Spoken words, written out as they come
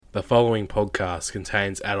The following podcast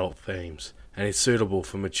contains adult themes and is suitable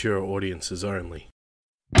for mature audiences only.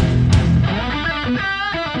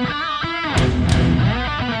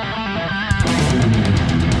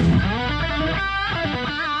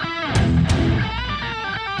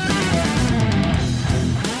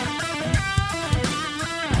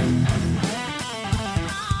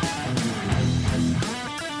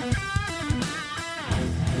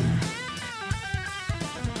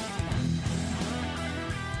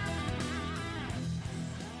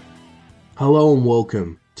 Hello and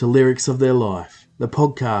welcome to Lyrics of Their Life, the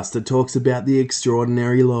podcast that talks about the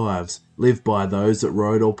extraordinary lives lived by those that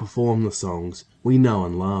wrote or performed the songs we know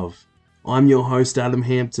and love. I'm your host Adam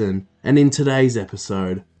Hampton, and in today's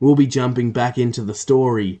episode, we'll be jumping back into the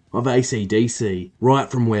story of AC/DC right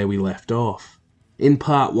from where we left off. In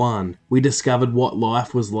part 1, we discovered what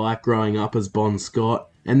life was like growing up as Bon Scott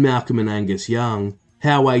and Malcolm and Angus Young,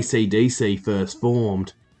 how AC/DC first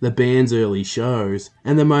formed, the band's early shows,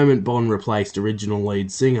 and the moment Bon replaced original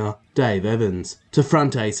lead singer Dave Evans to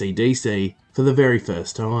front AC/DC for the very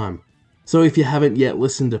first time. So if you haven't yet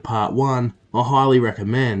listened to part 1, I highly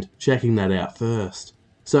recommend checking that out first.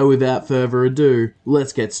 So without further ado,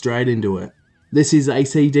 let's get straight into it. This is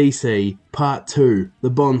AC/DC Part 2, the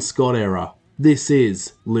Bon Scott era. This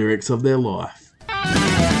is Lyrics of Their Life.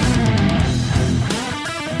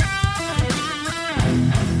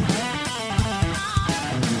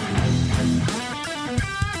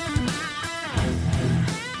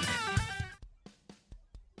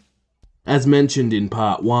 As mentioned in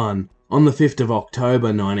part 1, on the 5th of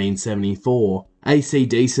October 1974,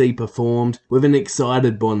 AC/DC performed with an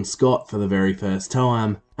excited Bon Scott for the very first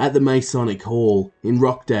time at the Masonic Hall in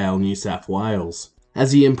Rockdale, New South Wales,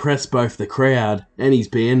 as he impressed both the crowd and his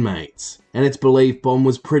bandmates, and it's believed Bon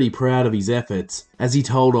was pretty proud of his efforts as he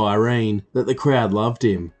told Irene that the crowd loved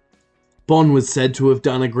him. Bon was said to have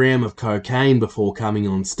done a gram of cocaine before coming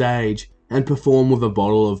on stage, and performed with a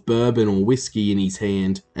bottle of bourbon or whiskey in his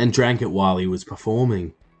hand and drank it while he was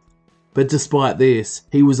performing. But despite this,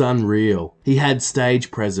 he was unreal. He had stage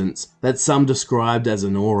presence that some described as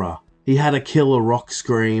an aura. He had a killer rock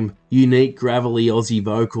scream, unique gravelly Aussie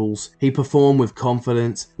vocals, he performed with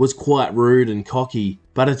confidence, was quite rude and cocky,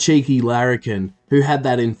 but a cheeky larrikin who had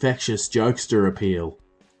that infectious jokester appeal.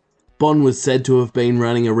 Bon was said to have been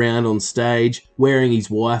running around on stage, wearing his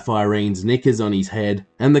wife Irene's knickers on his head,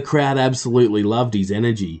 and the crowd absolutely loved his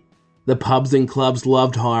energy. The pubs and clubs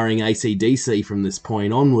loved hiring AC/DC from this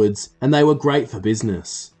point onwards, and they were great for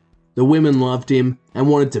business. The women loved him and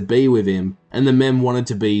wanted to be with him, and the men wanted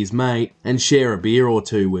to be his mate and share a beer or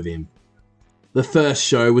two with him. The first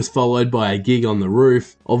show was followed by a gig on the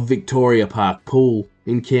roof of Victoria Park Pool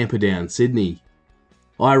in Camperdown, Sydney.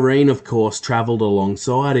 Irene, of course, travelled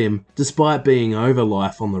alongside him, despite being over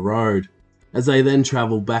life on the road, as they then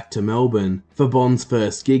travelled back to Melbourne for Bon's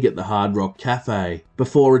first gig at the Hard Rock Cafe,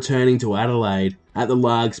 before returning to Adelaide at the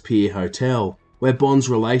Largs Pier Hotel, where Bon's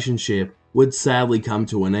relationship would sadly come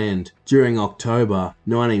to an end during October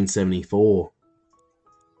 1974.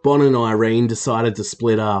 Bon and Irene decided to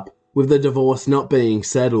split up, with the divorce not being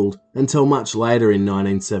settled until much later in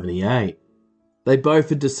 1978. They both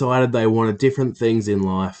had decided they wanted different things in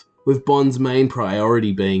life, with Bon's main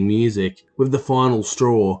priority being music, with the final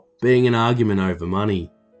straw being an argument over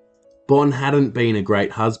money. Bon hadn't been a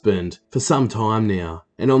great husband for some time now,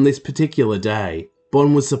 and on this particular day,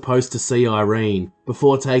 Bon was supposed to see Irene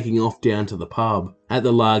before taking off down to the pub at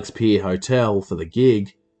the Largs Pier Hotel for the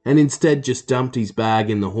gig, and instead just dumped his bag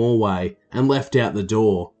in the hallway and left out the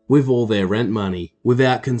door with all their rent money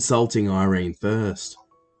without consulting Irene first.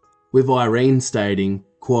 With Irene stating,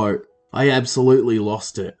 quote, "I absolutely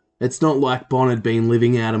lost it. It's not like Bon had been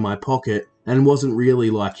living out of my pocket and wasn't really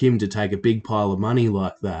like him to take a big pile of money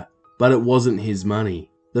like that. But it wasn't his money.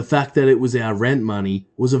 The fact that it was our rent money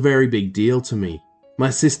was a very big deal to me. My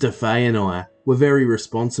sister Faye and I were very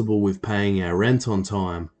responsible with paying our rent on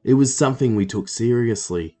time. It was something we took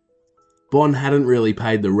seriously. Bon hadn't really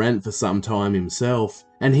paid the rent for some time himself,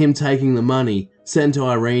 and him taking the money sent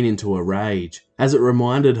Irene into a rage, as it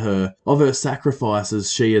reminded her of her sacrifices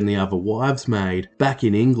she and the other wives made back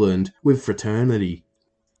in England with fraternity.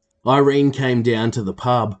 Irene came down to the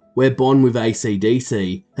pub, where Bon with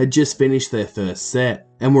AC/DC had just finished their first set,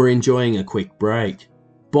 and were enjoying a quick break.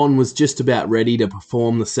 Bon was just about ready to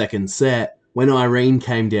perform the second set, when Irene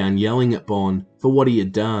came down yelling at Bon for what he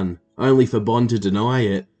had done, only for Bon to deny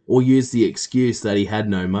it, or use the excuse that he had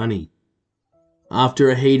no money. After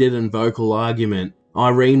a heated and vocal argument,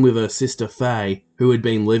 Irene with her sister Faye, who had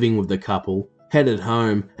been living with the couple, headed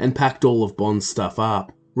home and packed all of Bon's stuff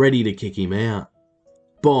up, ready to kick him out.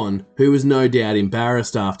 Bon, who was no doubt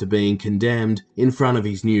embarrassed after being condemned in front of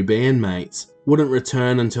his new bandmates, wouldn't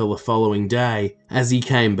return until the following day as he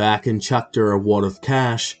came back and chucked her a wad of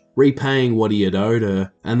cash, repaying what he had owed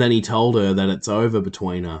her, and then he told her that it's over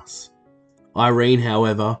between us. Irene,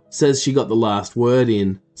 however, says she got the last word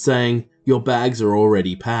in, saying, "Your bags are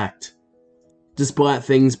already packed." Despite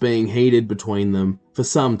things being heated between them for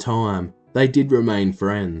some time, they did remain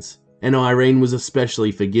friends, and Irene was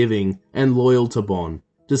especially forgiving and loyal to Bon,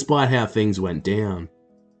 despite how things went down.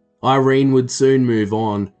 Irene would soon move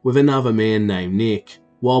on with another man named Nick,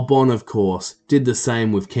 while Bon, of course, did the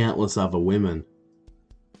same with countless other women.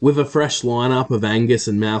 With a fresh lineup of Angus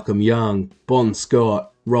and Malcolm Young, Bon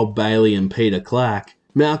Scott, Rob Bailey and Peter Clack,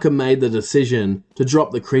 Malcolm made the decision to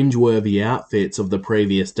drop the cringeworthy outfits of the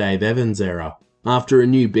previous Dave Evans era, after a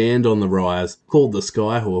new band on the rise called the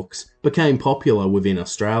Skyhooks became popular within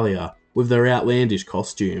Australia with their outlandish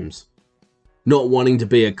costumes. Not wanting to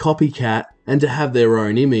be a copycat and to have their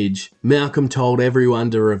own image, Malcolm told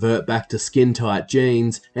everyone to revert back to skin-tight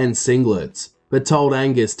jeans and singlets, but told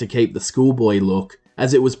Angus to keep the schoolboy look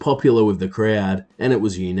as it was popular with the crowd and it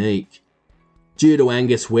was unique. Due to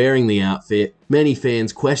Angus wearing the outfit, many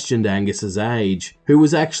fans questioned Angus's age, who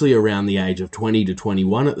was actually around the age of 20 to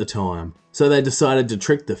 21 at the time, so they decided to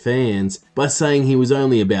trick the fans by saying he was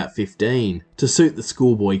only about 15 to suit the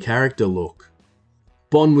schoolboy character look.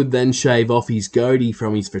 Bon would then shave off his goatee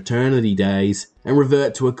from his fraternity days and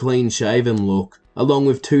revert to a clean-shaven look, along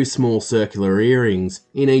with 2 small circular earrings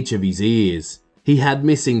in each of his ears. He had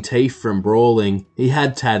missing teeth from brawling, he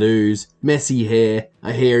had tattoos, messy hair,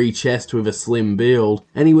 a hairy chest with a slim build,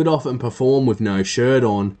 and he would often perform with no shirt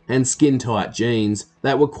on and skin-tight jeans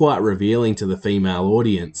that were quite revealing to the female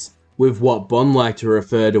audience, with what Bon liked to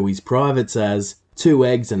refer to his privates as 2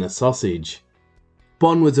 eggs and a sausage.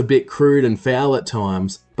 Bon was a bit crude and foul at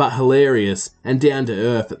times, but hilarious and down to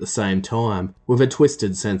earth at the same time, with a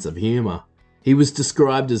twisted sense of humour. He was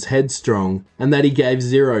described as headstrong, and that he gave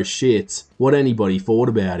 0 shits what anybody thought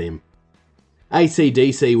about him.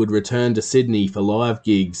 AC/DC would return to Sydney for live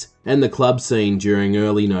gigs and the club scene during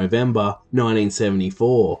early November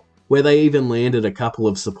 1974, where they even landed a couple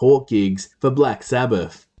of support gigs for Black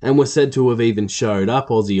Sabbath, and were said to have even showed up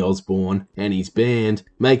Ozzy Osbourne and his band,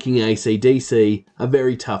 making AC/DC a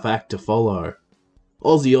very tough act to follow.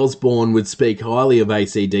 Ozzy Osbourne would speak highly of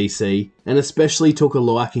AC/DC and especially took a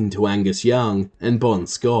liking to Angus Young and Bon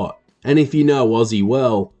Scott. And if you know Ozzy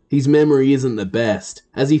well, his memory isn't the best,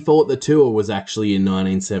 as he thought the tour was actually in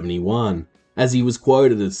 1971, as he was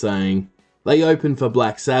quoted as saying, "They opened for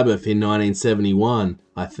Black Sabbath in 1971,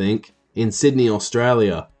 I think, in Sydney,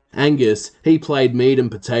 Australia. Angus, he played meat and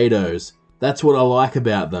potatoes. That's what I like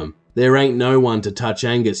about them. There ain't no one to touch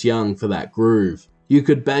Angus Young for that groove. You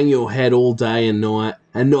could bang your head all day and night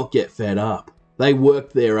and not get fed up. They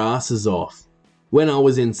worked their asses off. When I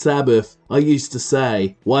was in Sabbath, I used to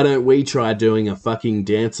say, why don't we try doing a fucking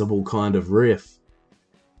danceable kind of riff?"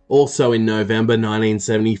 Also in November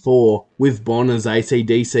 1974, with Bon as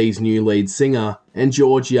AC/DC's new lead singer and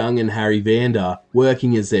George Young and Harry Vander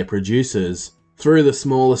working as their producers, through the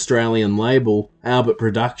small Australian label, Albert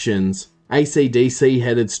Productions, AC/DC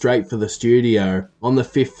headed straight for the studio on the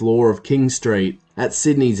 5th floor of King Street at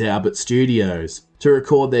Sydney's Albert Studios to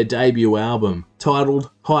record their debut album, titled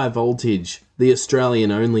High Voltage, the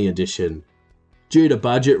Australian-only edition. Due to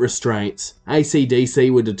budget restraints, AC/DC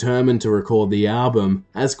were determined to record the album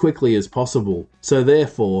as quickly as possible, so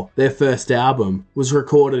therefore their first album was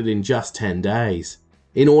recorded in just 10 days.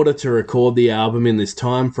 In order to record the album in this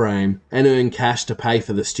time frame and earn cash to pay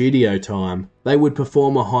for the studio time, they would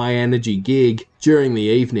perform a high-energy gig during the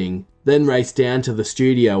evening, then race down to the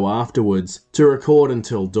studio afterwards to record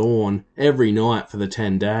until dawn every night for the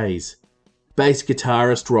 10 days. Bass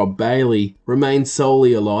guitarist Rob Bailey remained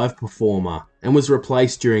solely a live performer and was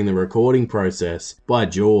replaced during the recording process by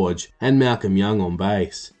George and Malcolm Young on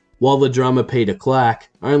bass, while the drummer Peter Clack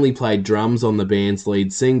only played drums on the band's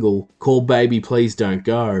lead single, called Baby Please Don't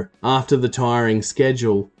Go, after the tiring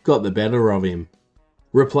schedule got the better of him.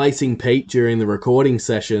 Replacing Pete during the recording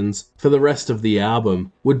sessions for the rest of the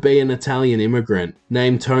album would be an Italian immigrant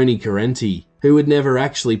named Tony Carenti, who would never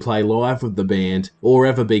actually play live with the band or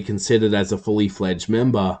ever be considered as a fully fledged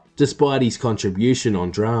member, despite his contribution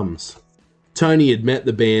on drums. Tony had met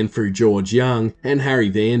the band through George Young and Harry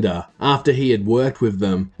Vander after he had worked with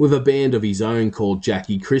them with a band of his own called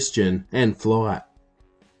Jackie Christian and Flight.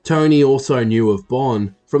 Tony also knew of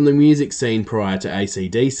Bon from the music scene prior to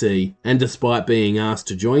AC/DC, and despite being asked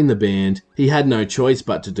to join the band, he had no choice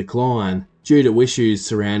but to decline due to issues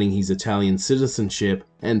surrounding his Italian citizenship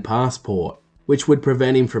and passport, which would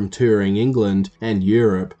prevent him from touring England and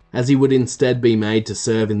Europe as he would instead be made to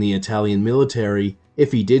serve in the Italian military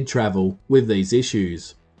if he did travel with these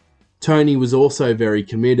issues. Tony was also very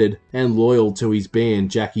committed and loyal to his band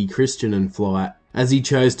Jackie Christian and Flight, as he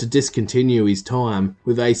chose to discontinue his time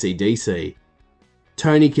with AC/DC.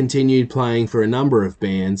 Tony continued playing for a number of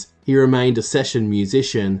bands, he remained a session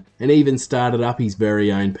musician, and even started up his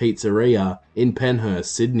very own pizzeria in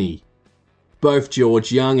Penhurst, Sydney. Both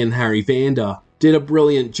George Young and Harry Vanda did a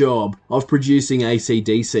brilliant job of producing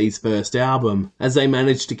AC/DC's first album, as they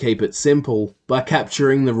managed to keep it simple by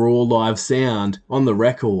capturing the raw live sound on the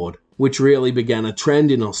record, which really began a trend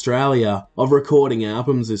in Australia of recording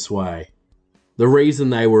albums this way. The reason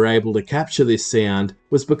they were able to capture this sound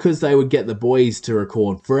was because they would get the boys to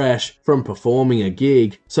record fresh from performing a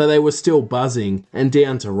gig, so they were still buzzing and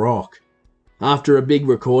down to rock. After a big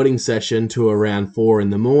recording session to around 4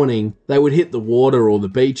 in the morning, they would hit the water or the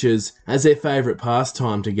beaches as their favourite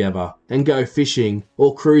pastime together and go fishing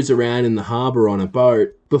or cruise around in the harbour on a boat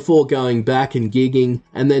before going back and gigging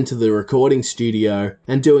and then to the recording studio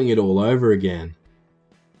and doing it all over again.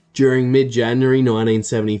 During mid-January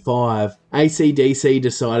 1975, AC/DC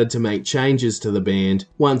decided to make changes to the band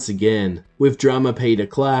once again, with drummer Peter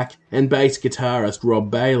Clack and bass guitarist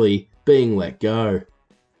Rob Bailey being let go.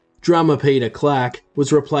 Drummer Peter Clack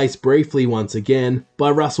was replaced briefly once again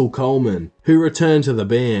by Russell Coleman, who returned to the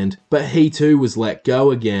band, but he too was let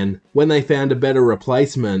go again when they found a better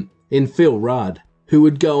replacement in Phil Rudd, who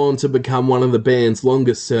would go on to become one of the band's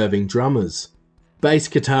longest-serving drummers. Bass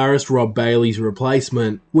guitarist Rob Bailey's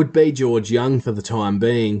replacement would be George Young for the time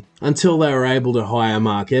being, until they were able to hire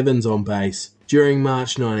Mark Evans on bass during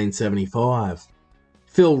March 1975.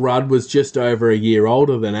 Phil Rudd was just over a year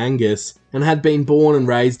older than Angus and had been born and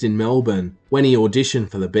raised in Melbourne when he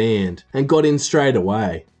auditioned for the band and got in straight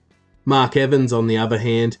away. Mark Evans, on the other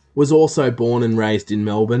hand, was also born and raised in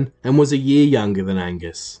Melbourne and was a year younger than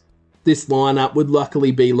Angus. This lineup would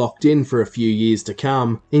luckily be locked in for a few years to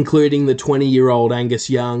come, including the 20-year-old Angus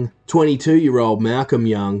Young, 22-year-old Malcolm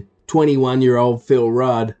Young, 21-year-old Phil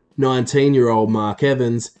Rudd, 19-year-old Mark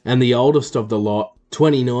Evans, and the oldest of the lot,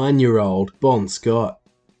 29-year-old Bon Scott.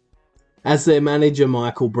 As their manager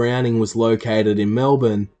Michael Browning was located in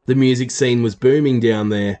Melbourne, the music scene was booming down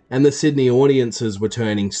there and the Sydney audiences were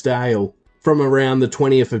turning stale. From around the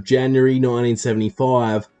 20th of January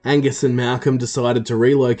 1975, Angus and Malcolm decided to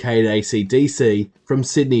relocate AC/DC from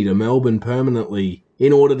Sydney to Melbourne permanently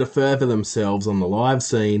in order to further themselves on the live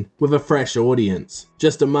scene with a fresh audience,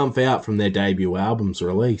 just a month out from their debut album's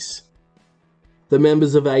release. The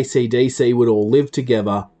members of AC/DC would all live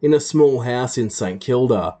together in a small house in St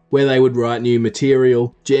Kilda, where they would write new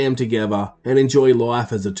material, jam together, and enjoy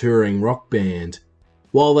life as a touring rock band.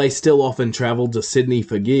 While they still often travelled to Sydney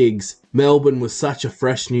for gigs, Melbourne was such a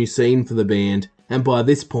fresh new scene for the band, and by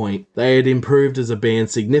this point, they had improved as a band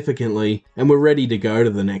significantly and were ready to go to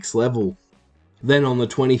the next level. Then on the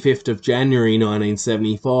 25th of January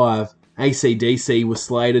 1975, AC/DC was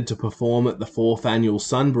slated to perform at the 4th annual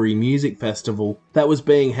Sunbury Music Festival that was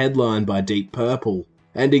being headlined by Deep Purple,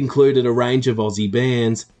 and included a range of Aussie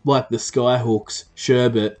bands like the Skyhooks,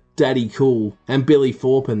 Sherbet, Daddy Cool, and Billy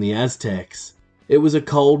Thorpe and the Aztecs. It was a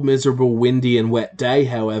cold, miserable, windy and wet day,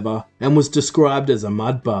 however, and was described as a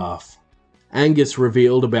mud bath. Angus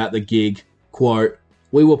revealed about the gig, quote,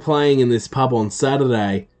 "We were playing in this pub on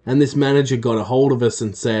Saturday, and this manager got a hold of us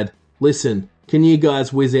and said, 'Listen, can you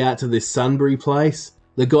guys whiz out to this Sunbury place?'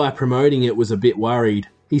 The guy promoting it was a bit worried.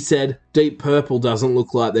 He said, 'Deep Purple doesn't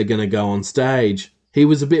look like they're going to go on stage.' He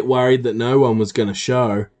was a bit worried that no one was going to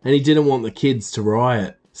show, and he didn't want the kids to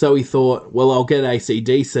riot. So he thought, well, I'll get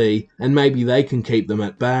AC/DC and maybe they can keep them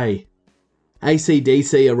at bay."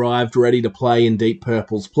 AC/DC arrived ready to play in Deep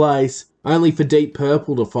Purple's place, only for Deep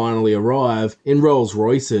Purple to finally arrive in Rolls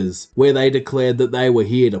Royces, where they declared that they were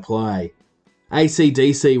here to play.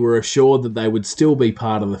 AC/DC were assured that they would still be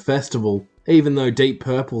part of the festival, even though Deep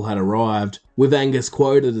Purple had arrived, with Angus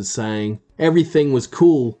quoted as saying, "Everything was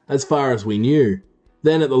cool as far as we knew."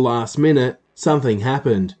 Then at the last minute, something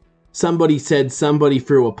happened. Somebody said somebody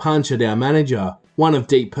threw a punch at our manager, one of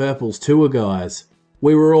Deep Purple's tour guys.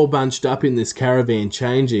 We were all bunched up in this caravan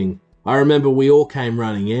changing. I remember we all came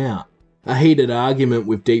running out. A heated argument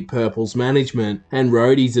with Deep Purple's management and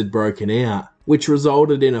roadies had broken out, which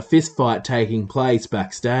resulted in a fistfight taking place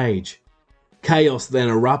backstage. Chaos then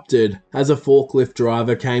erupted as a forklift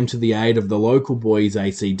driver came to the aid of the local boys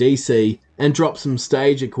AC/DC and dropped some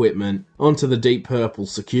stage equipment onto the Deep Purple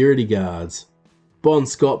security guards. Bon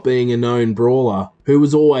Scott, being a known brawler who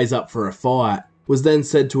was always up for a fight, was then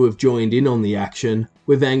said to have joined in on the action,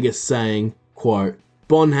 with Angus saying, quote,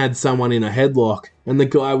 "Bon had someone in a headlock and the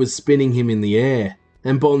guy was spinning him in the air.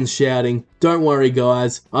 and Bonds shouting, "Don't worry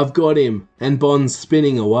guys, I've got him," and Bonds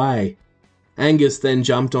spinning away. Angus then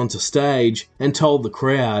jumped onto stage and told the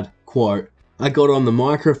crowd, quote, "I got on the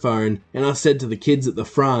microphone and I said to the kids at the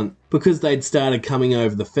front, because they'd started coming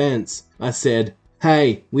over the fence, I said,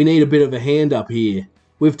 'Hey, we need a bit of a hand up here.'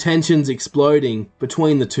 With tensions exploding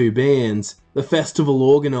between the two bands, the festival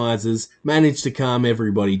organisers managed to calm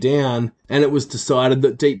everybody down, and it was decided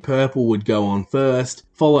that Deep Purple would go on first,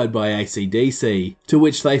 followed by AC/DC, to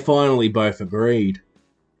which they finally both agreed.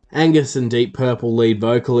 Angus and Deep Purple lead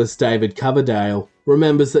vocalist David Coverdale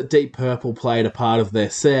remembers that Deep Purple played a part of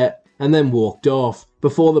their set and then walked off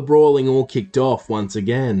before the brawling all kicked off once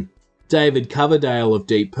again. David Coverdale of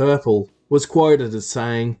Deep Purple was quoted as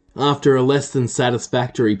saying, "After a less than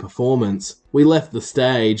satisfactory performance, we left the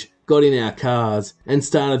stage, got in our cars, and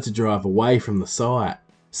started to drive away from the site.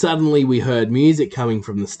 Suddenly we heard music coming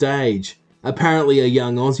from the stage. Apparently a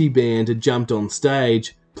young Aussie band had jumped on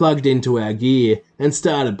stage, plugged into our gear, and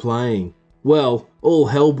started playing. Well, all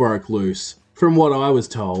hell broke loose. From what I was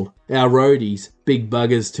told, our roadies, big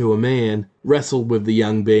buggers to a man, wrestled with the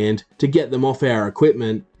young band to get them off our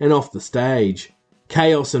equipment and off the stage.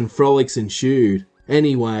 Chaos and frolics ensued.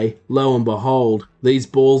 Anyway, lo and behold, these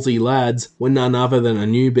ballsy lads were none other than a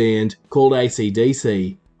new band called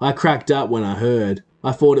AC/DC. I cracked up when I heard.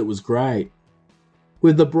 I thought it was great."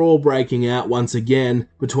 With the brawl breaking out once again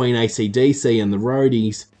between AC/DC and the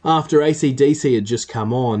roadies, after AC/DC had just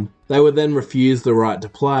come on, they were then refused the right to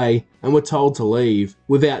play and were told to leave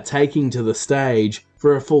without taking to the stage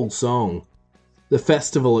for a full song. The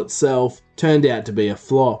festival itself turned out to be a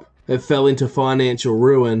flop. It fell into financial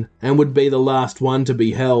ruin and would be the last one to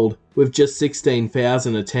be held, with just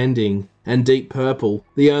 16,000 attending, and Deep Purple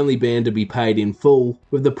the only band to be paid in full,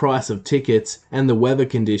 with the price of tickets and the weather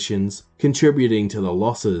conditions contributing to the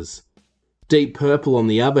losses. Deep Purple, on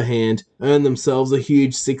the other hand, earned themselves a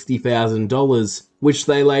huge $60,000, which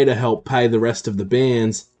they later helped pay the rest of the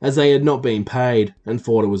bands, as they had not been paid and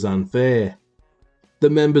thought it was unfair. The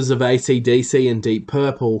members of AC/DC and Deep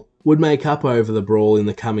Purple would make up over the brawl in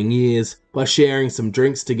the coming years by sharing some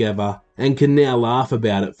drinks together and can now laugh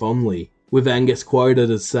about it fondly, with Angus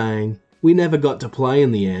quoted as saying, "We never got to play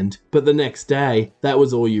in the end, but the next day, that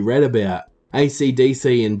was all you read about.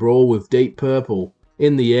 AC/DC in brawl with Deep Purple.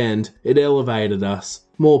 In the end, it elevated us.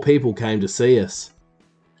 More people came to see us."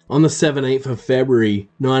 On the 17th of February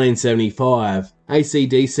 1975,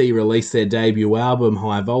 AC/DC released their debut album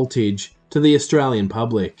High Voltage to the Australian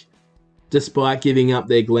public. Despite giving up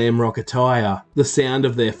their glam rock attire, the sound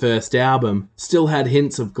of their first album still had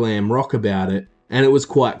hints of glam rock about it, and it was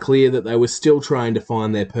quite clear that they were still trying to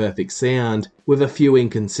find their perfect sound, with a few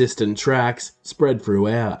inconsistent tracks spread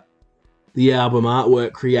throughout. The album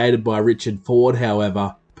artwork created by Richard Ford,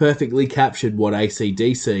 however, perfectly captured what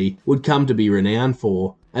AC/DC would come to be renowned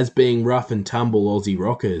for, as being rough and tumble Aussie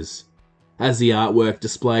rockers. As the artwork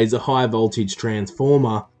displays a high voltage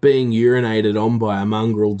transformer being urinated on by a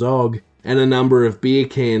mongrel dog, and a number of beer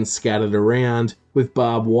cans scattered around, with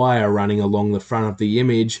barbed wire running along the front of the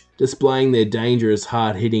image, displaying their dangerous,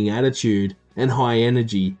 hard-hitting attitude and high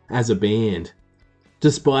energy as a band.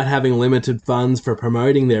 Despite having limited funds for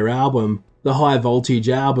promoting their album, the High Voltage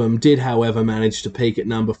album did however manage to peak at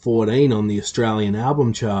number 14 on the Australian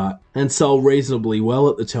album chart, and sold reasonably well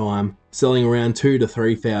at the time, selling around 2,000 to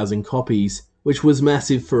 3,000 copies, which was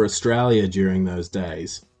massive for Australia during those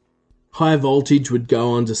days. High Voltage would go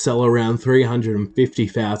on to sell around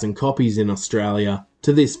 350,000 copies in Australia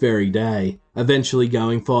to this very day, eventually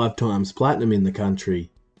going 5 times platinum in the country.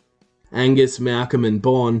 Angus, Malcolm and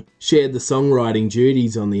Bon shared the songwriting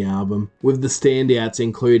duties on the album, with the standouts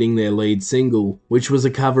including their lead single, which was a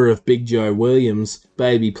cover of Big Joe Williams'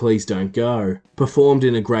 Baby Please Don't Go, performed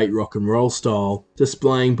in a great rock and roll style,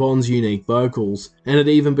 displaying Bon's unique vocals, and it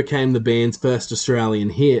even became the band's first Australian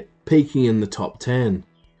hit, peaking in the top 10.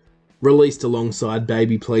 Released alongside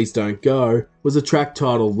Baby Please Don't Go was a track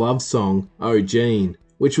titled Love Song, Oh Gene,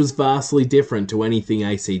 which was vastly different to anything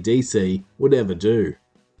AC/DC would ever do.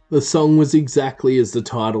 The song was exactly as the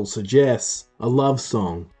title suggests, a love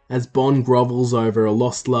song, as Bon grovels over a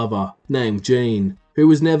lost lover named Jean, who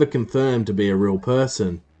was never confirmed to be a real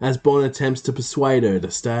person, as Bon attempts to persuade her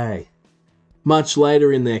to stay. Much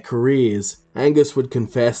later in their careers, Angus would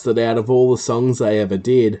confess that out of all the songs they ever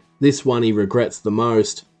did, this one he regrets the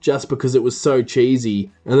most, just because it was so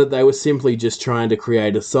cheesy, and that they were simply just trying to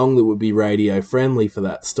create a song that would be radio friendly for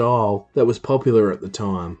that style that was popular at the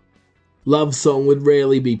time. Love Song would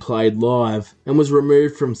rarely be played live, and was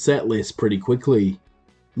removed from set lists pretty quickly.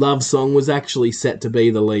 Love Song was actually set to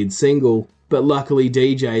be the lead single, but luckily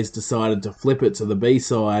DJs decided to flip it to the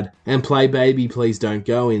B-side and play Baby Please Don't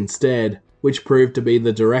Go instead, which proved to be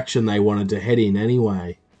the direction they wanted to head in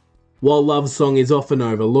anyway. While Love Song is often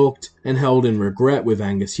overlooked and held in regret with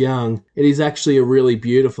Angus Young, it is actually a really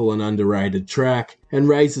beautiful and underrated track and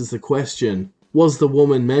raises the question, was the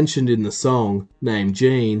woman mentioned in the song, named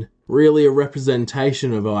Jean, really a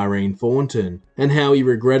representation of Irene Thornton and how he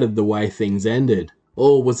regretted the way things ended?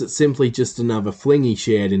 Or was it simply just another fling he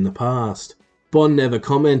shared in the past? Bond never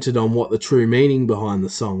commented on what the true meaning behind the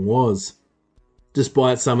song was.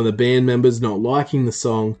 Despite some of the band members not liking the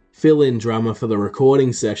song, fill-in drummer for the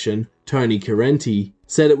recording session, Tony Carenti,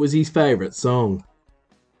 said it was his favourite song.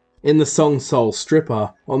 In the song Soul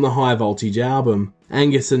Stripper on the High Voltage album,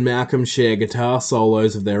 Angus and Malcolm share guitar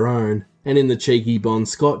solos of their own, and in the cheeky Bon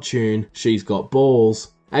Scott tune, She's Got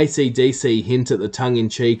Balls, AC/DC hint at the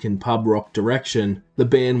tongue-in-cheek and pub rock direction the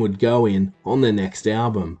band would go in on their next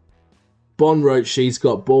album. Bond wrote She's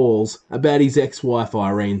Got Balls about his ex-wife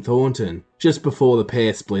Irene Thornton, just before the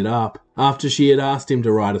pair split up, after she had asked him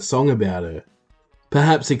to write a song about her.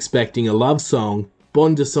 Perhaps expecting a love song,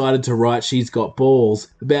 Bond decided to write She's Got Balls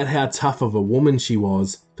about how tough of a woman she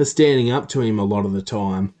was for standing up to him a lot of the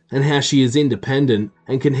time, and how she is independent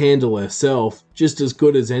and can handle herself just as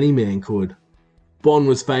good as any man could. Bond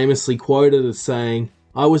was famously quoted as saying,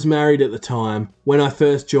 "I was married at the time when I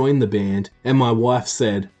first joined the band, and my wife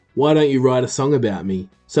said, 'Why don't you write a song about me?'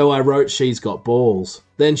 So I wrote She's Got Balls.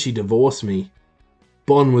 Then she divorced me."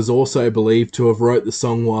 Bond was also believed to have wrote the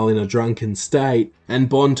song while in a drunken state, and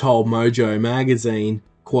Bond told Mojo magazine,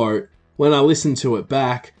 quote, "When I listen to it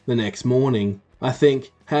back the next morning, I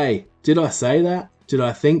think, hey, did I say that? Did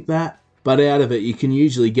I think that? But out of it you can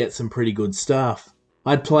usually get some pretty good stuff.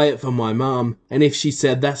 I'd play it for my mum, and if she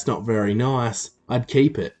said that's not very nice, I'd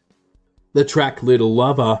keep it." The track Little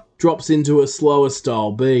Lover drops into a slower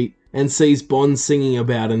style beat and sees Bond singing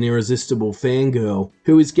about an irresistible fangirl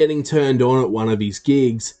who is getting turned on at one of his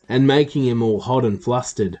gigs and making him all hot and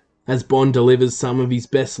flustered, as Bond delivers some of his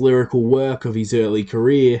best lyrical work of his early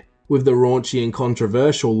career with the raunchy and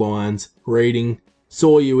controversial lines reading,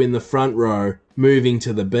 "Saw you in the front row, moving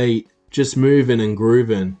to the beat, just moving and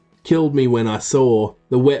grooving. Killed me when I saw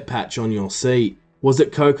the wet patch on your seat. Was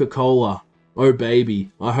it Coca-Cola? Oh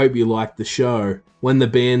baby, I hope you liked the show. When the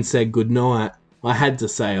band said goodnight, I had to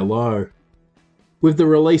say hello." With the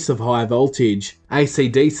release of High Voltage,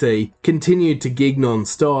 AC/DC continued to gig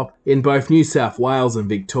non-stop in both New South Wales and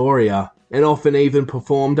Victoria, and often even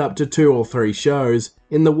performed up to 2 or 3 shows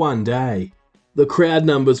in the one day. The crowd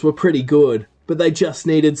numbers were pretty good, but they just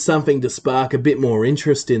needed something to spark a bit more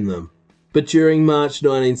interest in them. But during March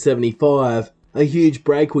 1975, a huge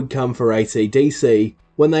break would come for AC/DC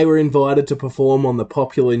when they were invited to perform on the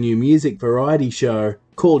popular new music variety show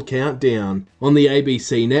called Countdown on the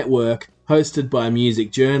ABC network, hosted by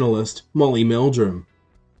music journalist Molly Meldrum.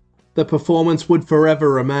 The performance would forever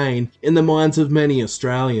remain in the minds of many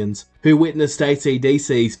Australians who witnessed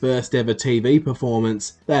AC/DC's first ever TV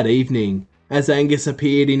performance that evening, as Angus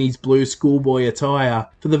appeared in his blue schoolboy attire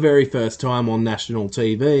for the very first time on national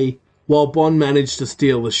TV, while Bond managed to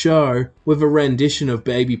steal the show with a rendition of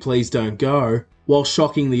Baby Please Don't Go, while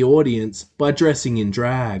shocking the audience by dressing in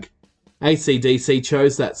drag. AC/DC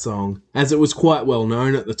chose that song, as it was quite well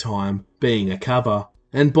known at the time, being a cover,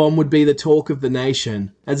 and Bond would be the talk of the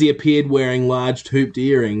nation as he appeared wearing large hooped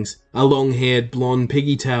earrings, a long-haired blonde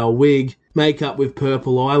pigtail wig, makeup with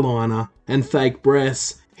purple eyeliner, and fake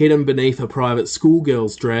breasts hidden beneath a private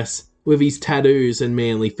schoolgirl's dress, with his tattoos and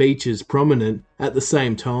manly features prominent at the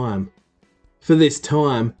same time. For this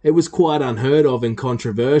time, it was quite unheard of and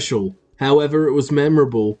controversial, however it was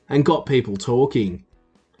memorable and got people talking.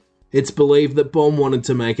 It's believed that Bond wanted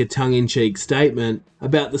to make a tongue-in-cheek statement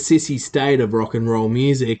about the sissy state of rock and roll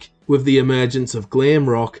music with the emergence of glam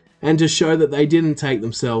rock, and to show that they didn't take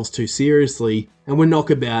themselves too seriously and were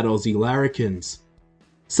knockabout Aussie larrikins.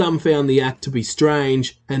 Some found the act to be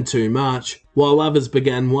strange and too much, while others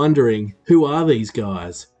began wondering, who are these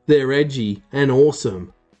guys? They're edgy and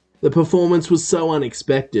awesome. The performance was so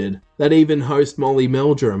unexpected that even host Molly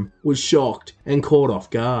Meldrum was shocked and caught off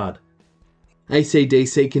guard.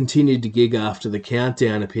 AC/DC continued to gig after the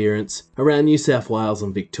Countdown appearance around New South Wales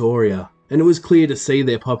and Victoria, and it was clear to see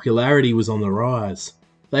their popularity was on the rise.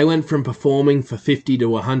 They went from performing for 50 to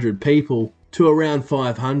 100 people to around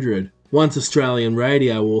 500, once Australian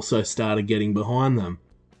radio also started getting behind them.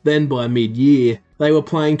 Then by mid-year, they were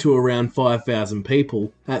playing to around 5,000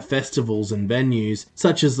 people at festivals and venues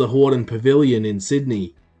such as the Hordern Pavilion in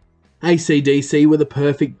Sydney. AC/DC were the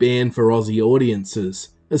perfect band for Aussie audiences,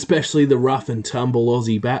 especially the rough and tumble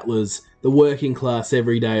Aussie battlers, the working class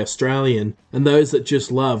everyday Australian, and those that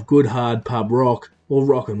just love good hard pub rock or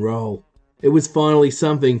rock and roll. It was finally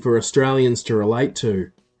something for Australians to relate to.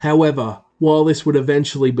 However, While this would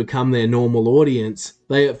eventually become their normal audience,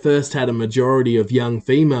 they at first had a majority of young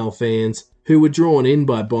female fans who were drawn in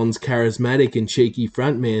by Bond's charismatic and cheeky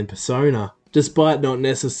frontman persona, despite not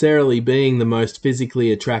necessarily being the most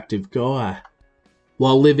physically attractive guy.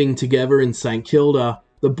 While living together in St Kilda,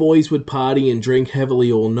 the boys would party and drink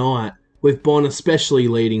heavily all night, with Bond especially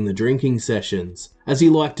leading the drinking sessions, as he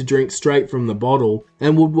liked to drink straight from the bottle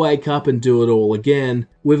and would wake up and do it all again,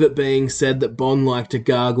 with it being said that Bond liked to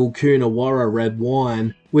gargle Coonawarra red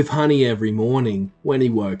wine with honey every morning when he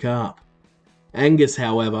woke up. Angus,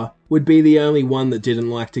 however, would be the only one that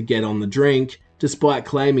didn't like to get on the drink, despite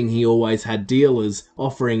claiming he always had dealers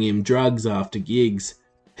offering him drugs after gigs.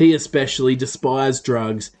 He especially despised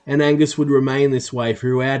drugs, and Angus would remain this way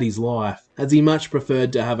throughout his life, as he much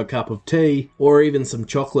preferred to have a cup of tea or even some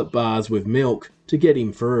chocolate bars with milk to get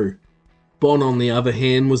him through. Bond, on the other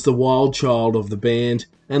hand, was the wild child of the band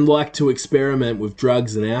and liked to experiment with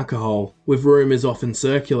drugs and alcohol, with rumours often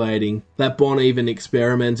circulating that Bond even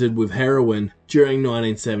experimented with heroin during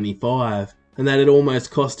 1975, and that it almost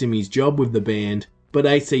cost him his job with the band, but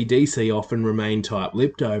AC/DC often remained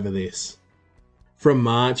tight-lipped over this. From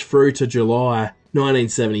March through to July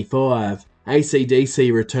 1975,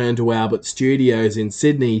 AC/DC returned to Albert Studios in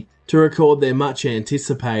Sydney to record their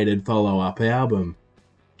much-anticipated follow-up album.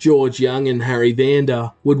 George Young and Harry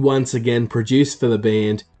Vanda would once again produce for the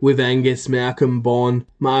band, with Angus, Malcolm, Bond,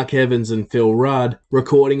 Mark Evans and Phil Rudd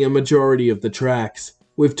recording a majority of the tracks,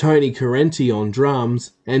 with Tony Carenti on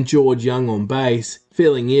drums and George Young on bass,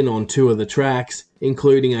 filling in on 2 of the tracks,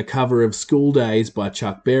 including a cover of School Days by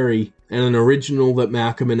Chuck Berry, and an original that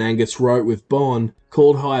Malcolm and Angus wrote with Bond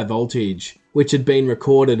called High Voltage, which had been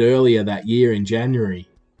recorded earlier that year in January.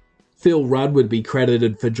 Phil Rudd would be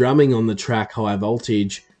credited for drumming on the track High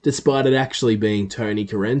Voltage, despite it actually being Tony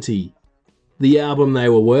Carenti. The album they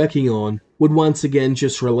were working on would once again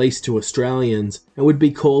just release to Australians and would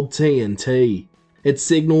be called TNT. It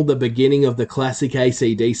signalled the beginning of the classic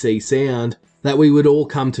AC/DC sound that we would all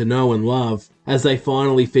come to know and love, as they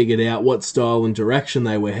finally figured out what style and direction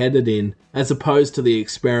they were headed in, as opposed to the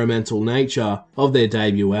experimental nature of their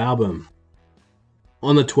debut album.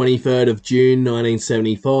 On the 23rd of June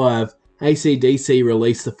 1975, AC/DC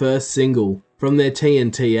released the first single from their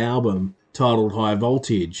TNT album, titled High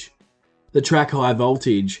Voltage. The track High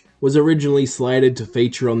Voltage was originally slated to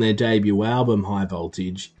feature on their debut album High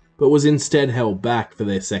Voltage, but was instead held back for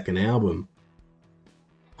their second album.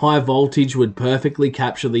 High Voltage would perfectly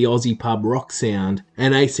capture the Aussie pub rock sound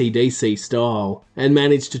and AC/DC style, and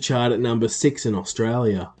managed to chart at number 6 in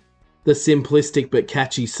Australia. The simplistic but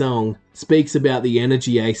catchy song speaks about the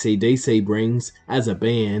energy AC/DC brings as a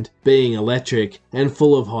band, being electric and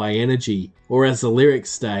full of high energy, or as the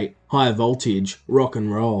lyrics state, high voltage, rock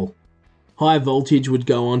and roll. High Voltage would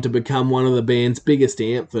go on to become one of the band's biggest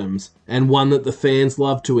anthems, and one that the fans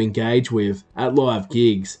loved to engage with at live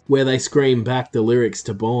gigs, where they screamed back the lyrics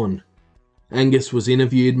to Bond. Angus was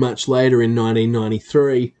interviewed much later in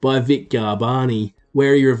 1993 by Vic Garbani,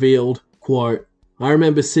 where he revealed, quote, "I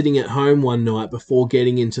remember sitting at home one night before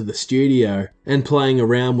getting into the studio and playing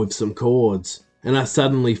around with some chords, and I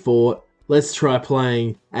suddenly thought, let's try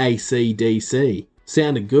playing AC/DC.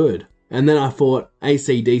 Sounded good. And then I thought,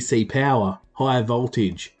 AC/DC Power, High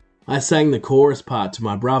Voltage. I sang the chorus part to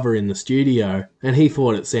my brother in the studio, and he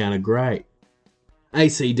thought it sounded great."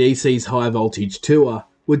 AC/DC's High Voltage tour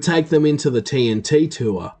would take them into the TNT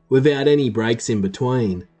tour, without any breaks in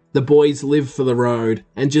between. The boys lived for the road,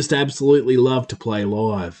 and just absolutely loved to play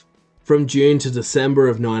live. From June to December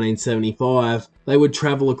of 1975, they would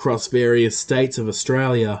travel across various states of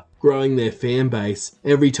Australia, growing their fan base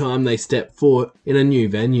every time they stepped foot in a new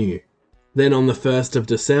venue. Then on the 1st of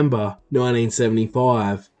December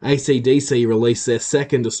 1975, AC/DC released their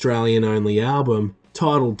second Australian-only album,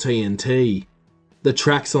 titled TNT. The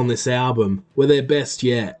tracks on this album were their best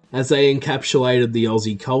yet, as they encapsulated the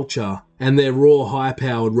Aussie culture and their raw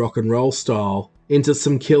high-powered rock and roll style into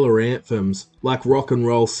some killer anthems like Rock and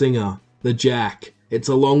Roll Singer, The Jack, It's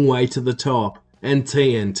a Long Way to the Top, and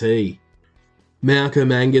TNT.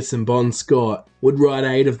 Malcolm, Angus and Bon Scott would write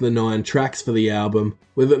 8 of the 9 tracks for the album,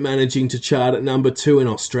 with it managing to chart at number 2 in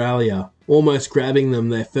Australia, almost grabbing them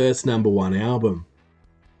their first number 1 album.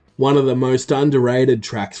 One of the most underrated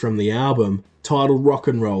tracks from the album, titled Rock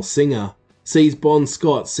and Roll Singer, sees Bon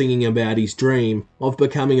Scott singing about his dream of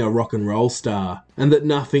becoming a rock and roll star, and that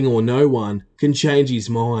nothing or no one can change his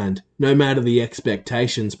mind, no matter the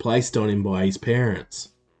expectations placed on him by his parents.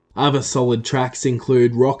 Other solid tracks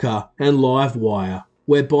include Rocker and Livewire,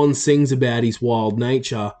 where Bond sings about his wild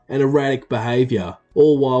nature and erratic behaviour,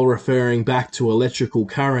 all while referring back to electrical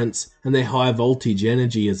currents and their high voltage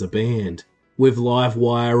energy as a band. with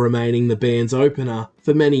Livewire remaining the band's opener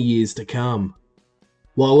for many years to come.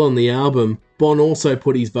 While on the album, Bon also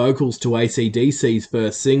put his vocals to AC/DC's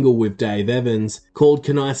first single with Dave Evans, called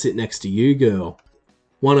Can I Sit Next to You Girl?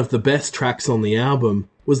 One of the best tracks on the album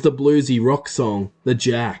was the bluesy rock song, The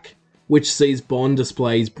Jack, which sees Bon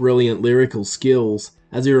display his brilliant lyrical skills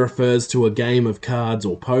as he refers to a game of cards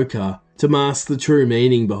or poker to mask the true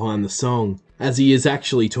meaning behind the song, as he is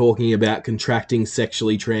actually talking about contracting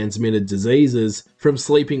sexually transmitted diseases from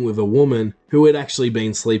sleeping with a woman who had actually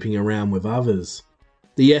been sleeping around with others.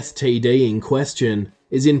 The STD in question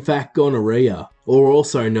is in fact gonorrhea, or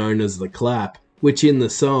also known as the clap, which in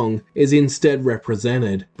the song is instead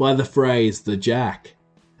represented by the phrase the Jack.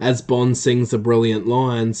 As Bon sings the brilliant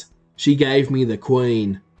lines, "She gave me the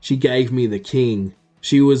queen, she gave me the king,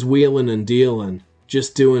 she was wheelin' and dealin',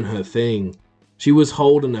 just doing her thing. She was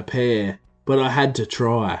holding a pair, but I had to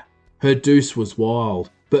try. Her deuce was wild,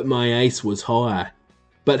 but my ace was high.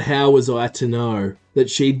 But how was I to know that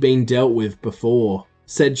she'd been dealt with before?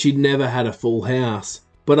 Said she'd never had a full house,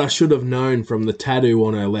 but I should have known from the tattoo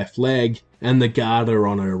on her left leg and the garter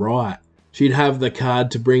on her right. She'd have the card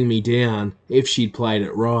to bring me down if she'd played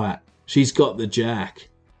it right. She's got the Jack."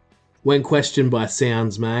 When questioned by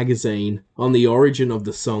Sounds magazine on the origin of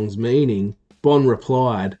the song's meaning, Bon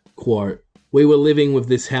replied, quote, "We were living with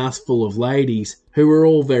this house full of ladies who were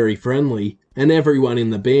all very friendly, and everyone in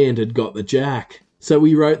the band had got the Jack. So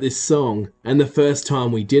we wrote this song, and the first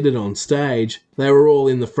time we did it on stage, they were all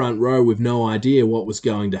in the front row with no idea what was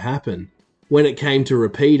going to happen. When it came to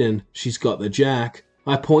repeating, 'She's got the Jack,'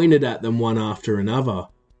 I pointed at them one after another."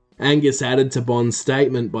 Angus added to Bon's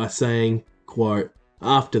statement by saying, quote,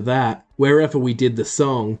 "After that, wherever we did the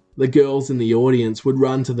song, the girls in the audience would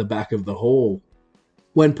run to the back of the hall."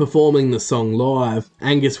 When performing the song live,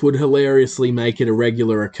 Angus would hilariously make it a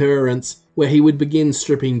regular occurrence where he would begin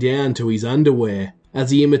stripping down to his underwear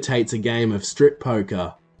as he imitates a game of strip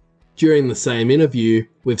poker. During the same interview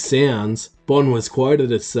with Sounds, Bon was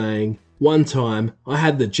quoted as saying, "One time, I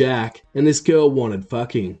had the Jack and this girl wanted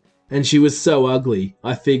fucking, and she was so ugly,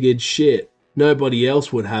 I figured, shit, nobody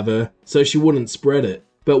else would have her, so she wouldn't spread it.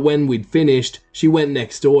 But when we'd finished, she went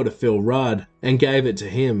next door to Phil Rudd and gave it to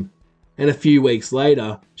him. And a few weeks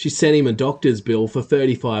later, she sent him a doctor's bill for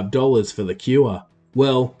 $35 for the cure.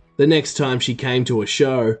 Well, the next time she came to a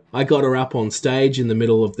show, I got her up on stage in the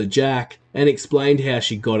middle of the Jack and explained how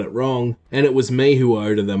she got it wrong, and it was me who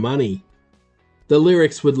owed her the money." The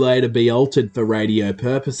lyrics would later be altered for radio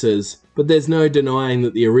purposes, but there's no denying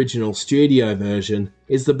that the original studio version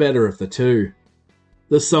is the better of the two.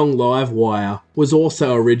 The song Livewire was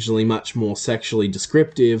also originally much more sexually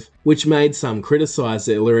descriptive, which made some criticise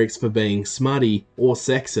their lyrics for being smutty or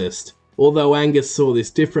sexist, although Angus saw this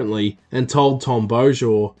differently and told Tom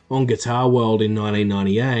Beaujour on Guitar World in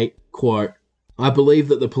 1998, quote, "I believe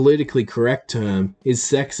that the politically correct term is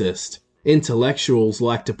sexist. Intellectuals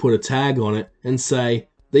like to put a tag on it and say,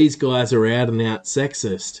 these guys are out and out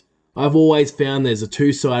sexist. I've always found there's a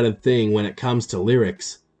two-sided thing when it comes to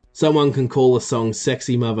lyrics. Someone can call a song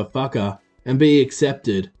sexy motherfucker and be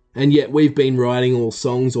accepted, and yet we've been writing all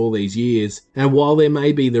songs all these years, and while there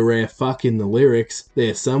may be the rare fuck in the lyrics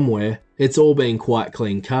there somewhere, it's all been quite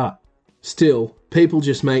clean cut. Still, people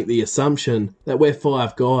just make the assumption that we're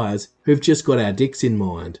five guys who've just got our dicks in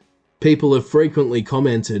mind. People have frequently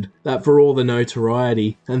commented that for all the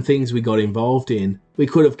notoriety and things we got involved in, we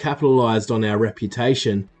could have capitalised on our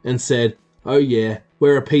reputation and said, oh yeah,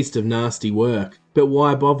 we're a piece of nasty work, but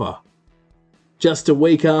why bother?" Just a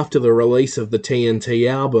week after the release of the TNT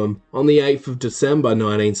album, on the 8th of December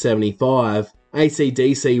 1975,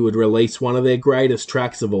 AC/DC would release one of their greatest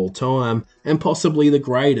tracks of all time, and possibly the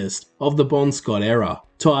greatest of the Bon Scott era,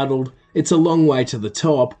 titled It's a Long Way to the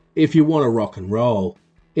Top If You Want to Rock and Roll,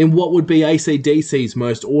 in what would be AC/DC's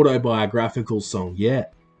most autobiographical song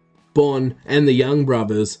yet. Bon and the Young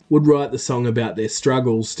Brothers would write the song about their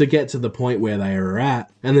struggles to get to the point where they are at,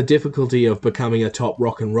 and the difficulty of becoming a top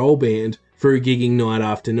rock and roll band through gigging night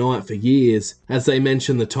after night for years, as they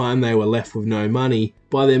mention the time they were left with no money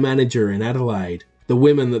by their manager in Adelaide, the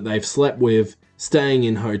women that they've slept with, staying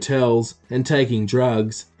in hotels and taking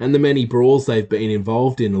drugs, and the many brawls they've been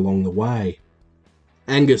involved in along the way.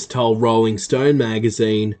 Angus told Rolling Stone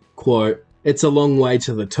magazine, quote, "It's a long way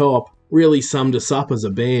to the top, really summed us up as a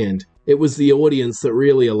band. It was the audience that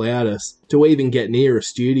really allowed us to even get near a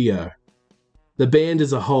studio." The band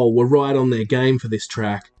as a whole were right on their game for this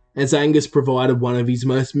track, as Angus provided one of his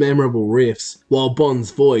most memorable riffs, while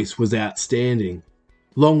Bon's voice was outstanding.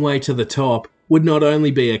 Long Way to the Top would not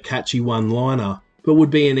only be a catchy one-liner, but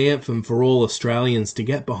would be an anthem for all Australians to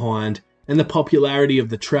get behind, and the popularity of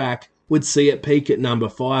the track would see it peak at number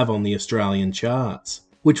 5 on the Australian charts,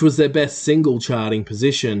 which was their best single charting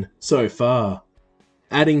position so far.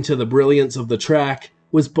 Adding to the brilliance of the track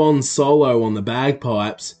was Bon's solo on the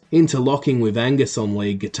bagpipes, interlocking with Angus on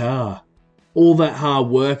lead guitar. All that hard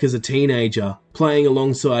work as a teenager, playing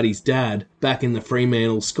alongside his dad back in the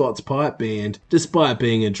Fremantle Scots Pipe Band, despite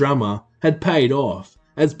being a drummer, had paid off,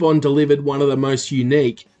 as Bond delivered one of the most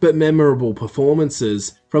unique but memorable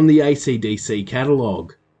performances from the AC/DC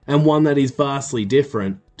catalogue, and one that is vastly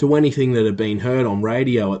different to anything that had been heard on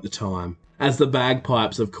radio at the time, as the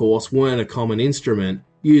bagpipes of course weren't a common instrument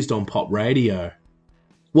used on pop radio.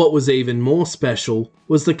 What was even more special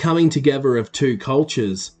was the coming together of two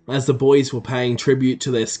cultures, as the boys were paying tribute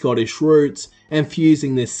to their Scottish roots and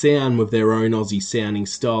fusing this sound with their own Aussie sounding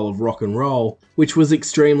style of rock and roll, which was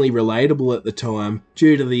extremely relatable at the time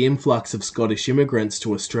due to the influx of Scottish immigrants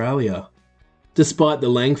to Australia. Despite the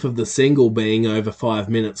length of the single being over 5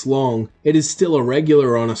 minutes long, it is still a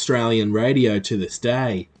regular on Australian radio to this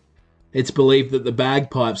day. It's believed that the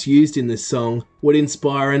bagpipes used in this song would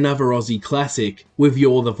inspire another Aussie classic, with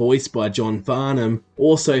You're the Voice by John Farnham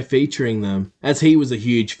also featuring them, as he was a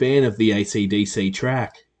huge fan of the AC/DC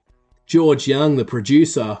track. George Young, the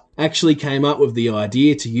producer, actually came up with the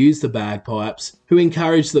idea to use the bagpipes, who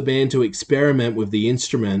encouraged the band to experiment with the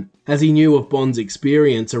instrument, as he knew of Bond's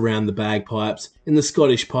experience around the bagpipes in the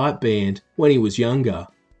Scottish Pipe Band when he was younger.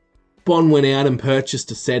 Bond went out and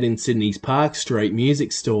purchased a set in Sydney's Park Street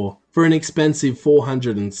music store for an expensive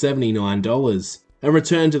 $479 and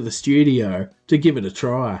returned to the studio to give it a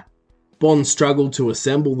try. Bond struggled to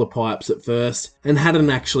assemble the pipes at first and hadn't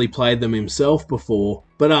actually played them himself before,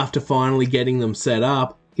 but after finally getting them set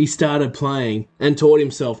up, he started playing and taught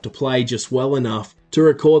himself to play just well enough to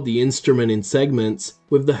record the instrument in segments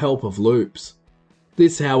with the help of loops.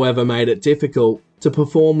 This, however, made it difficult to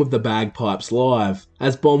perform with the bagpipes live,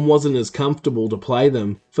 as Bond wasn't as comfortable to play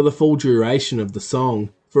them for the full duration of the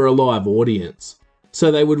song for a live audience,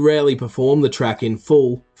 so they would rarely perform the track in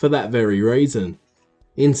full for that very reason.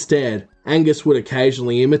 Instead, Angus would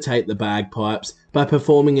occasionally imitate the bagpipes by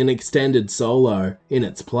performing an extended solo in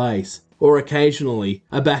its place, or occasionally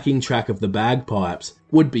a backing track of the bagpipes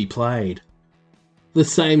would be played. The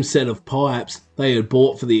same set of pipes they had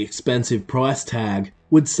bought for the expensive price tag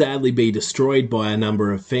would sadly be destroyed by a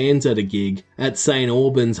number of fans at a gig at St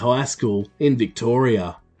Albans High School in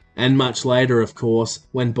Victoria. And much later, of course,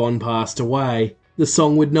 when Bond passed away, the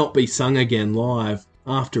song would not be sung again live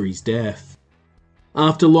after his death.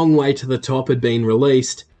 After Long Way to the Top had been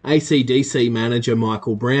released, AC/DC manager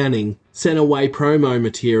Michael Browning sent away promo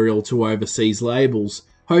material to overseas labels,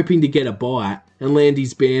 hoping to get a bite and land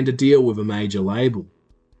his band a deal with a major label.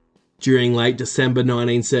 During late December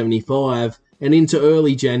 1975, and into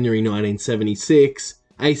early January 1976,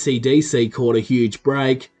 AC/DC caught a huge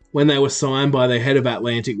break when they were signed by the head of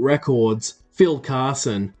Atlantic Records, Phil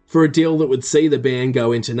Carson, for a deal that would see the band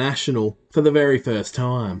go international for the very first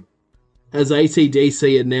time. As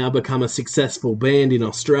AC/DC had now become a successful band in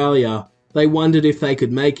Australia, they wondered if they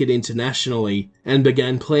could make it internationally and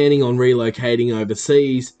began planning on relocating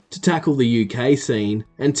overseas to tackle the UK scene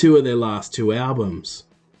and tour their last 2 albums.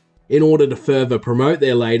 In order to further promote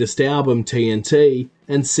their latest album, TNT,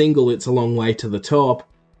 and single It's a Long Way to the Top,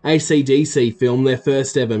 AC/DC filmed their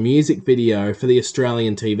first ever music video for the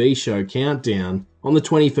Australian TV show Countdown on the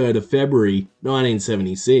 23rd of February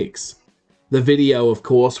 1976. The video, of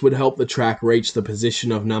course, would help the track reach the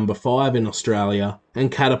position of number 5 in Australia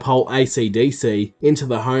and catapult AC/DC into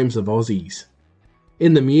the homes of Aussies.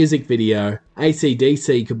 In the music video,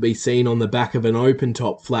 AC/DC could be seen on the back of an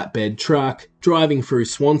open-top flatbed truck driving through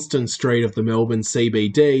Swanston Street of the Melbourne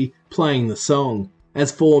CBD playing the song,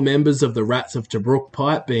 as 4 members of the Rats of Tobruk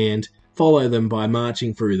Pipe Band follow them by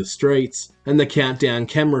marching through the streets, and the Countdown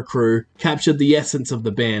camera crew captured the essence of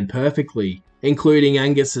the band perfectly, including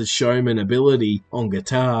Angus's showman ability on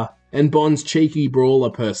guitar and Bond's cheeky brawler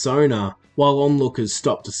persona, while onlookers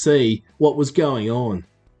stopped to see what was going on.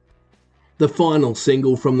 The final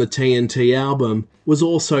single from the TNT album was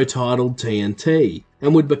also titled TNT,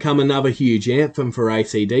 and would become another huge anthem for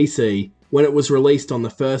AC/DC when it was released on the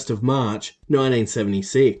 1st of March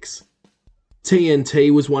 1976.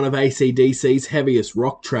 TNT was one of AC/DC's heaviest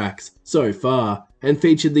rock tracks so far, and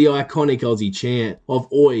featured the iconic Aussie chant of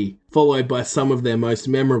Oi, followed by some of their most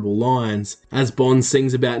memorable lines, as Bond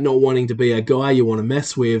sings about not wanting to be a guy you want to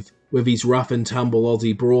mess with his rough and tumble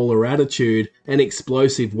Aussie brawler attitude and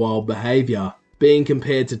explosive wild behaviour, being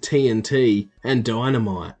compared to TNT and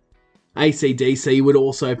Dynamite. AC/DC would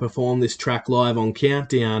also perform this track live on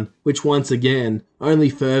Countdown, which once again only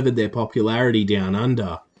furthered their popularity down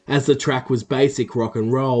under, as the track was basic rock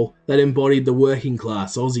and roll that embodied the working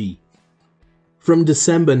class Aussie. From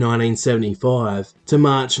December 1975 to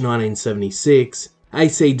March 1976,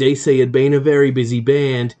 AC/DC had been a very busy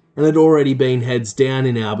band and had already been heads down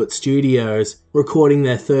in Albert Studios, recording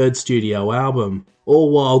their third studio album, all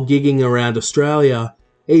while gigging around Australia,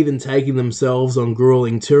 even taking themselves on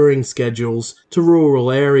grueling touring schedules to rural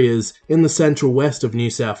areas in the central west of New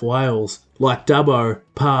South Wales, like Dubbo,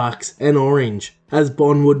 Parkes and Orange, as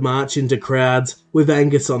Bon would march into crowds with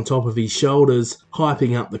Angus on top of his shoulders,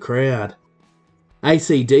 hyping up the crowd.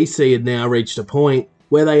 AC/DC had now reached a point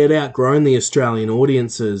where they had outgrown the Australian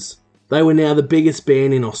audiences. They were now the biggest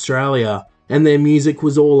band in Australia, and their music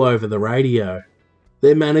was all over the radio.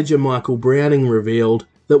 Their manager Michael Browning revealed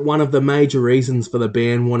that one of the major reasons for the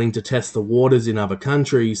band wanting to test the waters in other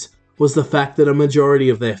countries was the fact that a majority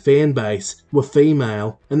of their fan base were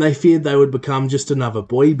female, and they feared they would become just another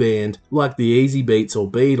boy band like the Easy Beats or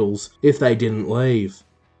Beatles if they didn't leave.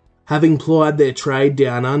 Having plied their trade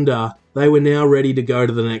down under, they were now ready to go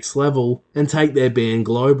to the next level and take their band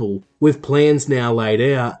global, with plans now laid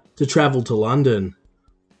out to travel to London.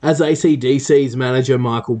 As AC/DC's manager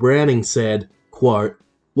Michael Browning said, quote,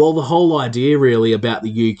 "Well, the whole idea really about the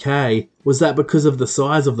UK was that because of the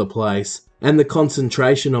size of the place and the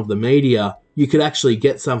concentration of the media, you could actually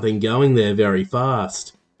get something going there very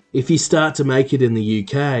fast. If you start to make it in the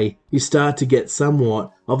UK, you start to get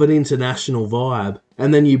somewhat of an international vibe,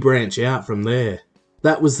 and then you branch out from there.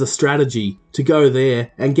 That was the strategy, to go there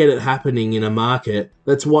and get it happening in a market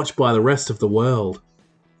that's watched by the rest of the world."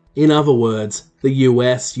 In other words, the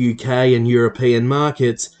US, UK and European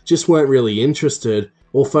markets just weren't really interested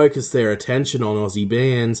or focused their attention on Aussie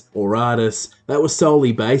bands or artists that were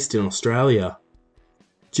solely based in Australia.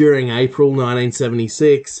 During April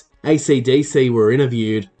 1976, AC/DC were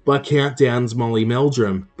interviewed by Countdown's Molly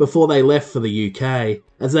Meldrum before they left for the UK,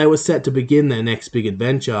 as they were set to begin their next big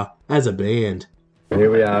adventure as a band. Here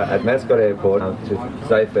we are at Mascot Airport to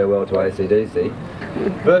say farewell to AC/DC.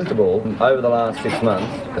 First of all, over the last 6 months,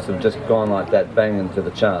 it's just gone like that, bang into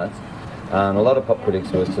the charts. A lot of pop critics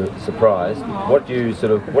were surprised. What do you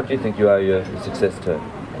think you owe your success to?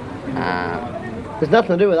 There's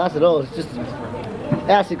nothing to do with us at all. It's just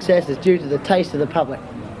our success is due to the taste of the public.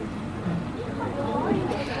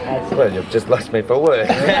 Well, you've just lost me for words.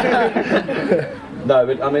 No,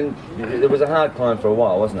 but I mean, it was a hard climb for a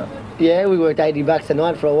while, wasn't it? Yeah, we worked $80 a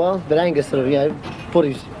night for a while, but Angus sort of,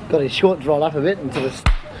 got his shorts rolled up a bit and sort of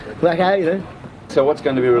back out, So what's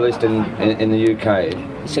going to be released in the UK?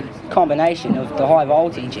 It's a combination of the High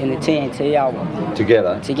Voltage and the TNT album.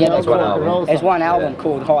 Together? As one album? There's one album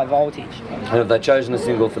called High Voltage. And have they chosen a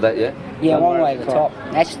single for that yet? Yeah, One Way to the Top.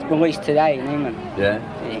 That's released today in England. Yeah?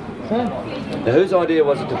 Now, whose idea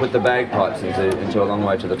was it to put the bagpipes into A Long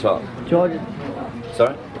Way to the Top? George.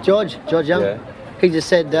 Sorry? George Young. Yeah. He just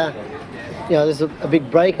said, there's a big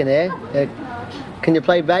break in there. Can you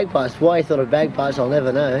play bagpipes? Why he thought of bagpipes, I'll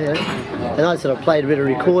never know. And I sort of played a bit of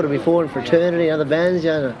recorder before in Fraternity and other bands,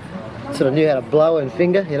 and I sort of knew how to blow and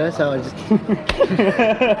finger, so I just...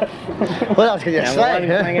 What else can you say?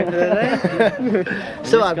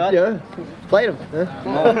 So I played them.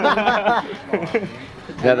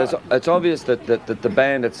 Now, it's obvious that the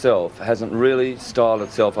band itself hasn't really styled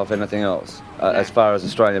itself off anything else, as far as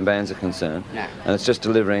Australian bands are concerned. No. And it's just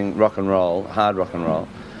delivering rock and roll, hard rock and roll.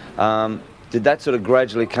 Did that sort of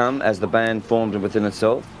gradually come as the band formed within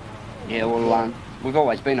itself? Yeah, well, we've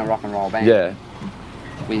always been a rock and roll band. Yeah.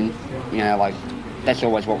 That's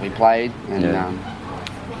always what we played, and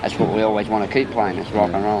that's what we always want to keep playing, it's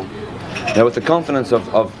rock and roll. Now, with the confidence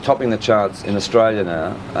of topping the charts in Australia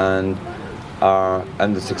now,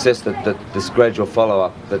 and the success that this gradual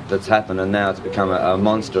follow-up that's happened, and now it's become a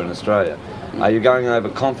monster in Australia, are you going over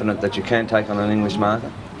confident that you can take on an English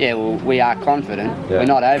market? Yeah, well, we are confident. Yeah. We're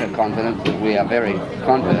not overconfident, but we are very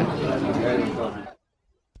confident.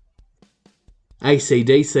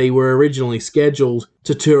 AC/DC were originally scheduled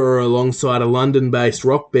to tour alongside a London-based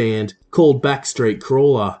rock band called Backstreet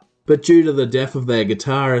Crawler, but due to the death of their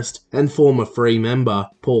guitarist and former Free member,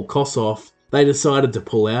 Paul Kossoff, they decided to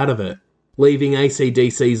pull out of it, leaving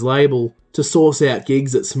AC/DC's label to source out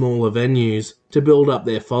gigs at smaller venues to build up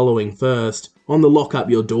their following first on the Lock Up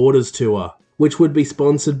Your Daughters tour, which would be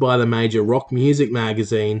sponsored by the major rock music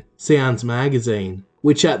magazine, Sounds Magazine,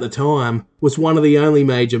 which at the time was one of the only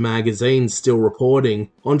major magazines still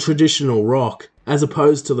reporting on traditional rock as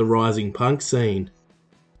opposed to the rising punk scene.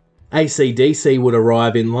 AC/DC would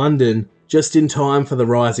arrive in London just in time for the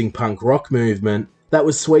rising punk rock movement that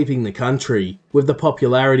was sweeping the country, with the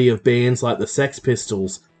popularity of bands like the Sex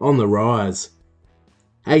Pistols on the rise.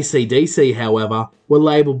 AC/DC, however, were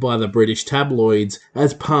labelled by the British tabloids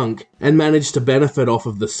as punk and managed to benefit off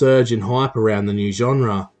of the surge in hype around the new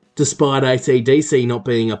genre, despite AC/DC not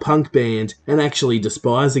being a punk band and actually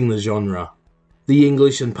despising the genre. The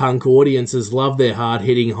English and punk audiences loved their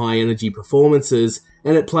hard-hitting, high-energy performances,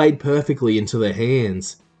 and it played perfectly into their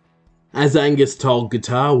hands. As Angus told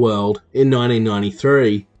Guitar World in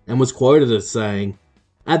 1993, and was quoted as saying,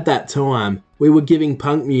 "At that time, we were giving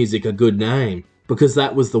punk music a good name, because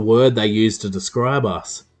that was the word they used to describe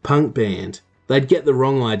us, punk band. They'd get the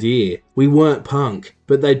wrong idea. We weren't punk,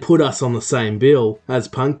 but they'd put us on the same bill as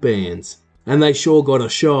punk bands. And they sure got a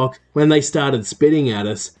shock when they started spitting at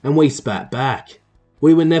us and we spat back.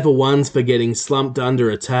 We were never ones for getting slumped under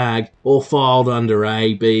a tag or filed under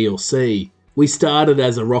A, B or C. We started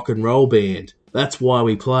as a rock and roll band. That's why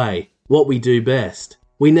we play, what we do best.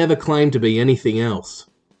 We never claimed to be anything else."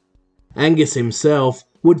 Angus himself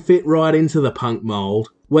would fit right into the punk mould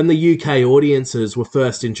when the UK audiences were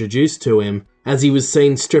first introduced to him, as he was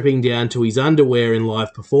seen stripping down to his underwear in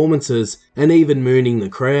live performances and even mooning the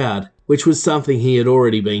crowd, which was something he had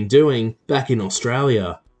already been doing back in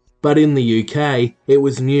Australia. But in the UK, it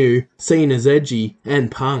was new, seen as edgy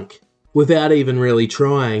and punk. Without even really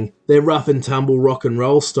trying, their rough and tumble rock and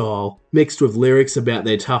roll style, mixed with lyrics about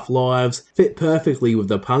their tough lives, fit perfectly with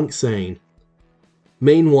the punk scene.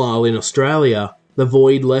 Meanwhile, in Australia, the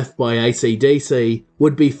void left by AC/DC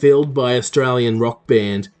would be filled by Australian rock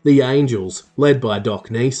band The Angels, led by Doc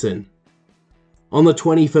Neeson. On the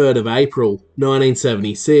 23rd of April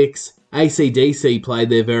 1976, AC/DC played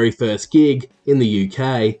their very first gig in the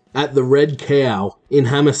UK at the Red Cow in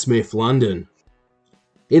Hammersmith, London.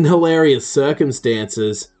 In hilarious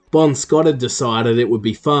circumstances, Bon Scott had decided it would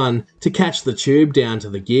be fun to catch the tube down to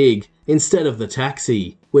the gig instead of the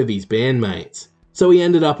taxi with his bandmates. So he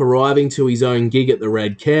ended up arriving to his own gig at the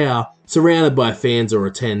Red Cow, surrounded by fans or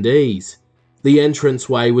attendees. The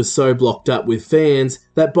entranceway was so blocked up with fans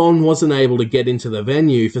that Bon wasn't able to get into the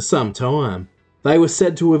venue for some time. They were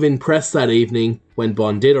said to have impressed that evening when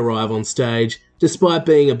Bon did arrive on stage, despite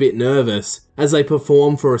being a bit nervous, as they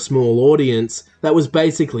performed for a small audience that was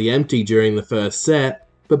basically empty during the first set,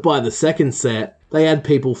 but by the second set, they had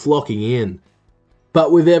people flocking in.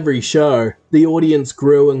 But with every show, the audience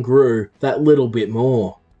grew and grew that little bit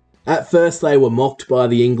more. At first they were mocked by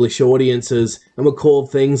the English audiences and were called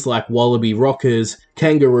things like wallaby rockers,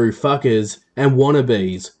 kangaroo fuckers, and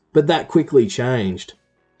wannabes, but that quickly changed.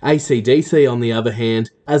 AC/DC, on the other hand,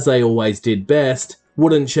 as they always did best,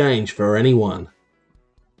 wouldn't change for anyone.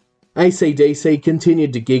 AC/DC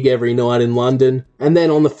continued to gig every night in London, and then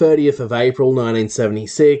on the 30th of April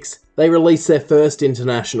 1976, they released their first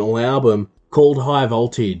international album, called High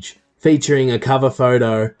Voltage, featuring a cover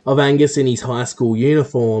photo of Angus in his high school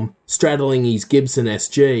uniform, straddling his Gibson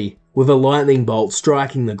SG, with a lightning bolt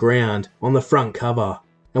striking the ground on the front cover,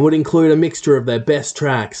 and would include a mixture of their best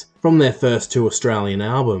tracks from their first two Australian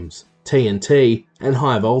albums, TNT and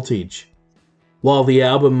High Voltage. While the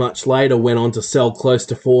album much later went on to sell close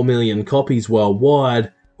to 4 million copies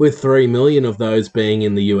worldwide, with 3 million of those being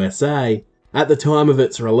in the USA, at the time of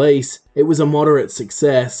its release, it was a moderate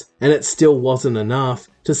success, and it still wasn't enough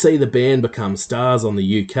to see the band become stars on the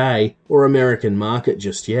UK or American market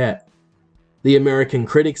just yet. The American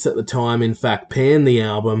critics at the time in fact panned the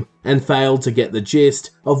album and failed to get the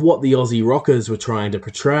gist of what the Aussie rockers were trying to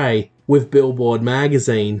portray, with Billboard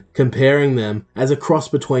magazine comparing them as a cross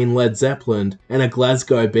between Led Zeppelin and a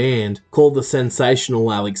Glasgow band called the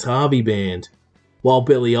Sensational Alex Harvey Band, while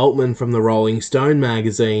Billy Altman from the Rolling Stone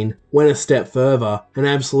magazine went a step further and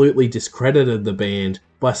absolutely discredited the band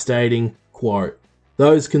by stating, quote,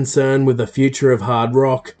 "Those concerned with the future of hard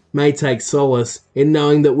rock may take solace in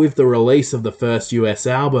knowing that with the release of the first US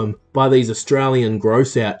album by these Australian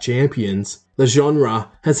gross-out champions, the genre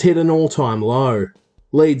has hit an all-time low.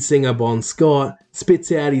 Lead singer Bon Scott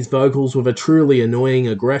spits out his vocals with a truly annoying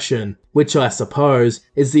aggression, which I suppose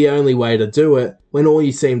is the only way to do it when all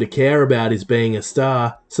you seem to care about is being a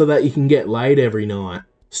star so that you can get laid every night.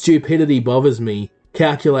 Stupidity bothers me.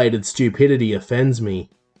 Calculated stupidity offends me."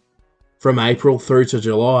 From April through to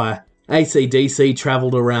July, AC/DC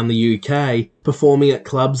travelled around the UK, performing at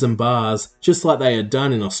clubs and bars, just like they had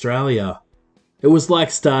done in Australia. It was like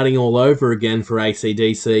starting all over again for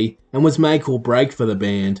AC/DC, and was make or break for the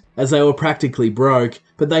band, as they were practically broke,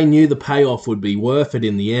 but they knew the payoff would be worth it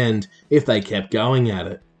in the end if they kept going at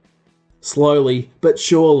it. Slowly, but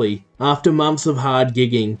surely, after months of hard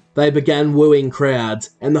gigging, they began wooing crowds,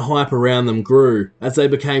 and the hype around them grew, as they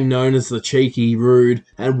became known as the cheeky, rude,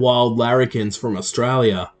 and wild larrikins from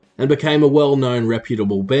Australia, and became a well-known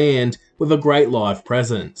reputable band with a great live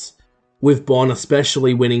presence, with Bon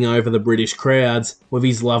especially winning over the British crowds with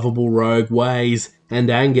his lovable rogue ways,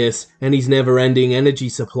 and Angus and his never-ending energy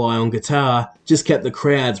supply on guitar just kept the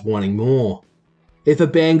crowds wanting more. If a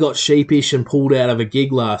band got sheepish and pulled out of a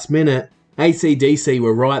gig last minute, AC/DC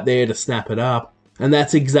were right there to snap it up, and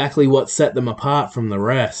that's exactly what set them apart from the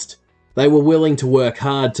rest. They were willing to work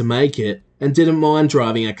hard to make it, and didn't mind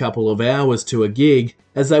driving a couple of hours to a gig,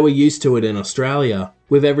 as they were used to it in Australia,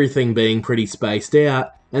 with everything being pretty spaced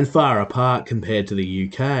out and far apart compared to the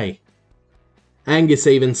UK. Angus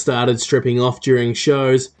even started stripping off during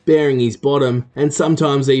shows, baring his bottom and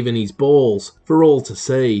sometimes even his balls for all to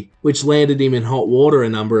see, which landed him in hot water a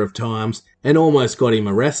number of times and almost got him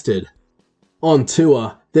arrested. On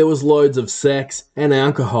tour, there was loads of sex and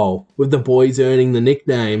alcohol, with the boys earning the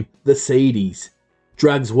nickname the Seedies.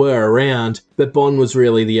 Drugs were around, but Bon was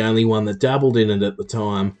really the only one that dabbled in it at the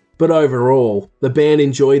time. But overall, the band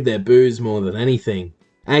enjoyed their booze more than anything.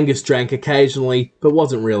 Angus drank occasionally, but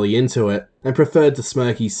wasn't really into it, and preferred to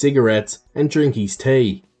smoke his cigarettes and drink his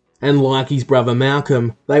tea. And like his brother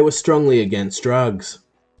Malcolm, they were strongly against drugs.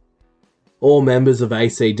 All members of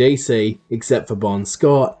AC/DC, except for Bon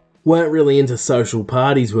Scott, weren't really into social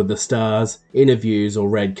parties with the stars, interviews or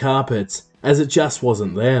red carpets, as it just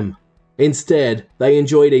wasn't them. Instead, they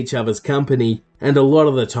enjoyed each other's company, and a lot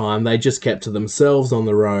of the time they just kept to themselves on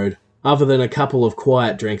the road, other than a couple of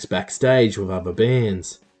quiet drinks backstage with other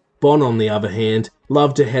bands. Bon, on the other hand,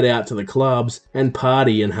 loved to head out to the clubs and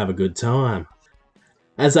party and have a good time.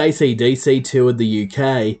 As AC/DC toured the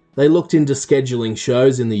UK, they looked into scheduling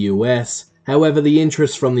shows in the US, however the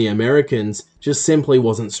interest from the Americans just simply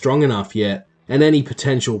wasn't strong enough yet, and any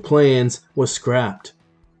potential plans were scrapped.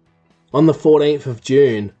 On the 14th of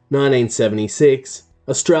June, 1976,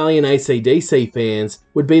 Australian AC/DC fans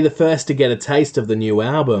would be the first to get a taste of the new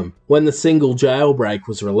album when the single Jailbreak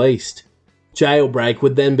was released. Jailbreak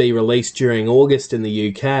would then be released during August in the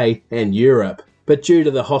UK and Europe, but due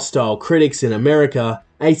to the hostile critics in America,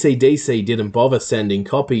 AC/DC didn't bother sending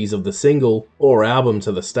copies of the single or album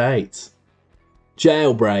to the States.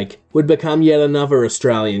 Jailbreak would become yet another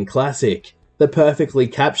Australian classic that perfectly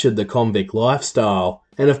captured the convict lifestyle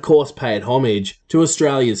and of course paid homage to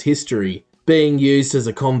Australia's history, being used as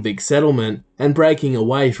a convict settlement and breaking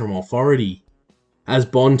away from authority. As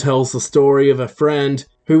Bon tells the story of a friend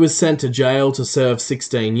who was sent to jail to serve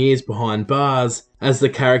 16 years behind bars, as the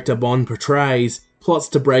character Bon portrays plots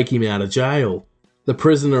to break him out of jail. The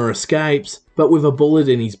prisoner escapes, but with a bullet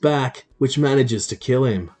in his back, which manages to kill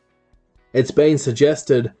him. It's been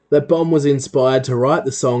suggested that Bon was inspired to write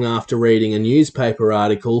the song after reading a newspaper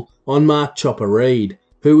article on Mark Chopper Reed,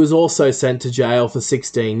 who was also sent to jail for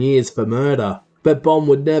 16 years for murder, but Bon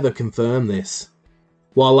would never confirm this.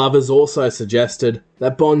 While others also suggested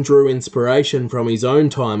that Bon drew inspiration from his own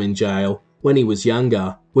time in jail when he was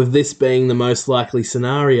younger, with this being the most likely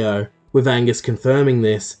scenario, with Angus confirming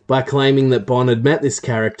this by claiming that Bon had met this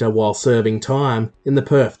character while serving time in the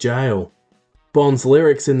Perth jail. Bon's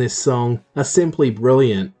lyrics in this song are simply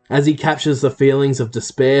brilliant, as he captures the feelings of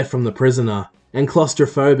despair from the prisoner and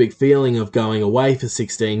claustrophobic feeling of going away for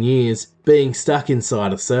 16 years, being stuck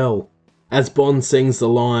inside a cell. As Bon sings the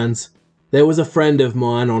lines, "There was a friend of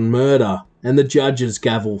mine on murder, and the judge's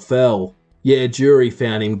gavel fell. Yeah, jury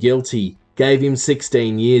found him guilty, gave him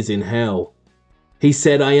 16 years in hell. He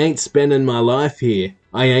said, I ain't spending my life here,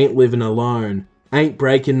 I ain't living alone, ain't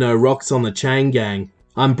breaking no rocks on the chain gang,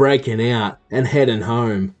 I'm breaking out and heading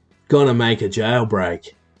home, gonna make a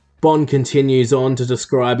jailbreak." Bon continues on to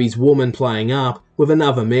describe his woman playing up with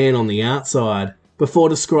another man on the outside, before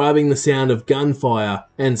describing the sound of gunfire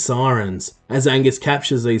and sirens, as Angus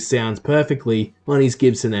captures these sounds perfectly on his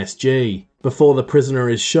Gibson SG, before the prisoner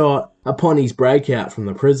is shot upon his breakout from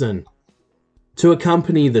the prison. To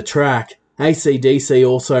accompany the track, AC/DC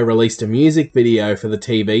also released a music video for the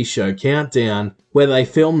TV show Countdown, where they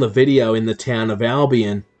filmed the video in the town of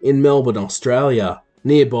Albion in Melbourne, Australia,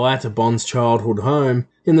 nearby to Bon's childhood home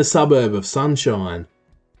in the suburb of Sunshine.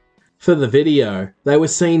 For the video, they were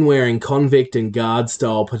seen wearing convict and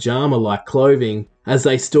guard-style pyjama-like clothing as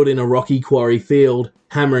they stood in a rocky quarry field,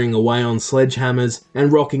 hammering away on sledgehammers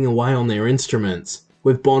and rocking away on their instruments,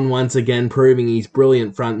 with Bon once again proving his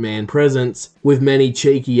brilliant frontman presence with many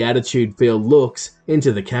cheeky attitude-filled looks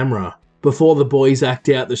into the camera, before the boys act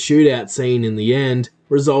out the shootout scene in the end,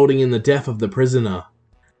 resulting in the death of the prisoner.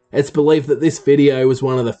 It's believed that this video was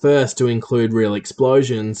one of the first to include real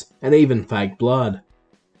explosions and even fake blood.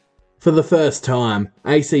 For the first time,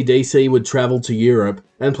 AC/DC would travel to Europe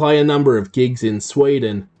and play a number of gigs in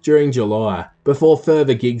Sweden during July, before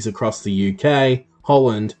further gigs across the UK,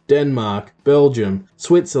 Holland, Denmark, Belgium,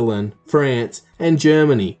 Switzerland, France, and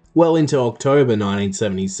Germany well into October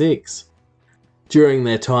 1976. During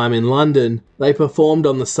their time in London, they performed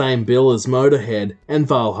on the same bill as Motorhead and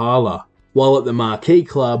Valhalla, While at the Marquee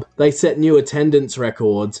Club, they set new attendance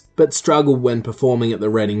records, but struggled when performing at the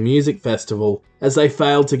Reading Music Festival, as they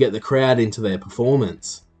failed to get the crowd into their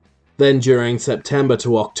performance. Then during September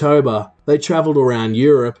to October, they travelled around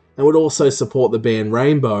Europe and would also support the band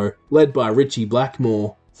Rainbow, led by Ritchie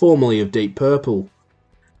Blackmore, formerly of Deep Purple.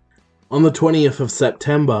 On the 20th of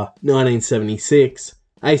September 1976,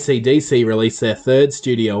 AC/DC released their third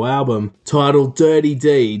studio album, titled Dirty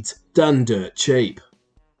Deeds, Done Dirt Cheap.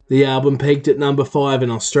 The album peaked at number 5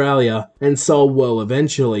 in Australia and sold well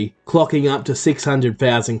eventually, clocking up to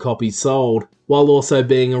 600,000 copies sold, while also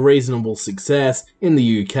being a reasonable success in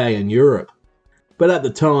the UK and Europe. But at the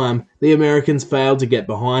time, the Americans failed to get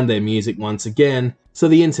behind their music once again, so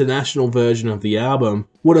the international version of the album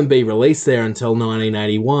wouldn't be released there until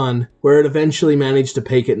 1981, where it eventually managed to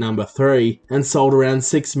peak at number 3 and sold around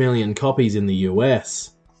 6 million copies in the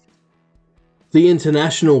US. The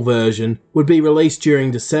international version would be released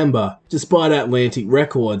during December, despite Atlantic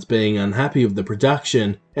Records being unhappy with the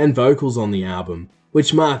production and vocals on the album,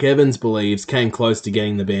 which Mark Evans believes came close to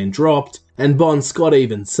getting the band dropped, and Bon Scott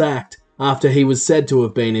even sacked after he was said to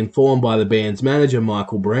have been informed by the band's manager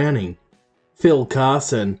Michael Browning. Phil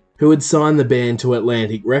Carson, who had signed the band to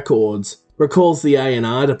Atlantic Records, recalls the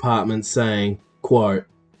A&R department saying, quote,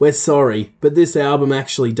 "We're sorry, but this album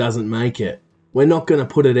actually doesn't make it. We're not going to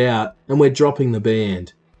put it out, and we're dropping the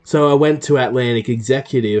band." So I went to Atlantic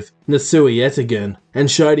executive Nasui Etigan and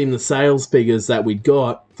showed him the sales figures that we'd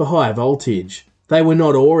got for High Voltage. They were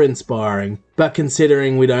not awe-inspiring, but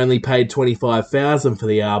considering we'd only paid $25,000 for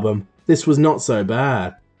the album, this was not so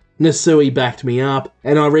bad. Nasui backed me up,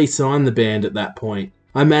 and I re-signed the band at that point.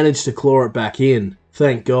 I managed to claw it back in,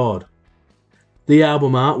 thank God. The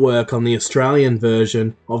album artwork on the Australian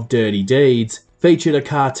version of Dirty Deeds featured a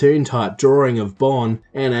cartoon-type drawing of Bon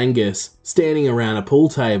and Angus standing around a pool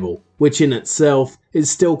table, which in itself is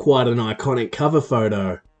still quite an iconic cover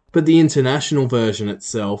photo, but the international version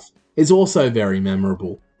itself is also very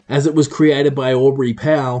memorable, as it was created by Aubrey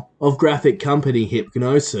Powell of graphic company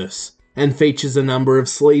Hypnosis, and features a number of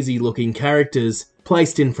sleazy-looking characters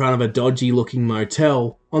placed in front of a dodgy-looking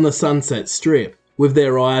motel on the Sunset Strip, with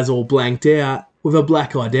their eyes all blanked out, with a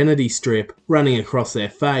black identity strip running across their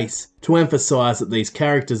face to emphasise that these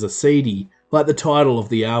characters are seedy, like the title of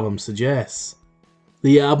the album suggests.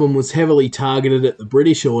 The album was heavily targeted at the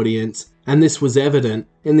British audience, and this was evident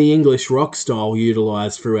in the English rock style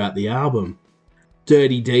utilised throughout the album.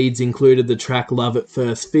 Dirty Deeds included the track Love at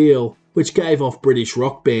First Feel, which gave off British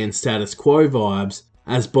rock band Status Quo vibes,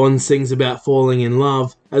 as Bon sings about falling in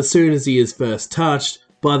love as soon as he is first touched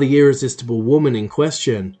by the irresistible woman in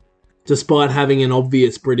question. Despite having an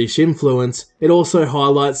obvious British influence, it also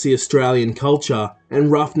highlights the Australian culture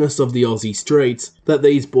and roughness of the Aussie streets that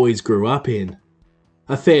these boys grew up in.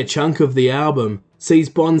 A fair chunk of the album sees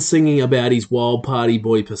Bon singing about his wild party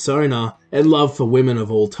boy persona and love for women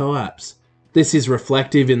of all types. This is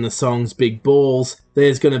reflective in the songs Big Balls,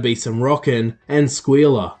 There's Gonna Be Some Rockin', and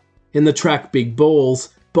Squealer. In the track Big Balls,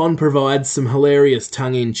 Bon provides some hilarious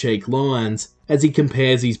tongue-in-cheek lines as he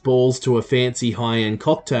compares his balls to a fancy high-end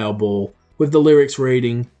cocktail ball, with the lyrics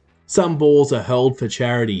reading, "Some balls are held for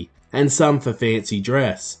charity, and some for fancy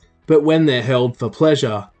dress, but when they're held for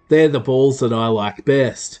pleasure, they're the balls that I like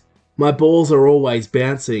best. My balls are always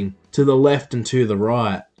bouncing, to the left and to the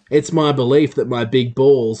right. It's my belief that my big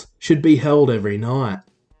balls should be held every night."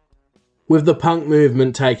 With the punk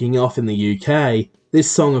movement taking off in the UK, this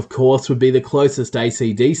song of course would be the closest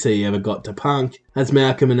AC/DC ever got to punk, as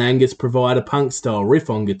Malcolm and Angus provide a punk-style riff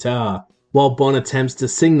on guitar, while Bon attempts to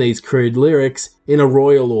sing these crude lyrics in a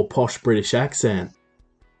royal or posh British accent.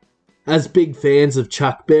 As big fans of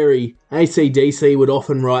Chuck Berry, AC/DC would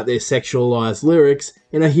often write their sexualised lyrics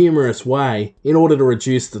in a humorous way in order to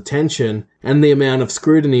reduce the tension and the amount of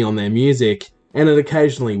scrutiny on their music, and it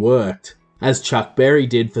occasionally worked, as Chuck Berry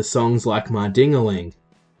did for songs like My Ding-a-Ling.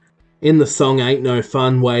 In the song Ain't No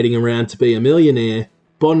Fun Waiting Around to Be a Millionaire,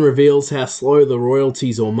 Bon reveals how slow the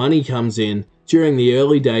royalties or money comes in during the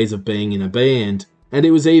early days of being in a band, and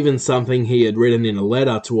it was even something he had written in a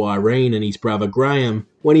letter to Irene and his brother Graham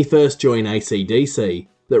when he first joined AC/DC,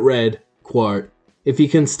 that read, quote, "If you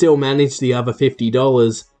can still manage the other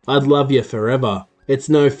 $50, I'd love you forever. It's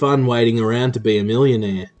no fun waiting around to be a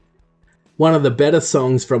millionaire." One of the better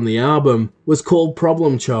songs from the album was called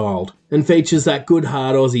Problem Child, and features that good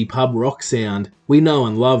hard Aussie pub rock sound we know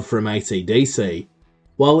and love from AC/DC.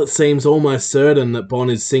 While it seems almost certain that Bon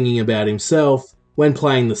is singing about himself, when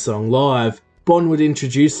playing the song live, Bon would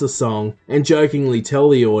introduce the song and jokingly tell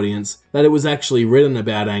the audience that it was actually written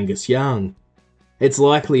about Angus Young. It's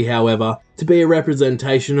likely, however, to be a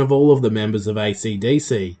representation of all of the members of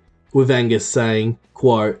AC/DC, with Angus saying,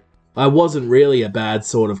 quote, I wasn't really a bad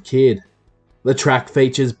sort of kid. The track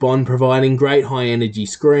features Bond providing great high-energy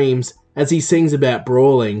screams as he sings about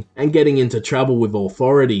brawling and getting into trouble with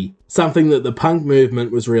authority, something that the punk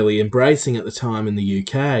movement was really embracing at the time in the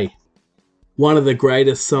UK. One of the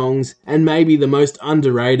greatest songs, and maybe the most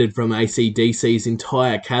underrated from AC/DC's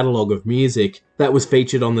entire catalogue of music that was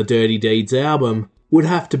featured on the Dirty Deeds album, would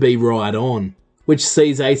have to be Ride On, which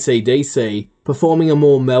sees AC/DC performing a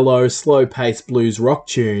more mellow, slow-paced blues rock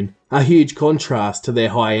tune, a huge contrast to their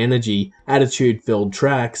high-energy, attitude-filled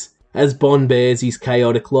tracks, as Bond bears his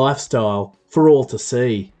chaotic lifestyle for all to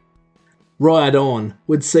see. Ride On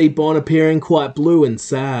would see Bond appearing quite blue and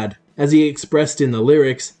sad, as he expressed in the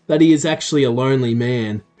lyrics that he is actually a lonely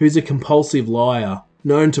man who's a compulsive liar,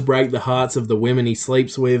 known to break the hearts of the women he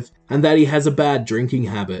sleeps with, and that he has a bad drinking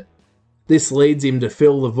habit. This leads him to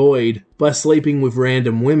fill the void by sleeping with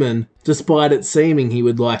random women, despite it seeming he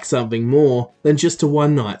would like something more than just a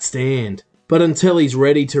one-night stand. But until he's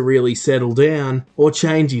ready to really settle down or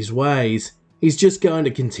change his ways, he's just going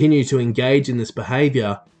to continue to engage in this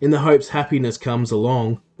behaviour in the hopes happiness comes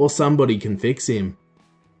along or somebody can fix him.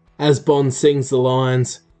 As Bond sings the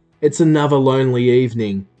lines, "It's another lonely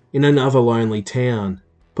evening in another lonely town,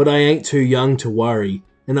 but I ain't too young to worry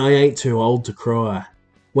and I ain't too old to cry.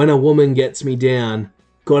 When a woman gets me down,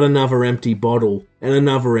 got another empty bottle and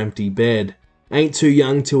another empty bed. Ain't too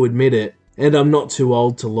young to admit it, and I'm not too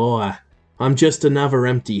old to lie. I'm just another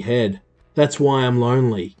empty head. That's why I'm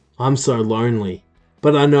lonely. I'm so lonely.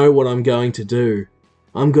 But I know what I'm going to do.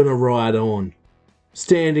 I'm gonna ride on.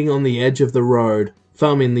 Standing on the edge of the road,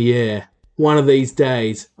 thumb in the air. One of these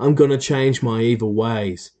days, I'm gonna change my evil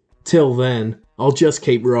ways. Till then, I'll just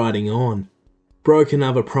keep riding on. Broke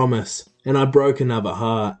another promise, and I broke another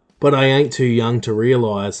heart, but I ain't too young to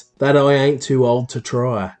realise that I ain't too old to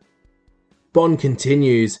try." Bond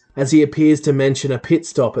continues as he appears to mention a pit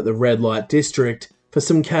stop at the red light district for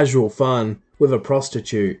some casual fun with a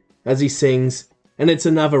prostitute, as he sings, "And it's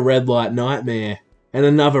another red light nightmare, and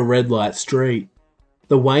another red light street."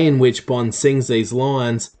 The way in which Bond sings these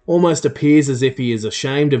lines almost appears as if he is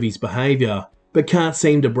ashamed of his behaviour, but can't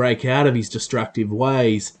seem to break out of his destructive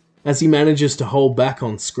ways, as he manages to hold back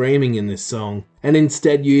on screaming in this song, and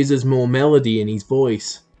instead uses more melody in his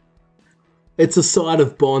voice. It's a side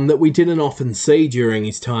of Bond that we didn't often see during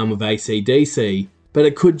his time with AC/DC, but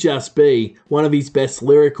it could just be one of his best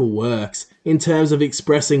lyrical works in terms of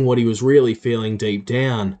expressing what he was really feeling deep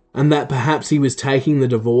down, and that perhaps he was taking the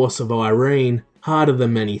divorce of Irene harder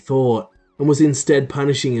than many thought, and was instead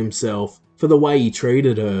punishing himself for the way he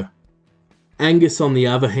treated her. Angus, on the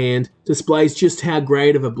other hand, displays just how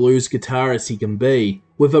great of a blues guitarist he can be,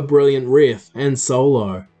 with a brilliant riff and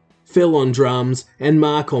solo. Phil on drums and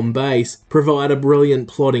Mark on bass provide a brilliant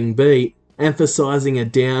plodding beat, emphasising a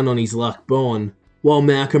down-on-his-luck Bond, while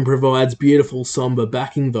Malcolm provides beautiful sombre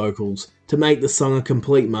backing vocals to make the song a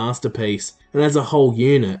complete masterpiece, and as a whole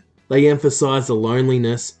unit, they emphasise the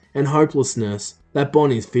loneliness and hopelessness that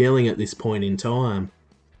Bond is feeling at this point in time.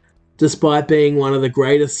 Despite being one of the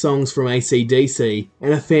greatest songs from AC/DC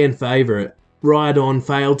and a fan favourite, Ride On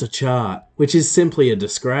failed to chart, which is simply a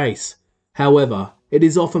disgrace. However, it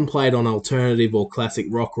is often played on alternative or classic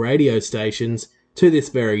rock radio stations to this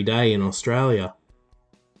very day in Australia.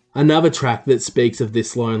 Another track that speaks of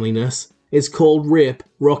this loneliness is called Rip,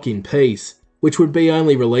 Rock in Peace, which would be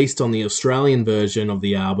only released on the Australian version of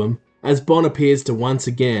the album, as Bond appears to once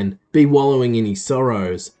again be wallowing in his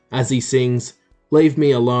sorrows, as he sings, "Leave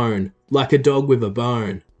me alone, like a dog with a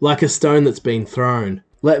bone, like a stone that's been thrown,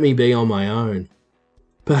 let me be on my own."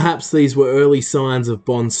 Perhaps these were early signs of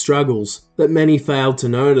Bond's struggles that many failed to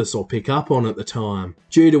notice or pick up on at the time,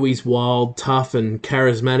 due to his wild, tough and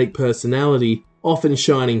charismatic personality often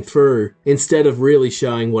shining through, instead of really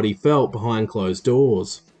showing what he felt behind closed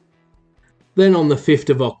doors. Then on the 5th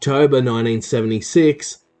of October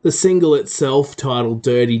 1976, the single itself, titled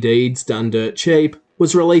Dirty Deeds Done Dirt Cheap,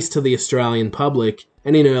 was released to the Australian public,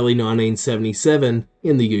 and in early 1977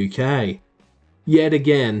 in the UK. Yet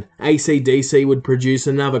again, AC/DC would produce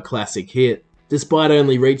another classic hit, despite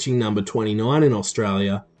only reaching number 29 in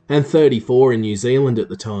Australia and 34 in New Zealand at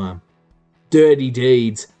the time. Dirty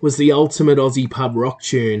Deeds was the ultimate Aussie pub rock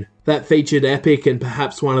tune that featured epic and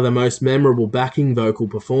perhaps one of the most memorable backing vocal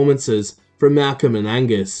performances from Malcolm and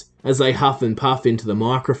Angus as they huff and puff into the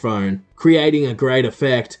microphone, creating a great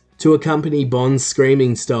effect to accompany Bond's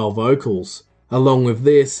screaming style vocals. Along with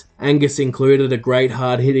this, Angus included a great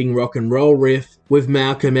hard-hitting rock and roll riff, with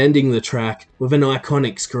Malcolm ending the track with an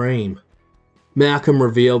iconic scream. Malcolm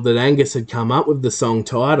revealed that Angus had come up with the song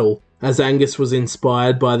title, as Angus was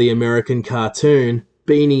inspired by the American cartoon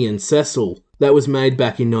Beanie and Cecil that was made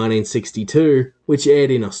back in 1962 which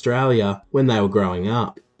aired in Australia when they were growing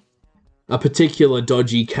up. A particular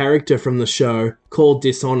dodgy character from the show, called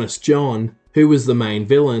Dishonest John, who was the main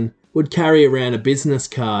villain, would carry around a business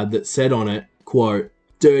card that said on it, quote,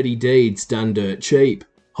 "Dirty deeds done dirt cheap,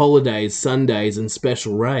 holidays, Sundays and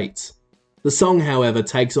special rates." The song, however,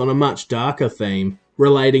 takes on a much darker theme,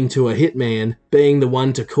 relating to a hitman being the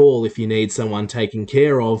one to call if you need someone taken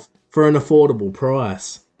care of for an affordable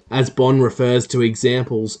price, as Bond refers to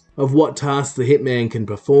examples of what tasks the hitman can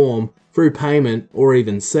perform through payment or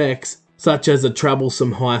even sex, such as a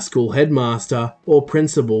troublesome high school headmaster or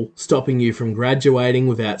principal stopping you from graduating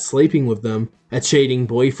without sleeping with them, a cheating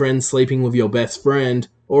boyfriend sleeping with your best friend,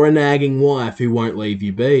 or a nagging wife who won't leave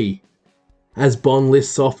you be. As Bond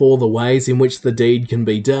lists off all the ways in which the deed can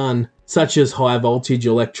be done, such as high voltage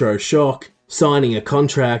electroshock, signing a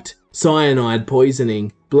contract, cyanide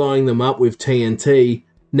poisoning, blowing them up with TNT,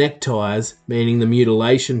 neckties, meaning the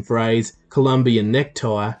mutilation phrase Colombian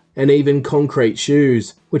necktie, and even concrete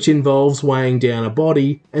shoes, which involves weighing down a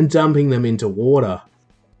body and dumping them into water.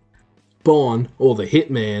 Bond, or the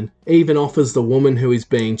hitman, even offers the woman who is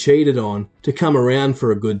being cheated on to come around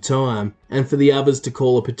for a good time, and for the others to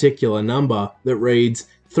call a particular number that reads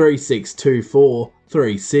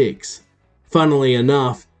 362436. Funnily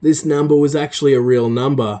enough, this number was actually a real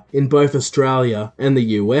number in both Australia and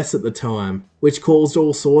the US at the time, which caused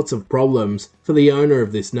all sorts of problems for the owner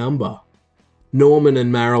of this number. Norman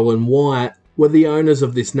and Marilyn White were the owners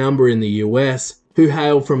of this number in the US, who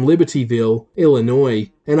hailed from Libertyville, Illinois,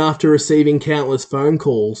 and after receiving countless phone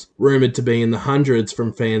calls, rumoured to be in the hundreds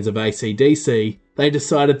from fans of AC/DC, they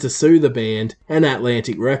decided to sue the band and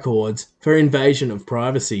Atlantic Records for invasion of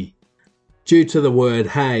privacy. Due to the word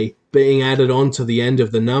 "hey" being added on to the end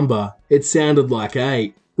of the number, it sounded like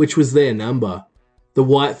 8, which was their number. The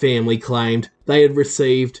White family claimed they had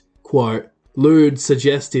received, quote, lewd,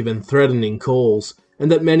 suggestive and threatening calls, and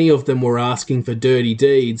that many of them were asking for dirty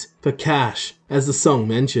deeds for cash, as the song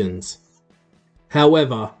mentions.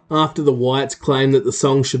 However, after the Whites claimed that the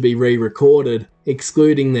song should be re-recorded,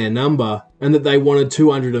 excluding their number, and that they wanted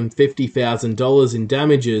 $250,000 in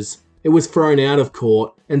damages, it was thrown out of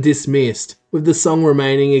court and dismissed, with the song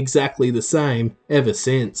remaining exactly the same ever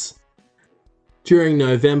since. During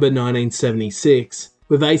November 1976,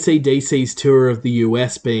 with AC/DC's tour of the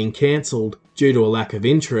US being cancelled due to a lack of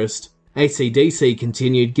interest, AC/DC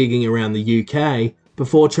continued gigging around the UK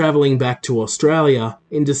before travelling back to Australia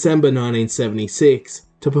in December 1976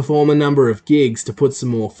 to perform a number of gigs to put some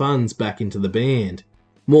more funds back into the band.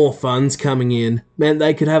 More funds coming in meant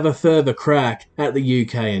they could have a further crack at the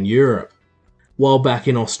UK and Europe. While back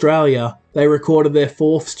in Australia, they recorded their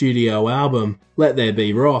 4th studio album, Let There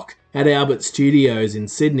Be Rock, at Albert Studios in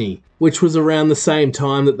Sydney, which was around the same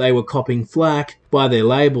time that they were copping flack by their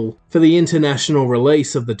label for the international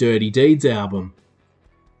release of the Dirty Deeds album.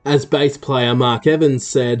 As bass player Mark Evans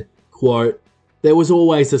said, quote, "There was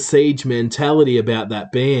always a siege mentality about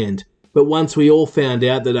that band, but once we all found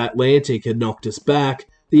out that Atlantic had knocked us back,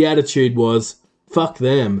 the attitude was, fuck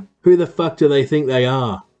them, who the fuck do they think they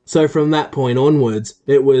are? So from that point onwards,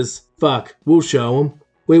 it was, fuck, we'll show them.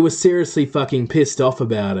 We were seriously fucking pissed off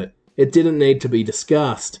about it. It didn't need to be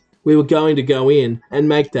discussed. We were going to go in and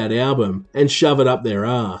make that album and shove it up their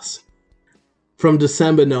ass." From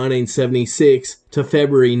December 1976 to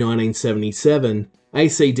February 1977,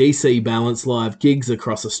 AC/DC balanced live gigs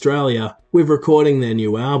across Australia with recording their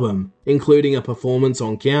new album, including a performance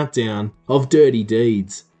on Countdown of Dirty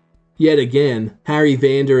Deeds. Yet again, Harry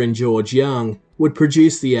Vander and George Young would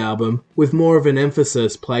produce the album with more of an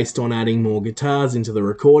emphasis placed on adding more guitars into the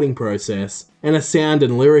recording process and a sound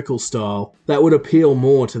and lyrical style that would appeal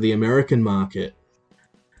more to the American market.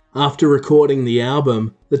 After recording the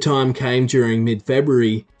album, the time came during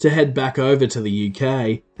mid-February to head back over to the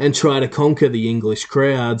UK and try to conquer the English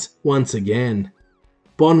crowds once again.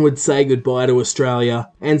 Bond would say goodbye to Australia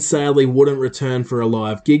and sadly wouldn't return for a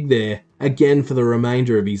live gig there again for the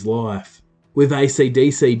remainder of his life, with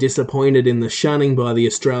AC/DC disappointed in the shunning by the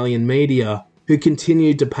Australian media, who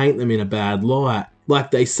continued to paint them in a bad light,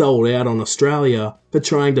 like they sold out on Australia for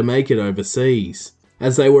trying to make it overseas,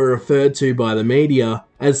 as they were referred to by the media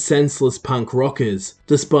as senseless punk rockers,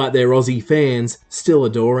 despite their Aussie fans still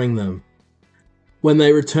adoring them. When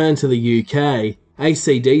they returned to the UK,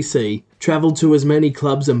 AC/DC travelled to as many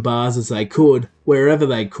clubs and bars as they could, wherever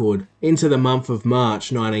they could, into the month of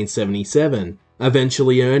March 1977,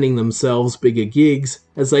 eventually earning themselves bigger gigs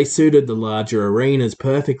as they suited the larger arenas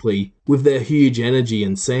perfectly with their huge energy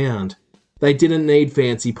and sound. They didn't need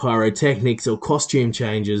fancy pyrotechnics or costume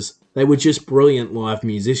changes, they were just brilliant live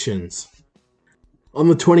musicians. On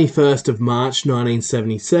the 21st of March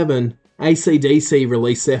 1977, AC/DC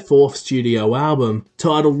released their fourth studio album,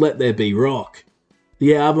 titled Let There Be Rock.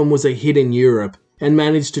 The album was a hit in Europe and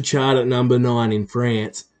managed to chart at number 9 in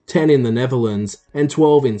France, 10 in the Netherlands, and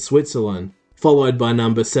 12 in Switzerland, followed by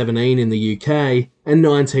number 17 in the UK and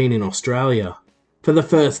 19 in Australia. For the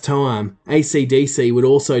first time, AC/DC would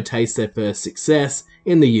also taste their first success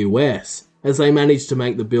in the US, as they managed to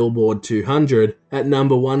make the Billboard 200 at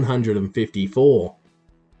number 154.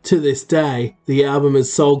 To this day, the album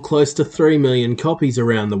has sold close to 3 million copies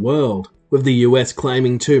around the world, with the US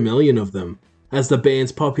claiming 2 million of them, as the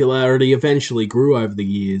band's popularity eventually grew over the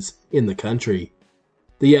years in the country.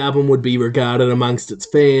 The album would be regarded amongst its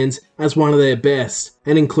fans as one of their best,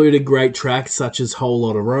 and included great tracks such as Whole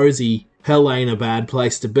Lotta Rosie, Hell Ain't a Bad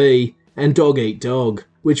Place to Be, and Dog Eat Dog,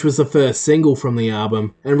 which was the first single from the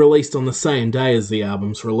album and released on the same day as the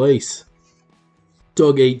album's release.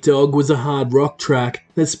 Dog Eat Dog was a hard rock track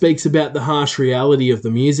that speaks about the harsh reality of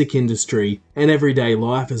the music industry and everyday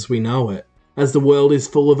life as we know it, as the world is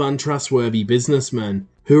full of untrustworthy businessmen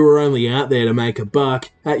who are only out there to make a buck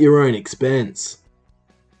at your own expense.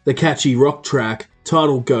 The catchy rock track,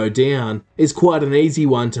 titled Go Down, is quite an easy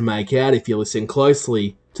one to make out if you listen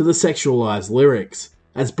closely to the sexualised lyrics,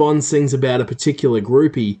 as Bond sings about a particular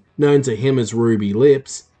groupie, known to him as Ruby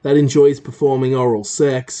Lips, that enjoys performing oral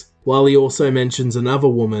sex, while he also mentions another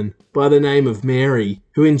woman by the name of Mary,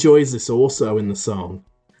 who enjoys this also in the song.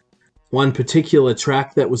 One particular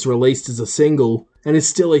track that was released as a single, and is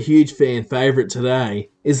still a huge fan favourite today,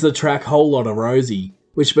 is the track Whole Lotta Rosie,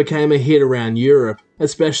 which became a hit around Europe,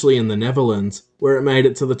 especially in the Netherlands, where it made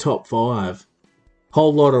it to the top 5.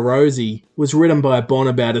 Whole Lotta Rosie was written by Bon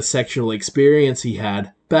about a sexual experience he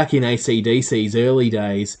had back in AC/DC's early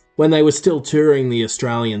days, when they were still touring the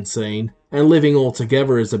Australian scene and living all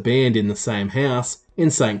together as a band in the same house in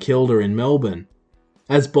St Kilda in Melbourne.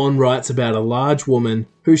 As Bon writes about a large woman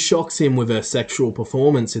who shocks him with her sexual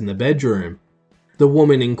performance in the bedroom. The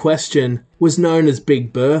woman in question was known as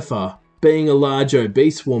Big Bertha, being a large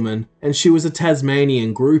obese woman, and she was a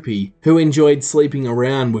Tasmanian groupie who enjoyed sleeping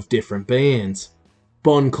around with different bands.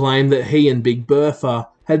 Bon claimed that he and Big Bertha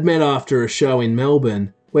had met after a show in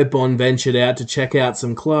Melbourne, where Bon ventured out to check out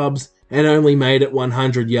some clubs and only made it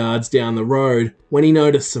 100 yards down the road when he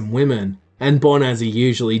noticed some women, and Bon, as he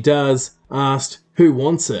usually does, asked, "Who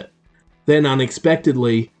wants it?" Then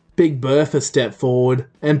unexpectedly, Big Bertha stepped forward,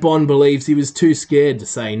 and Bon believes he was too scared to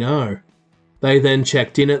say no. They then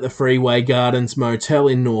checked in at the Freeway Gardens Motel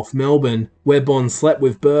in North Melbourne, where Bon slept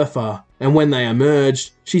with Bertha, and when they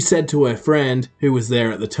emerged, she said to her friend, who was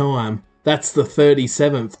there at the time, "That's the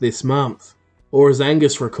 37th this month," or as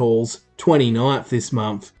Angus recalls, 29th this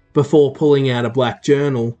month, before pulling out a black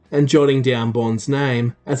journal and jotting down Bon's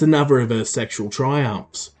name as another of her sexual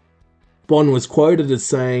triumphs. Bon was quoted as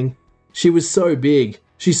saying, "She was so big,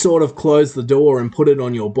 she sort of closed the door and put it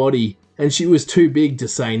on your body, and she was too big to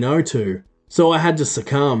say no to. So I had to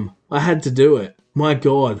succumb. I had to do it. My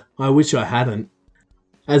God, I wish I hadn't."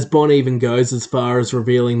 As Bon even goes as far as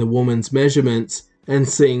revealing the woman's measurements and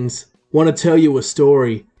sings, "Want to tell you a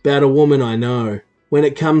story about a woman I know. When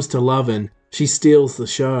it comes to lovin', she steals the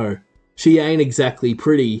show. She ain't exactly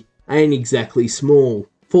pretty, ain't exactly small.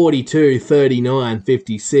 42, 39,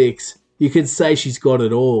 56. You could say she's got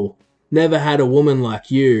it all. Never had a woman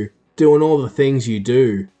like you, doing all the things you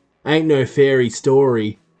do. Ain't no fairy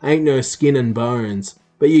story, ain't no skin and bones,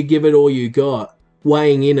 but you give it all you got,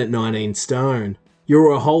 weighing in at 19 stone.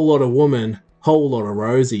 You're a whole lot of woman, whole lot of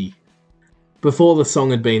Rosie." Before the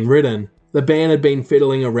song had been written, the band had been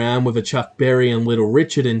fiddling around with a Chuck Berry and Little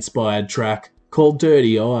Richard inspired track called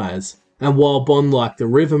Dirty Eyes, and while Bon liked the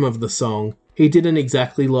rhythm of the song, he didn't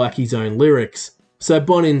exactly like his own lyrics, so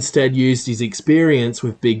Bon instead used his experience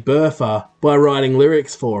with Big Bertha by writing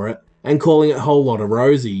lyrics for it and calling it Whole Lotta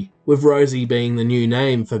Rosie, with Rosie being the new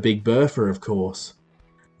name for Big Bertha, of course.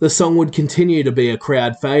 The song would continue to be a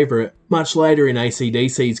crowd favourite much later in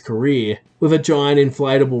AC/DC's career, with a giant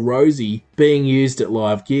inflatable Rosie being used at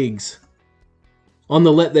live gigs. On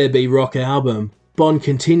the Let There Be Rock album, Bon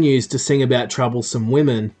continues to sing about troublesome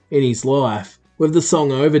women in his life, with the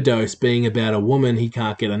song Overdose being about a woman he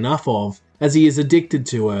can't get enough of, as he is addicted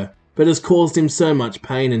to her, but has caused him so much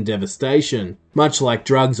pain and devastation, much like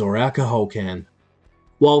drugs or alcohol can.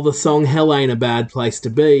 While the song Hell Ain't a Bad Place to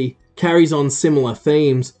Be carries on similar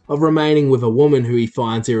themes of remaining with a woman who he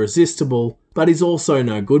finds irresistible, but is also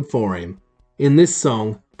no good for him. In this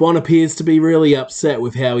song, Bon appears to be really upset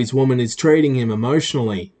with how his woman is treating him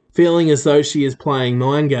emotionally, feeling as though she is playing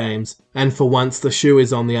mind games, and for once the shoe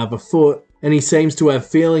is on the other foot, and he seems to have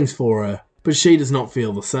feelings for her, but she does not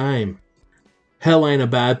feel the same. Hell Ain't a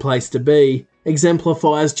Bad Place to Be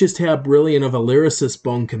exemplifies just how brilliant of a lyricist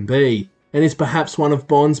Bon can be, and is perhaps one of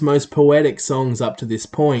Bon's most poetic songs up to this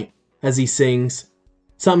point, as he sings,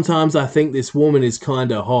 "Sometimes I think this woman is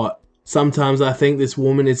kinda hot. Sometimes I think this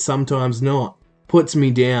woman is sometimes not. Puts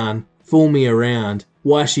me down, fool me around.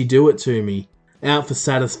 Why she do it to me? Out for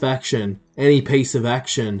satisfaction, any piece of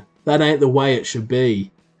action. That ain't the way it should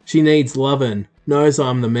be. She needs lovin', knows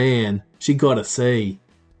I'm the man, she gotta see.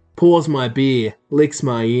 Pours my beer, licks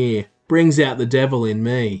my ear, brings out the devil in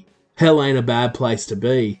me. Hell ain't a bad place to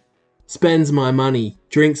be. Spends my money,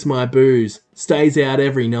 drinks my booze, stays out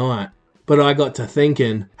every night. But I got to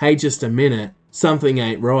thinkin', hey just a minute, something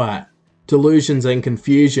ain't right. Delusions and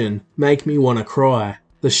confusion make me wanna cry.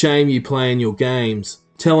 The shame you playin' your games,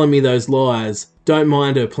 tellin' me those lies. Don't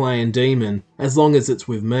mind her playin' demon, as long as it's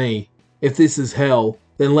with me. If this is hell,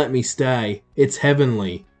 then let me stay. It's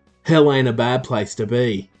heavenly. Hell ain't a bad place to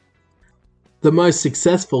be." The most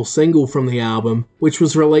successful single from the album, which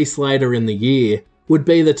was released later in the year, would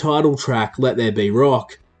be the title track Let There Be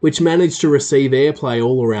Rock, which managed to receive airplay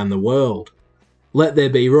all around the world. Let There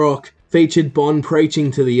Be Rock featured Bon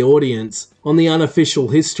preaching to the audience on the unofficial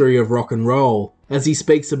history of rock and roll, as he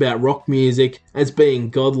speaks about rock music as being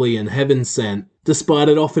godly and heaven-sent, despite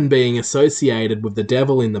it often being associated with the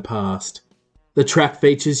devil in the past. The track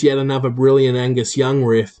features yet another brilliant Angus Young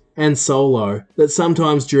riff and solo that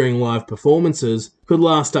sometimes during live performances could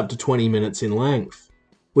last up to 20 minutes in length,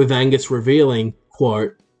 with Angus revealing,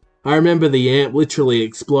 quote, "I remember the amp literally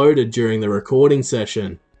exploded during the recording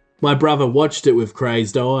session. My brother watched it with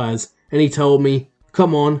crazed eyes, and he told me,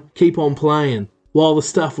 'Come on, keep on playing,' while the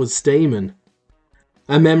stuff was steaming."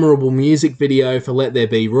 A memorable music video for Let There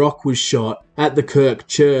Be Rock was shot at the Kirk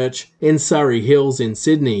Church in Surrey Hills in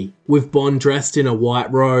Sydney, with Bon dressed in a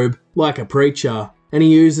white robe, like a preacher, and he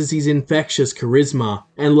uses his infectious charisma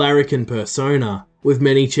and larrikin persona, with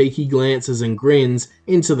many cheeky glances and grins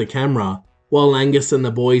into the camera, while Angus and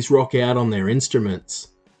the boys rock out on their instruments.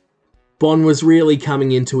 Bon was really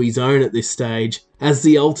coming into his own at this stage as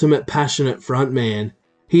the ultimate passionate frontman.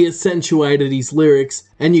 He accentuated his lyrics,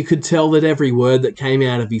 and you could tell that every word that came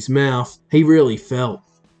out of his mouth, he really felt.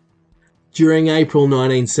 During April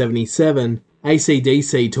 1977,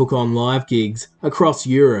 AC/DC took on live gigs across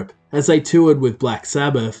Europe as they toured with Black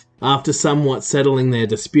Sabbath after somewhat settling their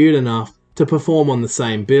dispute enough to perform on the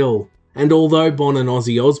same bill. And although Bon and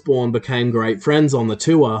Ozzy Osbourne became great friends on the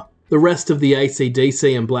tour, the rest of the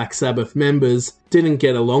AC/DC and Black Sabbath members didn't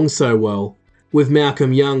get along so well, with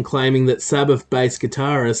Malcolm Young claiming that Sabbath bass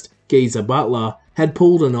guitarist Geezer Butler had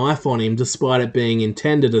pulled a knife on him despite it being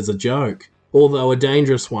intended as a joke, although a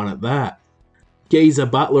dangerous one at that. Geezer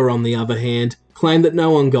Butler, on the other hand, claimed that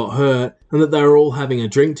no one got hurt and that they were all having a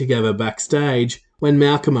drink together backstage when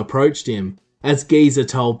Malcolm approached him, as Geezer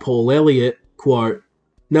told Paul Elliott, quote,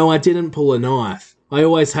 "No, I didn't pull a knife. I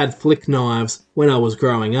always had flick knives when I was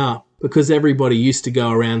growing up because everybody used to go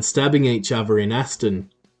around stabbing each other in Aston.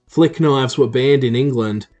 Flick knives were banned in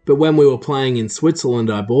England, but when we were playing in Switzerland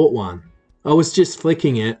I bought one. I was just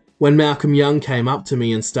flicking it when Malcolm Young came up to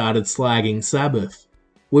me and started slagging Sabbath.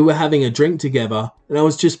 We were having a drink together and I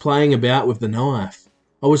was just playing about with the knife.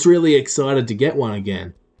 I was really excited to get one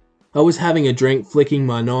again. I was having a drink flicking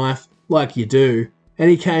my knife, like you do, and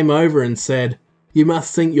he came over and said, 'You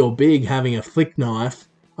must think you're big having a flick knife.'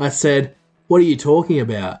 I said, 'What are you talking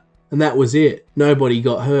about?' And that was it. Nobody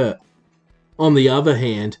got hurt." On the other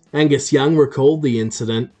hand, Angus Young recalled the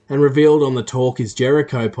incident and revealed on the Talk is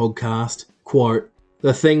Jericho podcast, quote,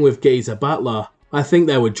 "The thing with Geezer Butler, I think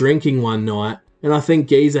they were drinking one night, and I think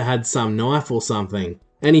Geezer had some knife or something,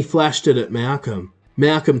 and he flashed it at Malcolm.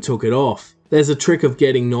 Malcolm took it off. There's a trick of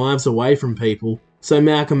getting knives away from people, so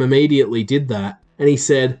Malcolm immediately did that, and he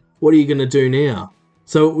said, 'What are you going to do now?'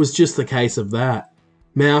 So it was just the case of that.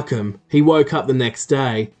 Malcolm, he woke up the next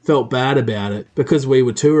day, felt bad about it because we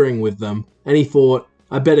were touring with them, and he thought,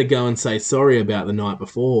 I better go and say sorry about the night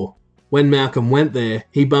before. When Malcolm went there,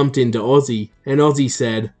 he bumped into Ozzy, and Ozzy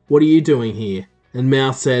said, 'What are you doing here?' And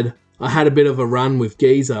Mal said, 'I had a bit of a run with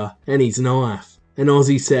Geezer and his knife.' And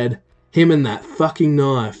Ozzy said, 'Him and that fucking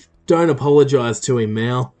knife. Don't apologise to him,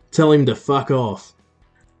 Mal. Tell him to fuck off.'"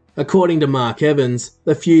 According to Mark Evans,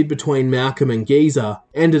 the feud between Malcolm and Geezer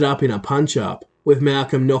ended up in a punch-up, with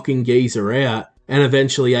Malcolm knocking Geezer out, and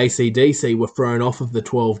eventually AC/DC were thrown off of the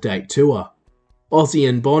 12-date tour. Ozzy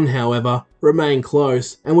and Bon, however, remained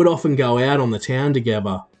close and would often go out on the town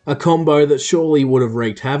together, a combo that surely would have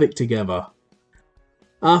wreaked havoc together.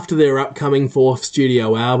 After their upcoming fourth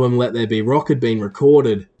studio album Let There Be Rock had been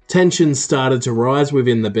recorded, tensions started to rise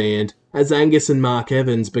within the band as Angus and Mark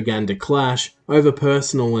Evans began to clash over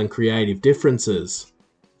personal and creative differences.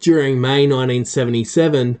 During May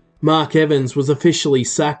 1977, Mark Evans was officially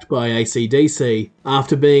sacked by AC/DC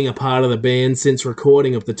after being a part of the band since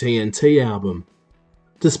recording of the TNT album.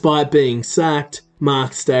 Despite being sacked,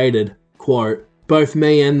 Mark stated, quote, "Both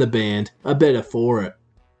me and the band are better for it."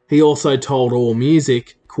 He also told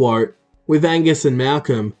AllMusic, quote, "With Angus and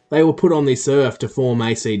Malcolm, they were put on this earth to form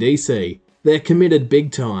AC/DC. They're committed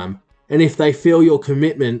big time, and if they feel your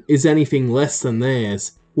commitment is anything less than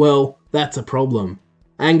theirs, well, that's a problem.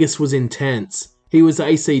 Angus was intense. He was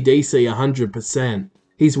AC/DC 100%.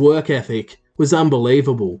 His work ethic was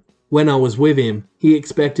unbelievable. When I was with him, he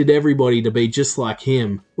expected everybody to be just like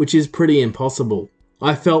him, which is pretty impossible.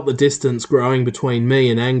 I felt the distance growing between me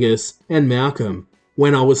and Angus and Malcolm.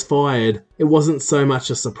 When I was fired, it wasn't so much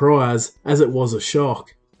a surprise as it was a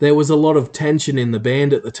shock. There was a lot of tension in the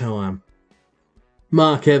band at the time."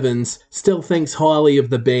 Mark Evans still thinks highly of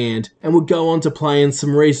the band and would go on to play in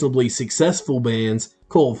some reasonably successful bands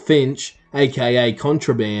called Finch, aka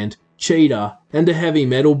Contraband, Cheetah, and a heavy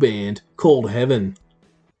metal band called Heaven.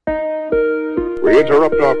 We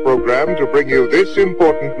interrupt our program to bring you this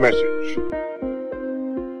important message.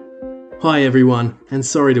 Hi everyone, and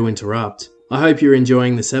sorry to interrupt. I hope you're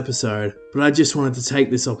enjoying this episode, but I just wanted to take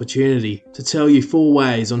this opportunity to tell you 4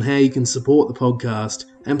 ways on how you can support the podcast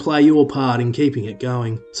and play your part in keeping it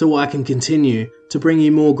going, so I can continue to bring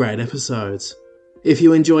you more great episodes. If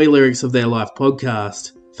you enjoy Lyrics of Their Life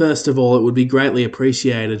podcast, first of all, it would be greatly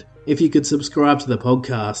appreciated if you could subscribe to the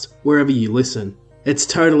podcast wherever you listen. It's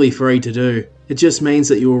totally free to do. It just means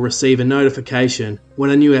that you will receive a notification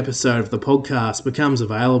when a new episode of the podcast becomes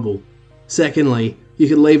available. Secondly, you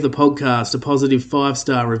can leave the podcast a positive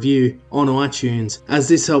 5-star review on iTunes, as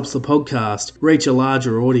this helps the podcast reach a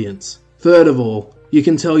larger audience. Third of all, you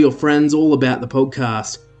can tell your friends all about the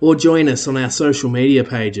podcast or join us on our social media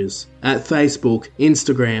pages at Facebook,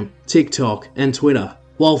 Instagram, TikTok and Twitter.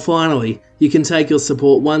 While finally, you can take your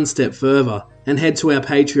support one step further and head to our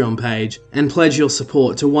Patreon page and pledge your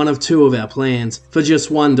support to one of 2 of our plans for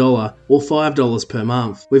just $1 or $5 per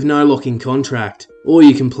month with no locking contract. Or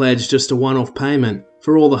you can pledge just a one-off payment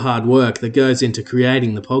for all the hard work that goes into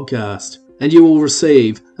creating the podcast, and you will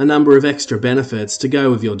receive a number of extra benefits to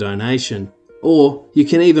go with your donation. Or you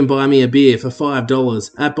can even buy me a beer for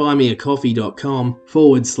 $5 at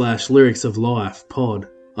buymeacoffee.com/lyricsoflifepod.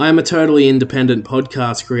 I am a totally independent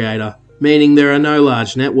podcast creator, meaning there are no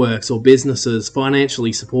large networks or businesses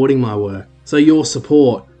financially supporting my work. So your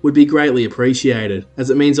support would be greatly appreciated,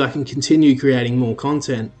 as it means I can continue creating more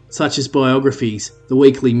content, such as biographies, the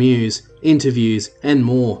weekly muse, interviews, and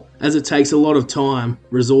more, as it takes a lot of time,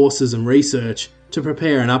 resources, and research to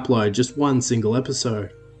prepare and upload just one single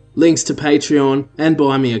episode. Links to Patreon and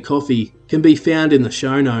Buy Me a Coffee can be found in the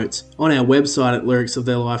show notes on our website at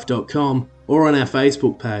lyricsoftheirlife.com or on our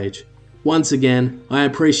Facebook page. Once again, I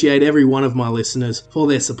appreciate every one of my listeners for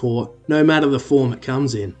their support, no matter the form it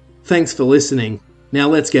comes in. Thanks for listening. Now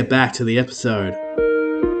let's get back to the episode.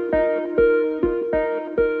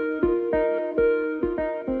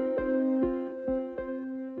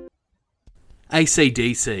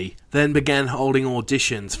 AC/DC then began holding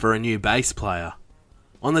auditions for a new bass player.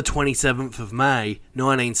 On the 27th of May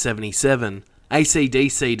 1977,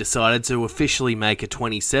 AC/DC decided to officially make a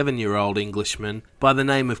 27-year-old Englishman by the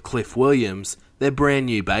name of Cliff Williams their brand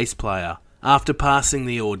new bass player, after passing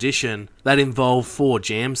the audition that involved 4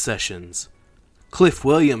 jam sessions. Cliff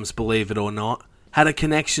Williams, believe it or not, had a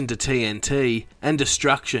connection to TNT and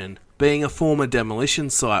Destruction, being a former demolition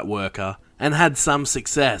site worker, and had some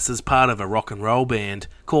success as part of a rock and roll band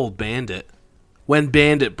called Bandit. When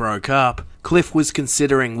Bandit broke up, Cliff was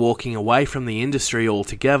considering walking away from the industry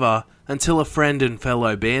altogether until a friend and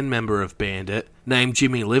fellow band member of Bandit, named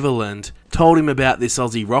Jimmy Liverland, told him about this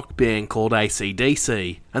Aussie rock band called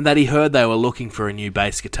AC/DC, and that he heard they were looking for a new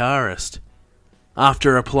bass guitarist.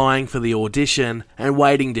 After applying for the audition and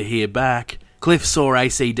waiting to hear back, Cliff saw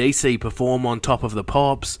AC/DC perform on Top of the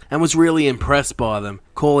Pops and was really impressed by them,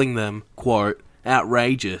 calling them, quote,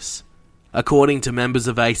 outrageous. According to members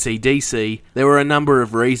of AC/DC, there were a number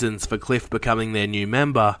of reasons for Cliff becoming their new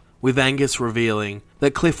member, with Angus revealing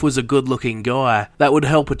that Cliff was a good-looking guy that would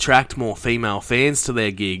help attract more female fans to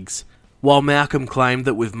their gigs, while Malcolm claimed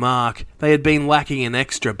that with Mark, they had been lacking an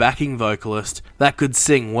extra backing vocalist that could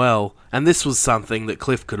sing well, and this was something that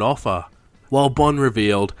Cliff could offer, while Bon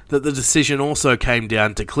revealed that the decision also came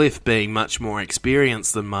down to Cliff being much more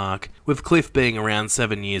experienced than Mark, with Cliff being around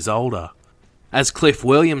 7 years older. As Cliff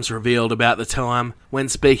Williams revealed about the time when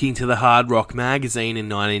speaking to the Hard Rock magazine in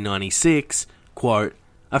 1996, quote,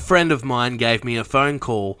 a friend of mine gave me a phone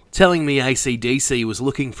call telling me AC/DC was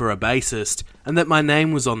looking for a bassist and that my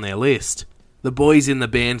name was on their list. The boys in the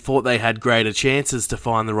band thought they had greater chances to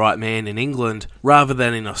find the right man in England rather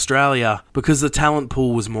than in Australia because the talent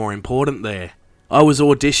pool was more important there. I was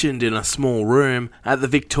auditioned in a small room at the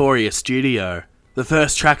Victoria studio. The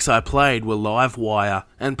first tracks I played were Livewire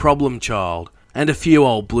and Problem Child, and a few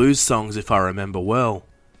old blues songs if I remember well.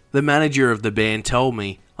 The manager of the band told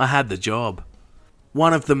me I had the job.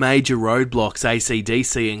 One of the major roadblocks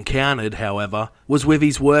AC/DC encountered, however, was with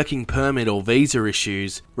his working permit or visa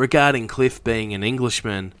issues regarding Cliff being an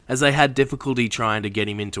Englishman, as they had difficulty trying to get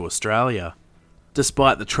him into Australia.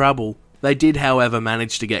 Despite the trouble, they did however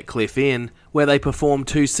manage to get Cliff in, where they performed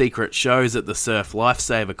 2 secret shows at the Surf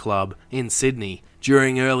Lifesaver Club in Sydney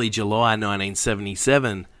during early July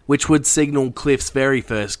 1977, which would signal Cliff's very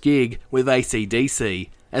first gig with AC/DC,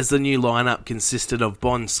 as the new lineup consisted of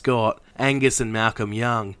Bon Scott, Angus and Malcolm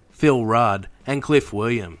Young, Phil Rudd, and Cliff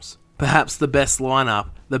Williams. Perhaps the best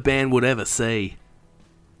lineup the band would ever see.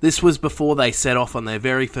 This was before they set off on their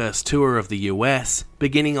very first tour of the US,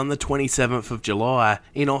 beginning on the 27th of July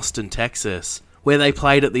in Austin, Texas, where they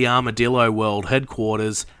played at the Armadillo World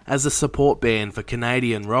headquarters as a support band for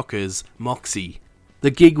Canadian rockers Moxie.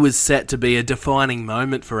 The gig was set to be a defining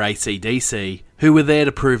moment for AC/DC, who were there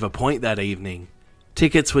to prove a point that evening.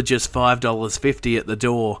 Tickets were just $5.50 at the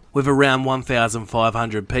door, with around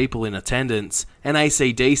 1,500 people in attendance, and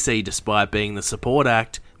AC/DC, despite being the support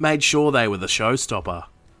act, made sure they were the showstopper.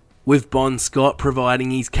 With Bon Scott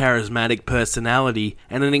providing his charismatic personality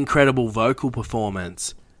and an incredible vocal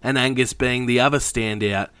performance, and Angus being the other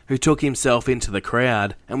standout who took himself into the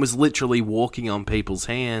crowd and was literally walking on people's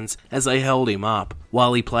hands as they held him up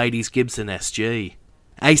while he played his Gibson SG.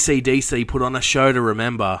 AC/DC put on a show to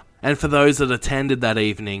remember, and for those that attended that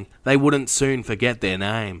evening, they wouldn't soon forget their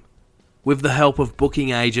name. With the help of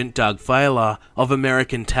booking agent Doug Failer of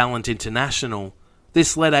American Talent International,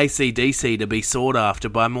 this led AC/DC to be sought after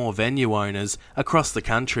by more venue owners across the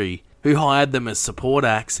country, who hired them as support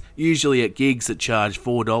acts, usually at gigs that charged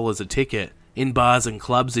 $4 a ticket, in bars and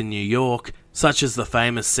clubs in New York, such as the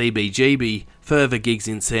famous CBGB, further gigs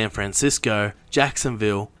in San Francisco,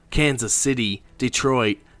 Jacksonville, Kansas City,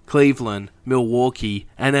 Detroit, Cleveland, Milwaukee,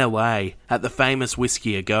 and LA at the famous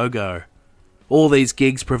Whiskey A Go-Go. All these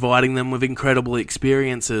gigs providing them with incredible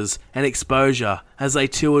experiences and exposure as they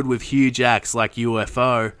toured with huge acts like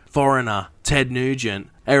UFO, Foreigner, Ted Nugent,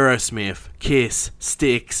 Aerosmith, Kiss,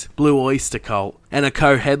 Styx, Blue Oyster Cult, and a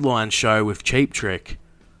co-headline show with Cheap Trick.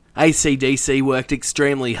 AC/DC worked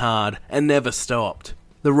extremely hard and never stopped.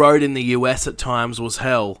 The road in the US at times was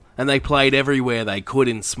hell, and they played everywhere they could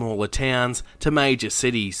in smaller towns to major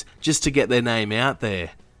cities just to get their name out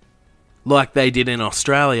there. Like they did in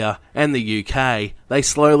Australia and the UK, they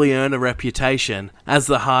slowly earned a reputation as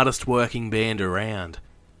the hardest working band around.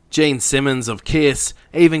 Gene Simmons of Kiss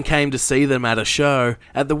even came to see them at a show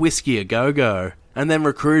at the Whiskey A Go-Go, and then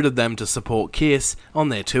recruited them to support Kiss on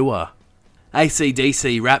their tour.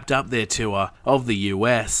 AC/DC wrapped up their tour of the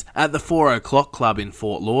US at the 4 O'Clock Club in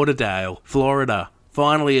Fort Lauderdale, Florida,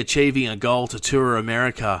 finally achieving a goal to tour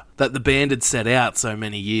America that the band had set out so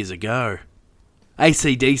many years ago.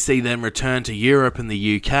 AC/DC then returned to Europe and the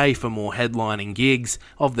UK for more headlining gigs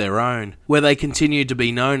of their own, where they continued to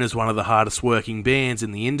be known as one of the hardest working bands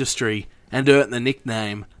in the industry and earned the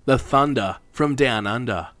nickname The Thunder from Down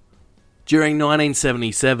Under. During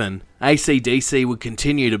 1977, AC/DC would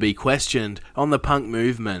continue to be questioned on the punk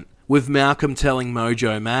movement, with Malcolm telling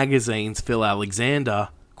Mojo Magazine's Phil Alexander,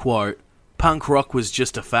 quote, "Punk rock was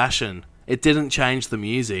just a fashion. It didn't change the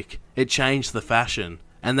music, it changed the fashion,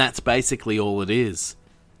 and that's basically all it is."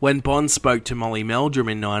 When Bon spoke to Molly Meldrum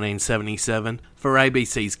in 1977 for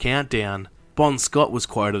ABC's Countdown, Bon Scott was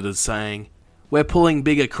quoted as saying, "We're pulling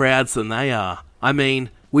bigger crowds than they are. I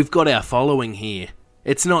mean, we've got our following here.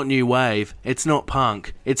 It's not new wave, it's not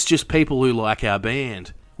punk, it's just people who like our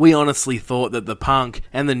band. We honestly thought that the punk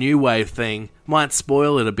and the new wave thing might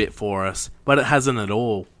spoil it a bit for us, but it hasn't at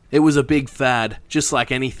all. It was a big fad, just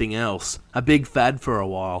like anything else, a big fad for a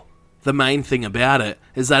while. The main thing about it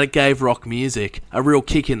is that it gave rock music a real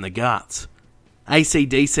kick in the guts."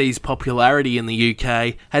 AC/DC's popularity in the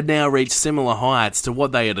UK had now reached similar heights to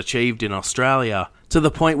what they had achieved in Australia, to the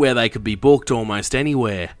point where they could be booked almost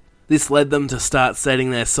anywhere. This led them to start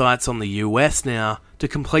setting their sights on the US now to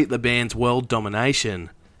complete the band's world domination.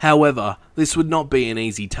 However, this would not be an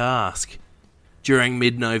easy task. During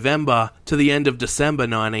mid-November to the end of December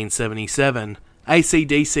 1977,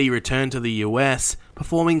 AC/DC returned to the US,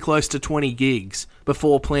 performing close to 20 gigs,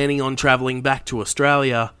 before planning on travelling back to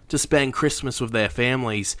Australia to spend Christmas with their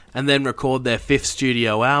families and then record their 5th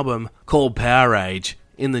studio album, called Power Age,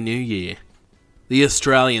 in the new year. The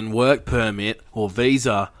Australian Work Permit, or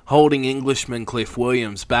visa, holding Englishman Cliff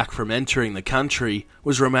Williams back from entering the country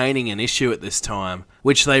was remaining an issue at this time,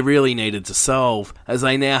 which they really needed to solve, as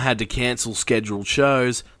they now had to cancel scheduled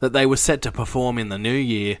shows that they were set to perform in the new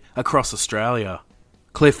year across Australia.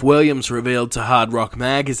 Cliff Williams revealed to Hard Rock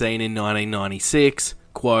magazine in 1996,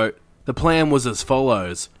 quote, "The plan was as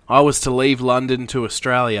follows. I was to leave London to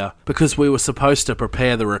Australia because we were supposed to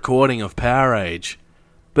prepare the recording of Power Age.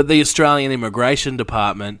 But the Australian Immigration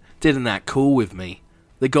Department didn't act cool with me.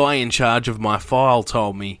 The guy in charge of my file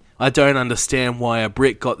told me, I don't understand why a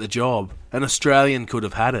Brit got the job. An Australian could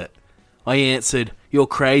have had it. I answered, you're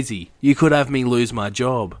crazy. You could have me lose my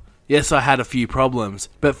job. Yes, I had a few problems,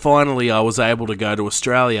 but finally I was able to go to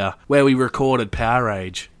Australia, where we recorded Power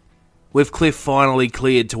Age. With Cliff finally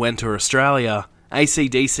cleared to enter Australia,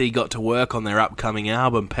 AC/DC got to work on their upcoming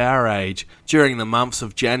album Power Age during the months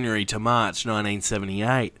of January to March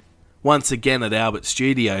 1978, once again at Albert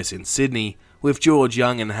Studios in Sydney, with George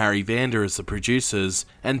Young and Harry Vander as the producers,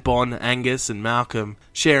 and Bon, Angus and Malcolm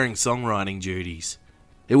sharing songwriting duties.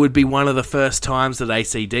 It would be one of the first times that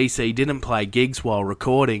AC/DC didn't play gigs while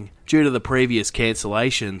recording, due to the previous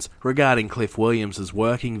cancellations regarding Cliff Williams'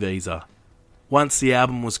 working visa. Once the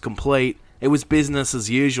album was complete, it was business as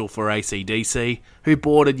usual for AC/DC, who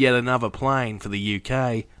boarded yet another plane for the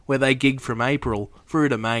UK, where they gigged from April through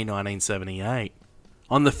to May 1978.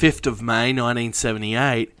 On the 5th of May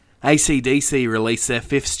 1978, AC/DC released their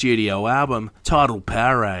 5th studio album, titled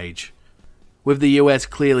Power Age. With the US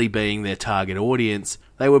clearly being their target audience,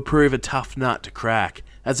 they would prove a tough nut to crack,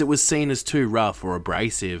 as it was seen as too rough or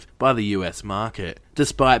abrasive by the US market,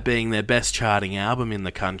 despite being their best charting album in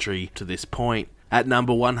the country to this point, at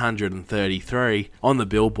number 133 on the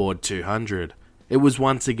Billboard 200. It was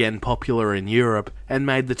once again popular in Europe and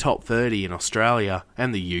made the top 30 in Australia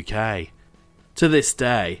and the UK. To this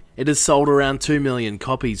day, it has sold around 2 million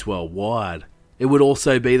copies worldwide. It would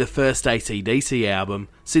also be the first AC/DC album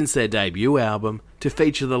since their debut album to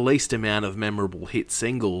feature the least amount of memorable hit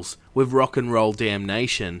singles, with Rock and Roll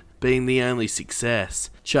Damnation being the only success,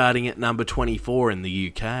 charting at number 24 in the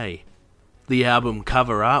UK. The album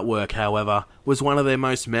cover artwork, however, was one of their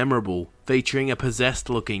most memorable, featuring a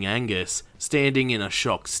possessed-looking Angus standing in a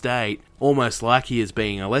shocked state, almost like he is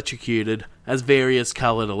being electrocuted, as various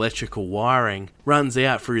coloured electrical wiring runs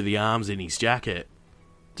out through the arms in his jacket.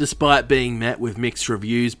 Despite being met with mixed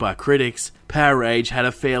reviews by critics, Power Age had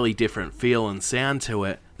a fairly different feel and sound to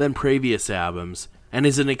it than previous albums, and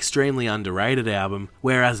is an extremely underrated album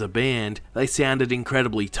where as a band they sounded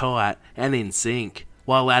incredibly tight and in sync,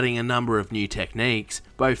 while adding a number of new techniques,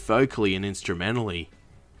 both vocally and instrumentally.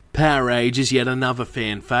 Power Age is yet another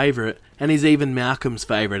fan favourite, and is even Malcolm's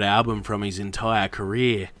favourite album from his entire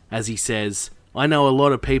career, as he says, I know a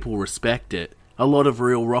lot of people respect it, a lot of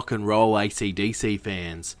real rock and roll AC/DC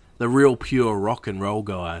fans, the real pure rock and roll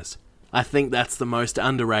guys. I think that's the most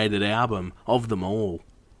underrated album of them all.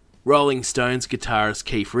 Rolling Stones guitarist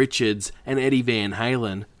Keith Richards and Eddie Van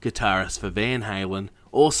Halen, guitarist for Van Halen,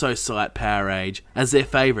 also cite Power Age as their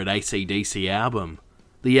favourite AC/DC album.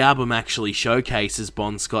 The album actually showcases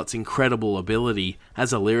Bon Scott's incredible ability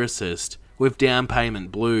as a lyricist, with Down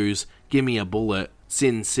Payment Blues, Gimme a Bullet,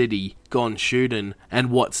 Sin City, Gone Shootin',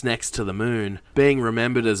 and What's Next to the Moon being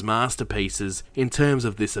remembered as masterpieces in terms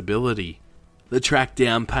of this ability. The track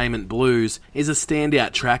Down Payment Blues is a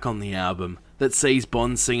standout track on the album that sees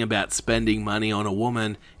Bon sing about spending money on a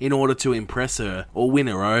woman in order to impress her or win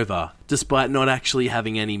her over, despite not actually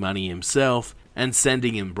having any money himself and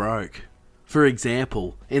sending him broke. For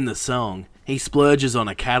example, in the song, he splurges on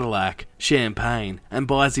a Cadillac, champagne, and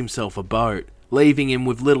buys himself a boat, leaving him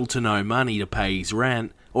with little to no money to pay his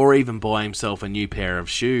rent, or even buy himself a new pair of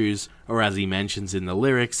shoes, or as he mentions in the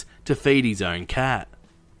lyrics, to feed his own cat.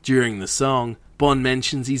 During the song, Bon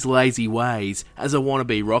mentions his lazy ways as a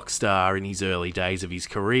wannabe rock star in his early days of his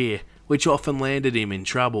career, which often landed him in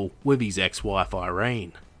trouble with his ex-wife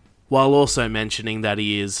Irene, while also mentioning that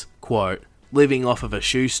he is, quote, living off of a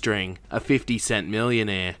shoestring, a 50-cent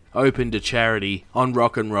millionaire, open to charity, on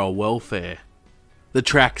rock and roll welfare. The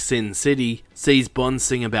track Sin City sees Bon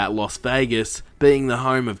sing about Las Vegas being the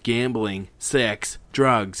home of gambling, sex,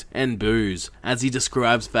 drugs, and booze, as he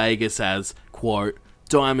describes Vegas as, quote,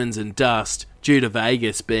 diamonds and dust, due to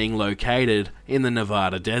Vegas being located in the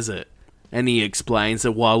Nevada desert. And he explains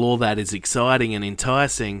that while all that is exciting and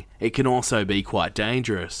enticing, it can also be quite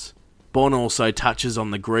dangerous. Bon also touches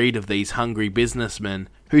on the greed of these hungry businessmen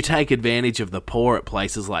who take advantage of the poor at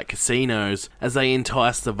places like casinos as they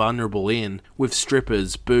entice the vulnerable in with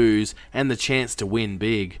strippers, booze, and the chance to win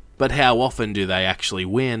big. But how often do they actually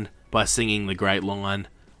win? By singing the great line,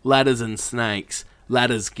 ladders and snakes,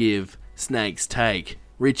 ladders give, snakes take,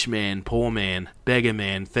 rich man, poor man, beggar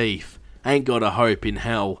man, thief, ain't got a hope in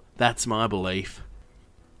hell, that's my belief.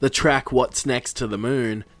 The track What's Next to the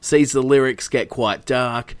Moon sees the lyrics get quite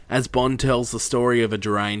dark as Bond tells the story of a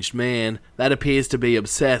deranged man that appears to be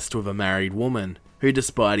obsessed with a married woman, who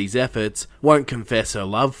despite his efforts won't confess her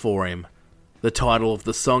love for him. The title of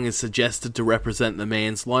the song is suggested to represent the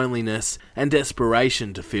man's loneliness and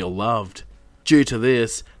desperation to feel loved. Due to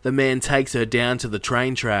this, the man takes her down to the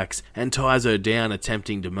train tracks and ties her down,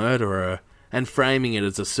 attempting to murder her, and framing it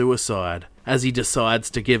as a suicide, as he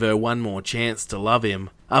decides to give her one more chance to love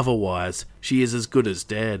him, otherwise she is as good as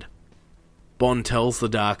dead. Bond tells the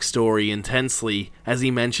dark story intensely as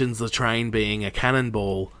he mentions the train being a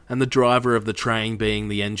cannonball and the driver of the train being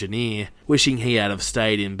the engineer, wishing he had have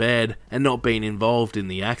stayed in bed and not been involved in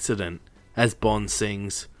the accident, as Bond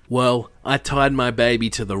sings, "Well, I tied my baby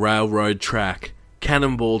to the railroad track,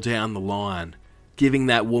 cannonball down the line, giving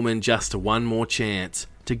that woman just one more chance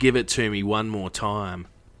to give it to me one more time.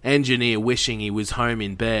 Engineer wishing he was home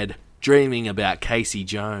in bed, dreaming about Casey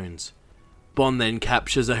Jones." Bond then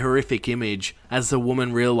captures a horrific image as the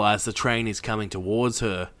woman realises the train is coming towards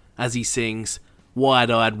her, as he sings,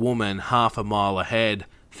 "Wide-eyed woman half a mile ahead,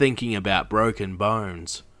 thinking about broken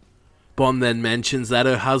bones." Bond then mentions that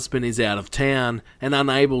her husband is out of town and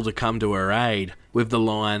unable to come to her aid, with the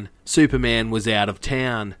line, "Superman was out of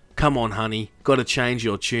town, come on honey, gotta change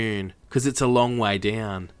your tune, 'cause it's a long way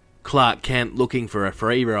down. Clark Kent looking for a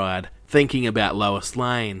free ride, thinking about Lois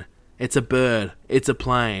Lane. It's a bird, it's a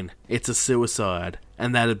plane, it's a suicide,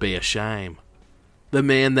 and that'd be a shame." The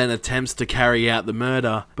man then attempts to carry out the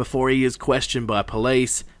murder before he is questioned by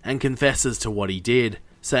police and confesses to what he did,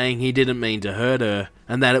 saying he didn't mean to hurt her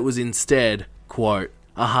and that it was instead, quote,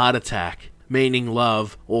 "a heart attack, meaning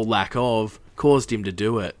love, or lack of, caused him to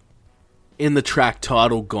do it." In the track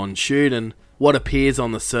titled Gone Shootin', what appears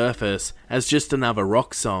on the surface as just another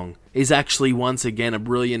rock song is actually once again a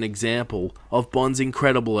brilliant example of Bond's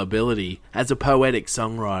incredible ability as a poetic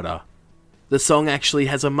songwriter. The song actually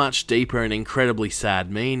has a much deeper and incredibly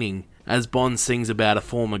sad meaning, as Bond sings about a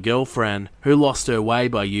former girlfriend who lost her way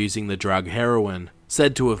by using the drug heroin,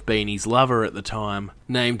 said to have been his lover at the time,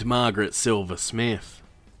 named Margaret Silver Smith.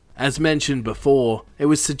 As mentioned before, it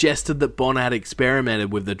was suggested that Bond had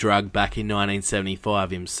experimented with the drug back in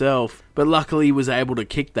 1975 himself, but luckily was able to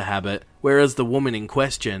kick the habit, whereas the woman in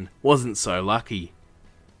question wasn't so lucky.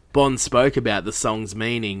 Bond spoke about the song's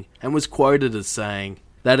meaning and was quoted as saying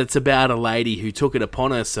that it's about a lady who took it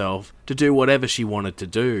upon herself to do whatever she wanted to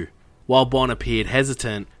do. While Bond appeared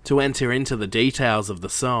hesitant to enter into the details of the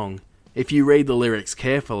song, if you read the lyrics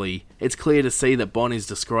carefully, it's clear to see that Bond is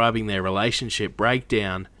describing their relationship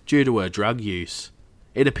breakdown due to her drug use.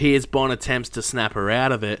 It appears Bond attempts to snap her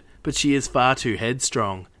out of it, but she is far too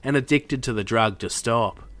headstrong and addicted to the drug to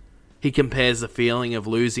stop. He compares the feeling of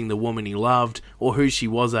losing the woman he loved or who she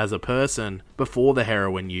was as a person before the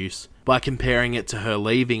heroin use by comparing it to her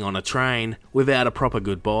leaving on a train without a proper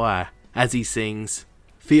goodbye, as he sings,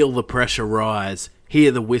 "Feel the pressure rise,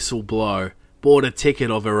 hear the whistle blow, bought a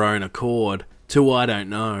ticket of her own accord, to I don't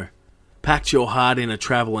know. Packed your heart in a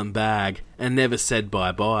travelling bag and never said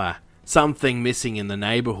bye-bye. Something missing in the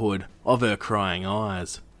neighbourhood of her crying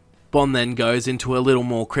eyes." Bond then goes into a little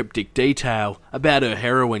more cryptic detail about her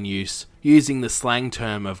heroin use, using the slang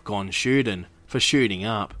term of "gone shootin'" for shooting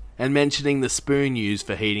up, and mentioning the spoon used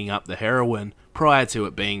for heating up the heroin prior to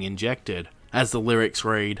it being injected, as the lyrics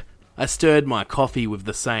read, "I stirred my coffee with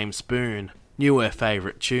the same spoon, knew her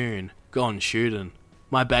favourite tune, gone shootin',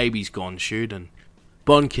 my baby's gone shootin'."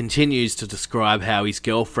 Bond continues to describe how his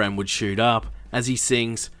girlfriend would shoot up, as he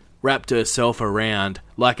sings, "Wrapped herself around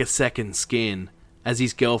like a second skin," as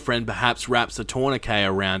his girlfriend perhaps wraps a tourniquet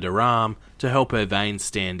around her arm to help her veins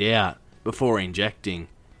stand out, before injecting.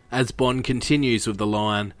 As Bond continues with the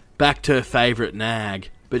line, "Backed her favourite nag,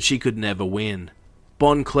 but she could never win."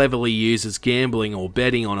 Bond cleverly uses gambling or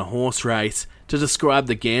betting on a horse race to describe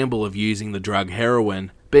the gamble of using the drug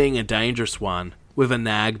heroin being a dangerous one, with a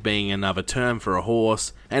nag being another term for a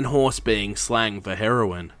horse, and horse being slang for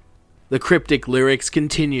heroin. The cryptic lyrics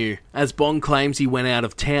continue, as Bond claims he went out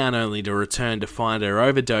of town only to return to find her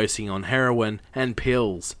overdosing on heroin and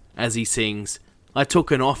pills, as he sings, "I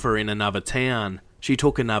took an offer in another town, she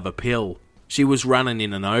took another pill. She was running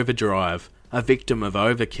in an overdrive, a victim of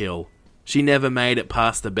overkill. She never made it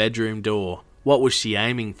past the bedroom door, what was she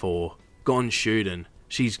aiming for? Gone shootin',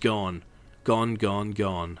 she's gone, gone, gone,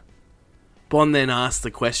 gone." Bond then asks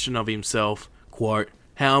the question of himself, quote,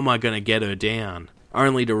 "How am I going to get her down?"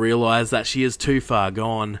 Only to realise that she is too far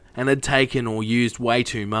gone and had taken or used way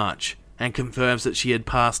too much, and confirms that she had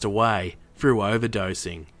passed away through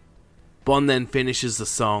overdosing. Bond then finishes the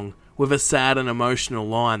song with a sad and emotional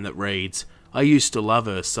line that reads, "I used to love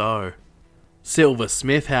her so." Silver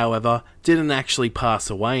Smith, however, didn't actually pass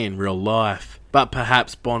away in real life, but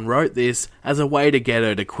perhaps Bon wrote this as a way to get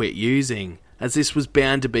her to quit using, as this was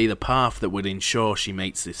bound to be the path that would ensure she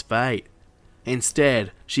meets this fate.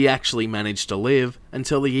 Instead, she actually managed to live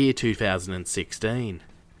until the year 2016.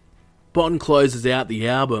 Bon closes out the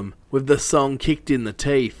album with the song Kicked in the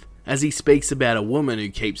Teeth, as he speaks about a woman who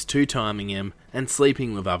keeps two-timing him and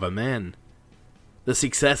sleeping with other men. The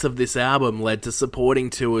success of this album led to supporting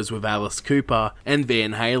tours with Alice Cooper and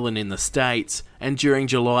Van Halen in the States, and during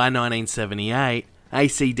July 1978,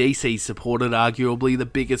 AC/DC supported arguably the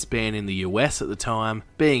biggest band in the US at the time,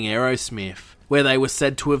 being Aerosmith, where they were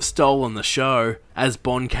said to have stolen the show, as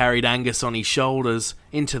Bon carried Angus on his shoulders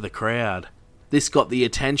into the crowd. This got the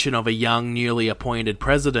attention of a young, newly appointed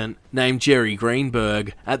president named Jerry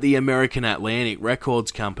Greenberg at the American Atlantic Records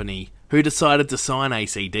Company, who decided to sign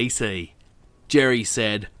AC/DC. Jerry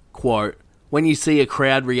said, quote, "When you see a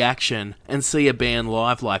crowd reaction and see a band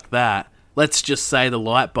live like that, let's just say the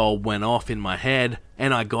light bulb went off in my head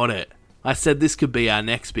and I got it. I said this could be our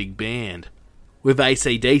next big band." With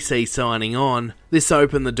AC/DC signing on, this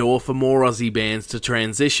opened the door for more Aussie bands to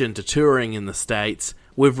transition to touring in the States,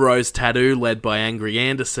 with Rose Tattoo led by Angry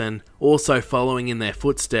Anderson also following in their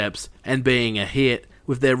footsteps and being a hit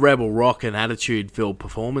with their rebel rock and attitude-filled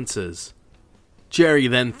performances. Jerry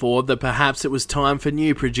then thought that perhaps it was time for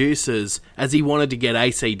new producers, as he wanted to get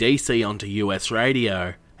AC/DC onto US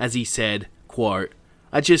radio, as he said, quote,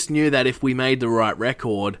 "I just knew that if we made the right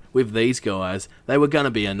record with these guys, they were going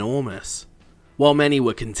to be enormous." While many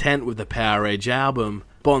were content with the Power Edge album,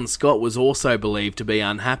 Bon Scott was also believed to be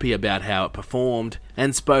unhappy about how it performed,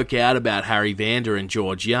 and spoke out about Harry Vanda and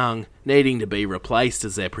George Young needing to be replaced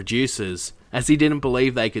as their producers, as he didn't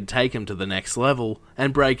believe they could take him to the next level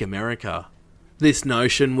and break America. This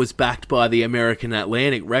notion was backed by the American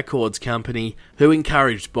Atlantic Records Company, who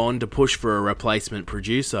encouraged Bon to push for a replacement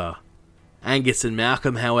producer. Angus and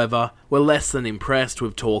Malcolm, however, were less than impressed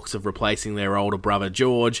with talks of replacing their older brother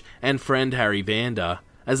George and friend Harry Vanda,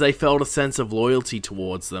 as they felt a sense of loyalty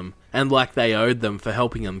towards them, and like they owed them for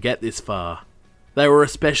helping them get this far. They were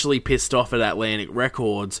especially pissed off at Atlantic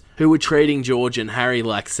Records, who were treating George and Harry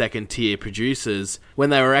like second-tier producers, when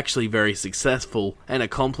they were actually very successful and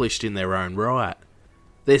accomplished in their own right.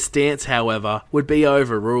 Their stance, however, would be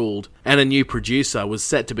overruled, and a new producer was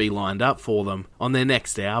set to be lined up for them on their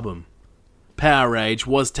next album. Power Age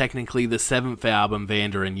was technically the 7th album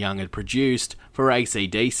Vanda and Young had produced for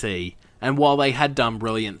AC/DC, and while they had done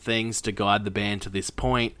brilliant things to guide the band to this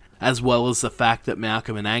point, as well as the fact that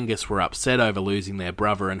Malcolm and Angus were upset over losing their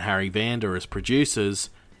brother and Harry Vanda as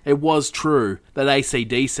producers, it was true that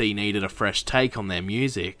AC/DC needed a fresh take on their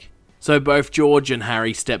music. So both George and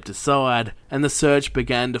Harry stepped aside, and the search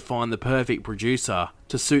began to find the perfect producer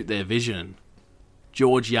to suit their vision.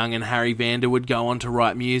 George Young and Harry Vanda would go on to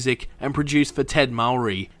write music and produce for Ted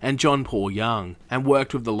Mulry and John Paul Young, and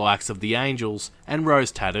worked with the likes of The Angels and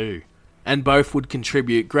Rose Tattoo. And both would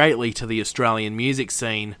contribute greatly to the Australian music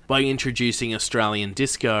scene by introducing Australian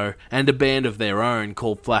disco and a band of their own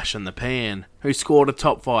called Flash and the Pan, who scored a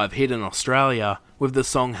top 5 hit in Australia with the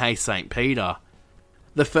song Hey St. Peter.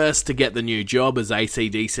 The first to get the new job as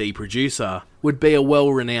AC/DC producer would be a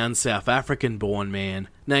well-renowned South African-born man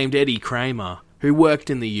named Eddie Kramer, who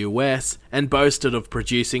worked in the US and boasted of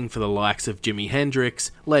producing for the likes of Jimi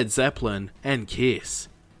Hendrix, Led Zeppelin, and Kiss.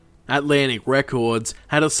 Atlantic Records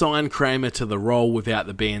had assigned Kramer to the role without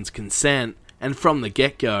the band's consent, and from the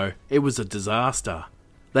get-go, it was a disaster.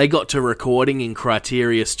 They got to recording in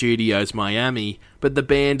Criteria Studios Miami, but the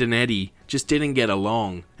band and Eddie just didn't get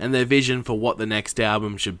along, and their vision for what the next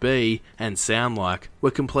album should be and sound like were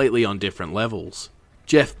completely on different levels.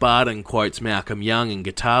 Jeff Barton quotes Malcolm Young in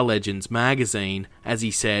Guitar Legends magazine as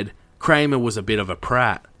he said, "Kramer was a bit of a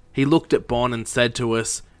prat. He looked at Bon and said to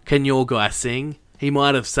us, 'Can your guy sing?' He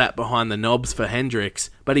might have sat behind the knobs for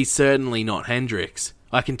Hendrix, but he's certainly not Hendrix.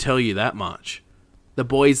 I can tell you that much." The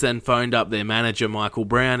boys then phoned up their manager Michael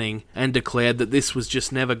Browning and declared that this was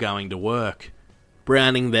just never going to work.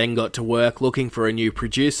 Browning then got to work looking for a new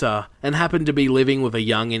producer, and happened to be living with a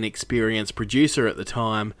young inexperienced producer at the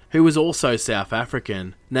time, who was also South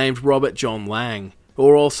African, named Robert John Lang,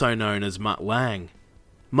 or also known as Mutt Lang.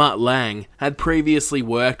 Mutt Lang had previously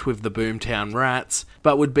worked with the Boomtown Rats,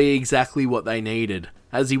 but would be exactly what they needed,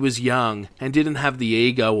 as he was young and didn't have the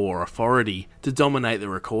ego or authority to dominate the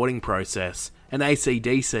recording process, and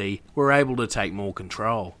AC/DC were able to take more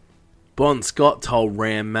control. Bon Scott told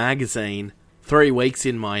Ram magazine, 3 weeks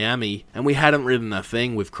in Miami and we hadn't written a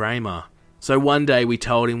thing with Kramer. So one day we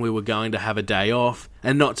told him we were going to have a day off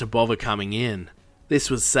and not to bother coming in. This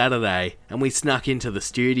was Saturday, and we snuck into the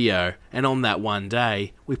studio, and on that one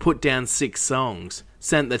day, we put down 6 songs,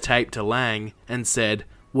 sent the tape to Lang, and said,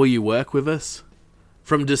 "Will you work with us?"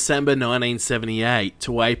 From December 1978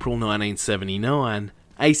 to April 1979,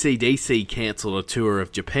 AC/DC cancelled a tour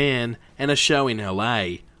of Japan and a show in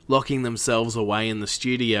LA, locking themselves away in the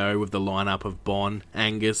studio with the lineup of Bon,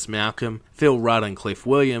 Angus, Malcolm, Phil Rudd and Cliff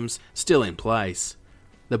Williams still in place.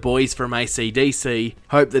 The boys from AC/DC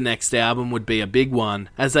hoped the next album would be a big one,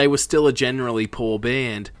 as they were still a generally poor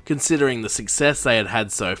band, considering the success they had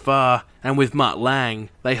had so far, and with Mutt Lange,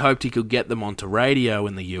 they hoped he could get them onto radio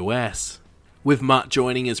in the US. With Mutt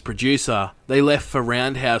joining as producer, they left for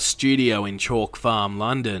Roundhouse Studio in Chalk Farm,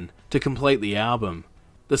 London, to complete the album.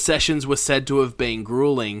 The sessions were said to have been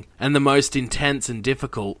grueling, and the most intense and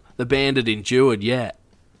difficult the band had endured yet.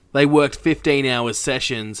 They worked 15-hour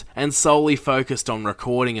sessions and solely focused on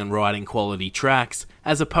recording and writing quality tracks,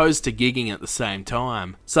 as opposed to gigging at the same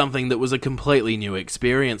time, something that was a completely new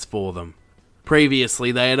experience for them.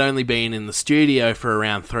 Previously, they had only been in the studio for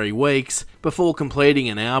around 3 weeks before completing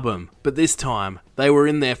an album, but this time, they were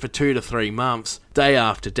in there for 2 to 3 months, day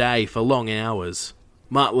after day, for long hours.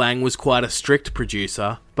 Mutt Lange was quite a strict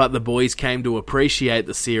producer, but the boys came to appreciate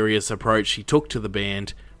the serious approach he took to the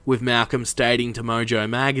band, with Malcolm stating to Mojo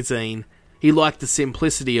magazine, he liked the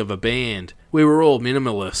simplicity of a band. We were all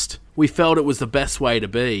minimalist. We felt it was the best way to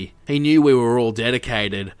be. He knew we were all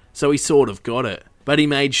dedicated, so he sort of got it. But he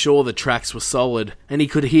made sure the tracks were solid, and he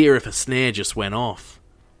could hear if a snare just went off.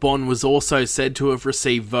 Bon was also said to have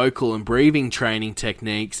received vocal and breathing training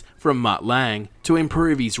techniques from Mutt Lange to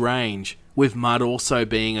improve his range, with Mutt also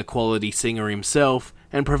being a quality singer himself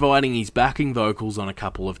and providing his backing vocals on a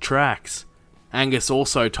couple of tracks. Angus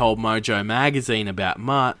also told Mojo magazine about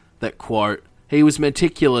Mutt that, quote, he was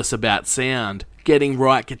meticulous about sound, getting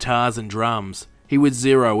right guitars and drums. He would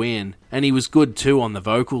zero in, and he was good too on the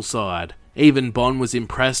vocal side. Even Bon was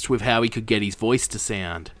impressed with how he could get his voice to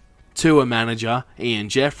sound. Tour manager Ian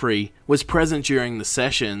Jeffrey was present during the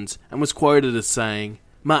sessions and was quoted as saying,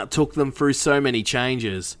 Mutt took them through so many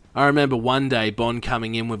changes. I remember one day Bon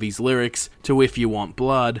coming in with his lyrics to If You Want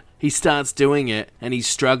Blood. He starts doing it and he's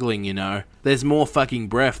struggling, you know. There's more fucking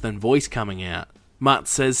breath than voice coming out. Mutt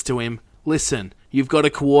says to him, listen, you've got to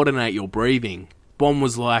coordinate your breathing. Bon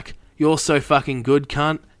was like, you're so fucking good,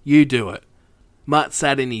 cunt, you do it. Mutt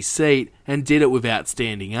sat in his seat and did it without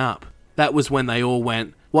standing up. That was when they all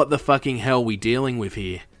went, what the fucking hell we dealing with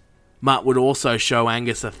here? Mutt would also show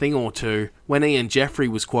Angus a thing or two when Ian Jeffrey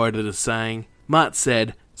was quoted as saying, Mutt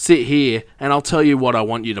said, sit here and I'll tell you what I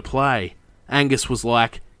want you to play. Angus was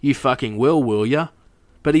like, you fucking will ya?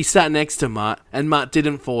 But he sat next to Mutt and Mutt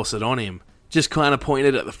didn't force it on him. Just kind of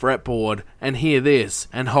pointed at the fretboard and hear this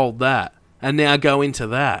and hold that and now go into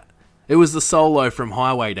that. It was the solo from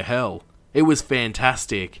Highway to Hell. It was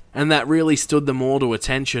fantastic, and that really stood them all to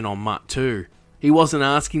attention on Mutt too. He wasn't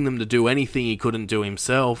asking them to do anything he couldn't do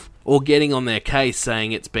himself, or getting on their case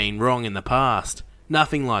saying it's been wrong in the past.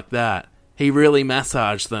 Nothing like that. He really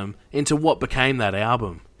massaged them into what became that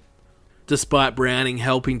album. Despite Browning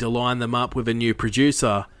helping to line them up with a new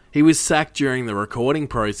producer, he was sacked during the recording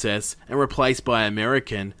process and replaced by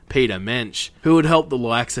American Peter Mensch, who had helped the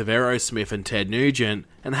likes of Aerosmith and Ted Nugent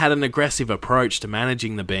and had an aggressive approach to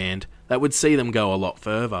managing the band that would see them go a lot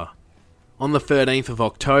further. On the 13th of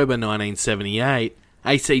October 1978,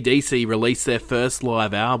 AC/DC released their first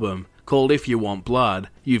live album, called If You Want Blood,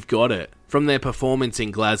 You've Got It, from their performance in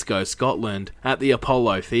Glasgow, Scotland, at the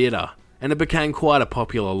Apollo Theatre, and it became quite a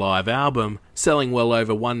popular live album, selling well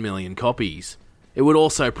over 1 million copies. It would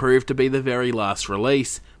also prove to be the very last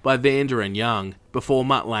release by Vanda and Young before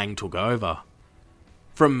Mutt Lange took over.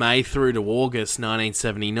 From May through to August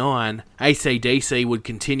 1979, AC/DC would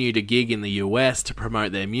continue to gig in the US to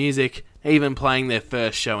promote their music, even playing their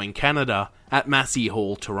first show in Canada at Massey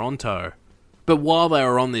Hall, Toronto. But while they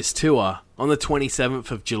were on this tour, on the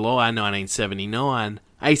 27th of July 1979,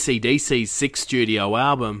 AC/DC's sixth studio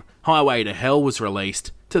album, Highway to Hell, was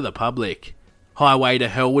released to the public. Highway to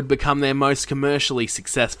Hell would become their most commercially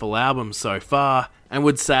successful album so far, and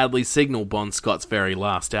would sadly signal Bon Scott's very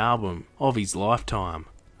last album of his lifetime.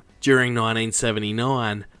 During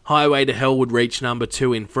 1979, Highway to Hell would reach number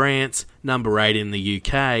 2 in France, number 8 in the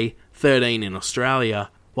UK, 13 in Australia,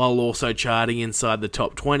 while also charting inside the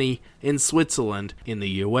top 20 in Switzerland, in the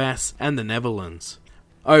US, and the Netherlands.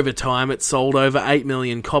 Over time, it sold over 8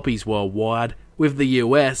 million copies worldwide, with the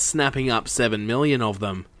US snapping up 7 million of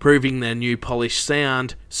them, proving their new polished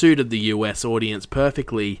sound suited the US audience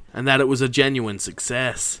perfectly, and that it was a genuine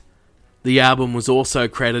success. The album was also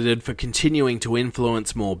credited for continuing to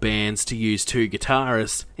influence more bands to use 2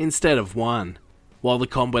 guitarists instead of 1. while the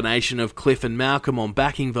combination of Cliff and Malcolm on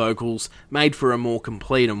backing vocals made for a more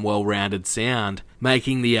complete and well-rounded sound,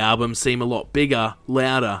 making the album seem a lot bigger,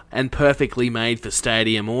 louder, and perfectly made for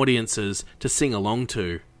stadium audiences to sing along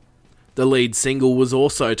to. The lead single was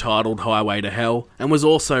also titled Highway to Hell and was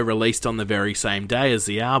also released on the very same day as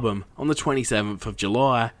the album, on the 27th of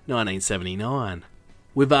July, 1979.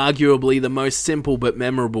 With arguably the most simple but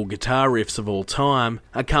memorable guitar riffs of all time,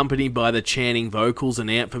 accompanied by the chanting vocals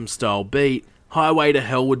and anthem-style beat, Highway to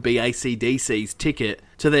Hell would be AC/DC's ticket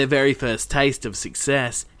to their very first taste of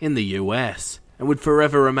success in the US, and would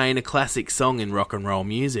forever remain a classic song in rock and roll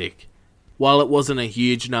music. While it wasn't a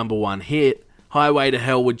huge number one hit, Highway to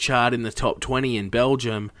Hell would chart in the top 20 in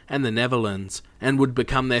Belgium and the Netherlands, and would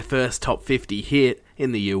become their first top 50 hit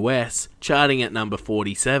in the US, charting at number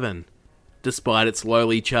 47. Despite its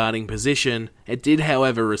lowly charting position, it did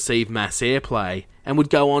however receive mass airplay, and would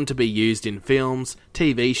go on to be used in films,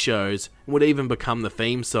 TV shows, and would even become the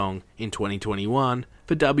theme song in 2021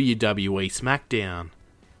 for WWE SmackDown.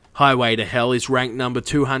 Highway to Hell is ranked number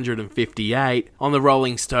 258 on the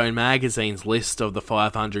Rolling Stone magazine's list of the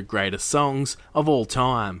 500 greatest songs of all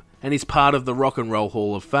time, and is part of the Rock and Roll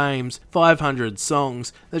Hall of Fame's 500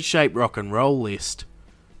 songs that shape rock and roll list.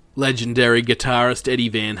 Legendary guitarist Eddie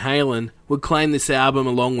Van Halen would claim this album,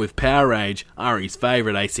 along with Powerage, are his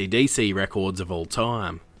favourite AC/DC records of all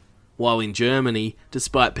time. While in Germany,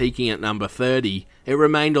 despite peaking at number 30, it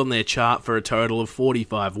remained on their chart for a total of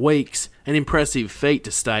 45 weeks, an impressive feat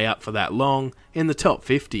to stay up for that long in the top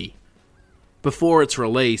 50. Before its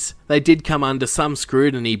release, they did come under some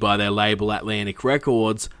scrutiny by their label Atlantic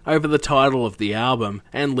Records over the title of the album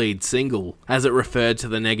and lead single, as it referred to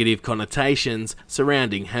the negative connotations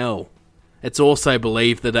surrounding hell. It's also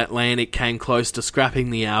believed that Atlantic came close to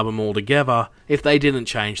scrapping the album altogether if they didn't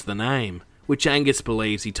change the name, which Angus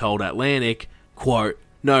believes he told Atlantic, quote,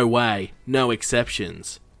 "No way, no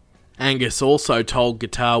exceptions." Angus also told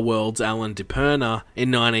Guitar World's Alan DiPerna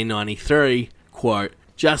in 1993, quote,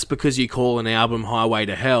 "Just because you call an album Highway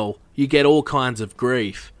to Hell, you get all kinds of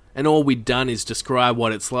grief, and all we'd done is describe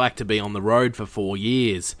what it's like to be on the road for 4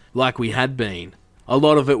 years, like we had been. A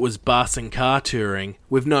lot of it was bus and car touring,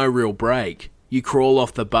 with no real break. You crawl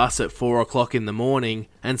off the bus at 4 o'clock in the morning,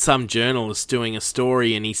 and some journalist's doing a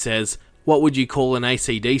story and he says, 'What would you call an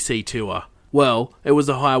AC/DC tour?' Well, it was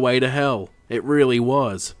a highway to hell. It really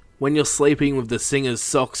was. When you're sleeping with the singer's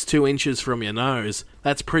socks 2 inches from your nose,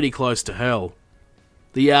 that's pretty close to hell."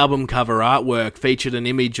 The album cover artwork featured an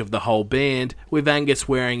image of the whole band, with Angus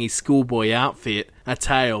wearing his schoolboy outfit, a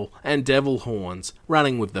tail, and devil horns,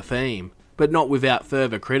 running with the theme, but not without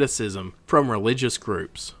further criticism from religious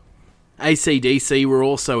groups. AC/DC were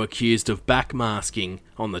also accused of backmasking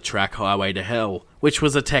on the track Highway to Hell, which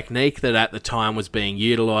was a technique that at the time was being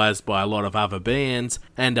utilised by a lot of other bands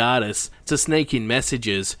and artists to sneak in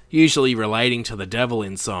messages, usually relating to the devil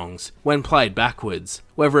in songs, when played backwards,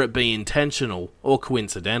 whether it be intentional or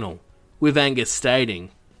coincidental, with Angus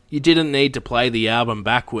stating, "You didn't need to play the album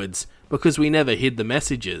backwards, because we never hid the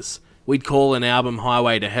messages. We'd call an album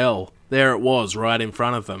Highway to Hell, there it was right in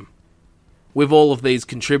front of them." With all of these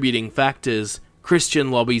contributing factors,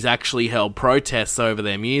 Christian lobbies actually held protests over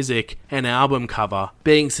their music and album cover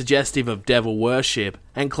being suggestive of devil worship,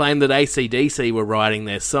 and claimed that AC/DC were writing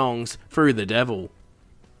their songs through the devil.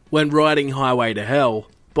 When writing Highway to Hell,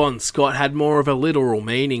 Bon Scott had more of a literal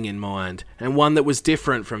meaning in mind, and one that was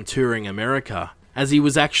different from touring America, as he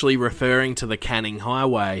was actually referring to the Canning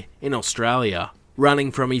Highway in Australia,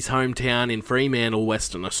 running from his hometown in Fremantle,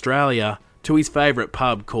 Western Australia, to his favourite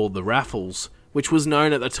pub called the Raffles, which was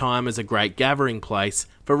known at the time as a great gathering place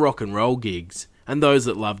for rock and roll gigs, and those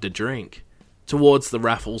that loved a drink. Towards the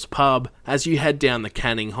Raffles pub, as you head down the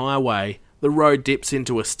Canning Highway, the road dips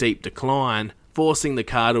into a steep decline, forcing the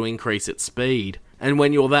car to increase its speed, and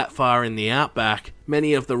when you're that far in the outback,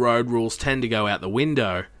 many of the road rules tend to go out the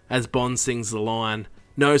window, as Bond sings the line,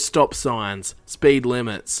 "No stop signs, speed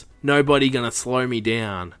limits, nobody gonna slow me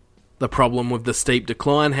down." The problem with the steep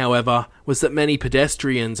decline, however, was that many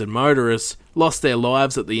pedestrians and motorists lost their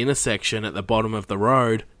lives at the intersection at the bottom of the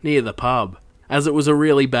road near the pub, as it was a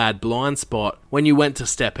really bad blind spot when you went to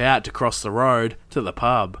step out to cross the road to the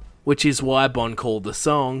pub, which is why Bon called the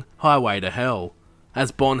song Highway to Hell,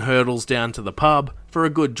 as Bon hurtles down to the pub for a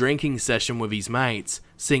good drinking session with his mates,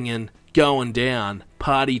 singing, "Going down,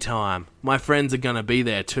 party time, my friends are gonna be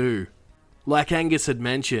there too." Like Angus had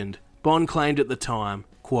mentioned, Bon claimed at the time,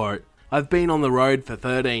 quote, "I've been on the road for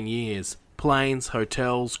 13 years. Planes,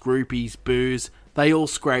 hotels, groupies, booze, they all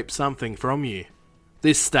scrape something from you."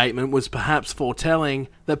 This statement was perhaps foretelling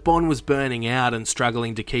that Bon was burning out and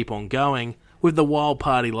struggling to keep on going with the wild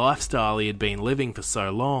party lifestyle he had been living for so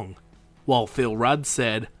long. while Phil Rudd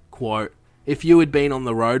said, quote, "If you had been on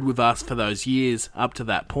the road with us for those years up to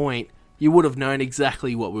that point, you would have known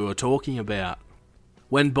exactly what we were talking about."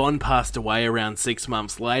 When Bond passed away around 6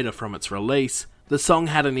 months later from its release, the song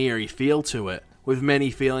had an eerie feel to it, with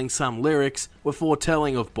many feeling some lyrics were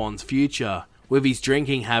foretelling of Bond's future, with his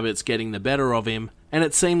drinking habits getting the better of him, and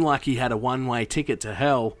it seemed like he had a one-way ticket to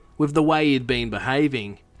hell, with the way he'd been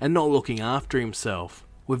behaving, and not looking after himself,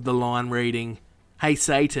 with the line reading, "Hey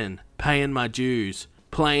Satan, paying my dues,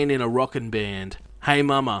 playing in a rockin' band, hey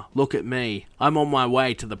mama, look at me, I'm on my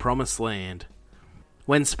way to the promised land."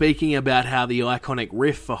 When speaking about how the iconic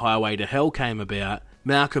riff for Highway to Hell came about,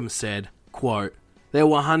 Malcolm said, quote, "There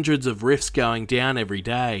were hundreds of riffs going down every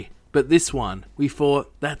day, but this one, we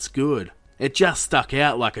thought, that's good. It just stuck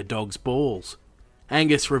out like a dog's balls."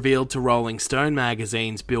 Angus revealed to Rolling Stone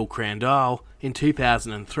magazine's Bill Crandall in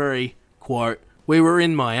 2003, quote, "We were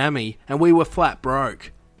in Miami and we were flat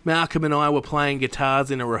broke. Malcolm and I were playing guitars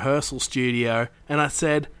in a rehearsal studio and I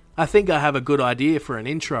said, I think I have a good idea for an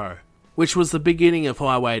intro, which was the beginning of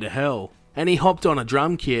Highway to Hell, and he hopped on a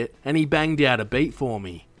drum kit and he banged out a beat for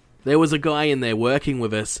me. There was a guy in there working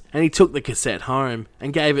with us and he took the cassette home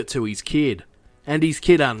and gave it to his kid, and his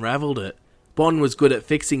kid unravelled it. Bond was good at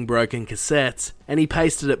fixing broken cassettes and he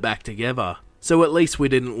pasted it back together, so at least we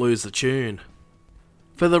didn't lose the tune."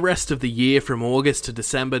 For the rest of the year from August to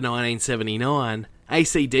December 1979,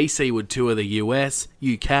 AC/DC would tour the US,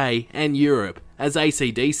 UK and Europe as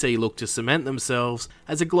AC/DC looked to cement themselves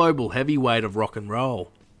as a global heavyweight of rock and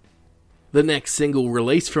roll. The next single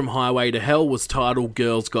released from Highway to Hell was titled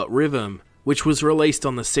Girls Got Rhythm, which was released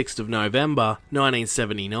on the 6th of November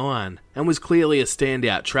 1979 and was clearly a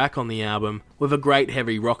standout track on the album with a great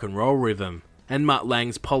heavy rock and roll rhythm and Mutt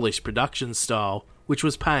Lange's polished production style, which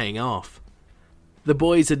was paying off. The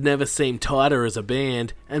boys had never seemed tighter as a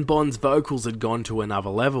band, and Bond's vocals had gone to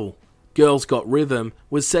another level. Girls Got Rhythm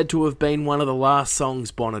was said to have been one of the last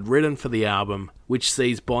songs Bond had written for the album, which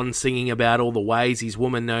sees Bond singing about all the ways his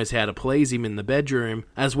woman knows how to please him in the bedroom,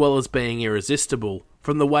 as well as being irresistible,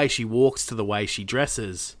 from the way she walks to the way she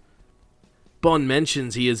dresses. Bond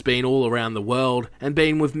mentions he has been all around the world and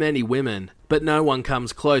been with many women, but no one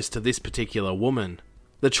comes close to this particular woman.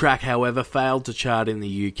 The track, however, failed to chart in the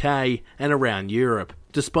UK and around Europe,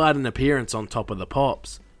 despite an appearance on Top of the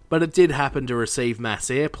Pops, but it did happen to receive mass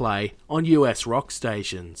airplay on US rock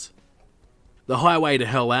stations. The Highway to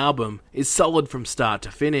Hell album is solid from start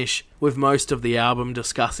to finish, with most of the album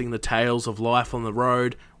discussing the tales of life on the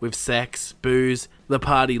road, with sex, booze, the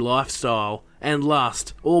party lifestyle, and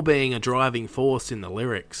lust all being a driving force in the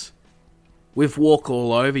lyrics. With Walk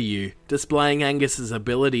All Over You displaying Angus's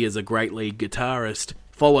ability as a great lead guitarist,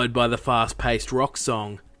 followed by the fast-paced rock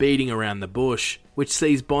song Beating Around the Bush, which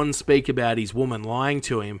sees Bond speak about his woman lying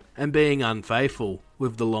to him and being unfaithful,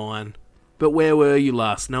 with the line, "But where were you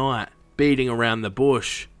last night? Beating around the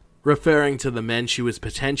bush," referring to the men she was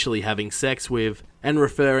potentially having sex with, and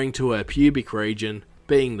referring to her pubic region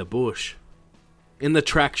being the bush. In the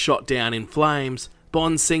track Shot Down in Flames,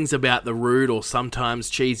 Bond sings about the rude or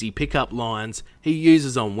sometimes cheesy pickup lines he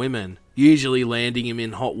uses on women, usually landing him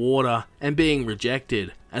in hot water and being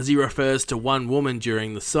rejected, as he refers to one woman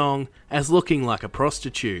during the song as looking like a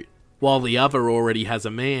prostitute, while the other already has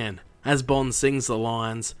a man, as Bond sings the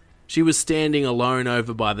lines, "She was standing alone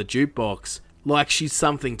over by the jukebox, like she's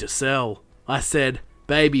something to sell. I said,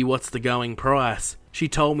 baby, what's the going price? She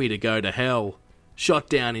told me to go to hell. Shot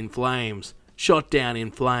down in flames, shot down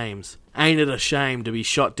in flames. Ain't it a shame to be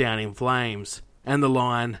shot down in flames?" And the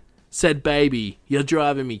line, "Said, baby, you're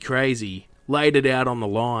driving me crazy." Laid it out on the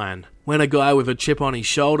line, when a guy with a chip on his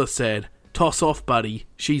shoulder said, "Toss off, buddy,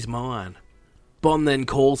 she's mine." Bond then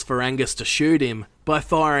calls for Angus to shoot him by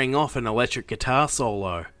firing off an electric guitar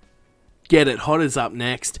solo. Get It Hot is up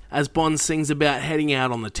next, as Bond sings about heading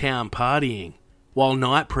out on the town partying, while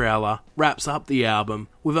Night Prowler wraps up the album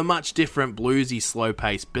with a much different bluesy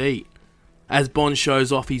slow-paced beat, as Bond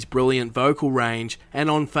shows off his brilliant vocal range and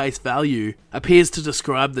on face value appears to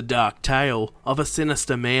describe the dark tale of a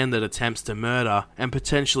sinister man that attempts to murder and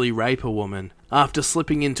potentially rape a woman after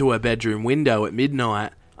slipping into her bedroom window at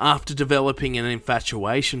midnight after developing an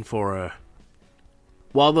infatuation for her.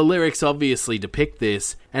 While the lyrics obviously depict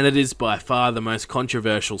this, and it is by far the most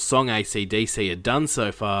controversial song AC/DC had done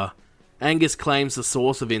so far, Angus claims the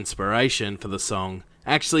source of inspiration for the song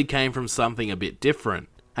actually came from something a bit different,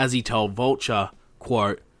 as he told Vulture,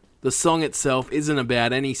 quote, "The song itself isn't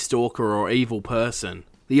about any stalker or evil person.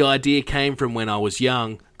 The idea came from when I was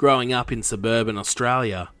young, growing up in suburban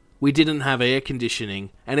Australia. We didn't have air conditioning,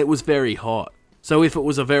 and it was very hot. So if it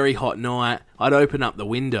was a very hot night, I'd open up the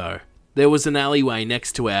window. There was an alleyway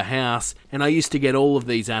next to our house, and I used to get all of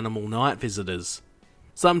these animal night visitors.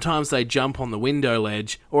 Sometimes they'd jump on the window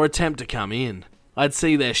ledge or attempt to come in. I'd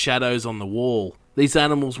see their shadows on the wall. These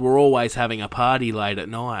animals were always having a party late at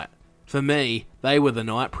night. For me, they were the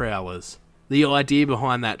night prowlers. The idea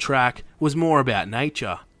behind that track was more about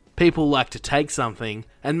nature. People like to take something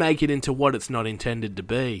and make it into what it's not intended to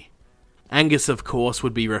be. Angus, of course,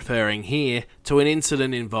 would be referring here to an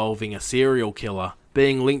incident involving a serial killer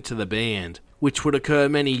being linked to the band, which would occur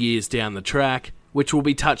many years down the track, which will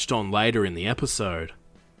be touched on later in the episode.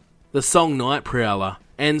 The song Night Prowler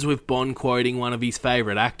ends with Bond quoting one of his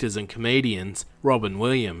favourite actors and comedians, Robin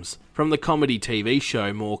Williams, from the comedy TV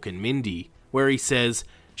show Mork and Mindy, where he says,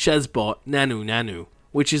 "Shazbot Nanu Nanu,"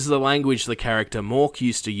 which is the language the character Mork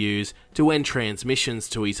used to use to end transmissions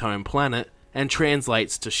to his home planet and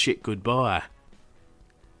translates to shit goodbye.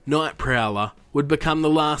 Night Prowler would become the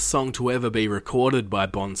last song to ever be recorded by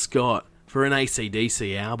Bon Scott for an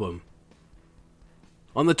AC/DC album.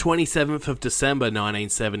 On the 27th of December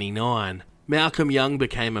 1979, Malcolm Young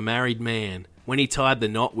became a married man when he tied the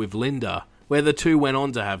knot with Linda, where the two went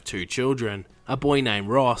on to have 2 children, a boy named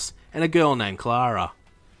Ross and a girl named Clara.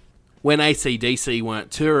 When AC/DC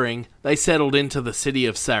weren't touring, they settled into the city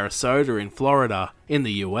of Sarasota in Florida, in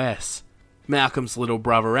the US. Malcolm's little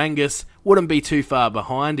brother Angus wouldn't be too far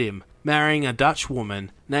behind him, marrying a Dutch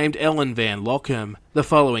woman named Ellen Van Lochem the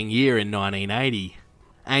following year in 1980.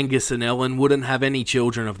 Angus and Ellen wouldn't have any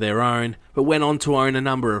children of their own, but went on to own a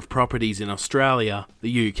number of properties in Australia, the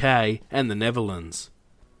UK, and the Netherlands.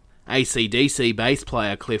 AC/DC bass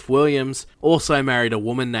player Cliff Williams also married a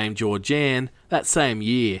woman named Georgianne that same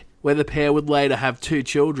year, where the pair would later have 2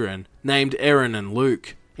 children, named Erin and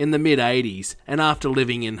Luke, in the mid-80s, and after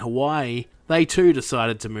living in Hawaii, they too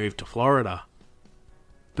decided to move to Florida.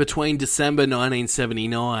 Between December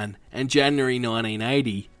 1979 and January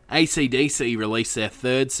 1980, AC/DC released their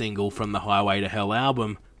 3rd single from the Highway to Hell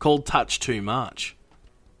album, called Touch Too Much.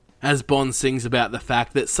 As Bond sings about the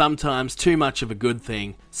fact that sometimes too much of a good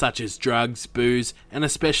thing, such as drugs, booze, and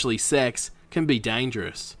especially sex, can be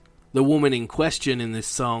dangerous. The woman in question in this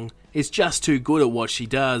song is just too good at what she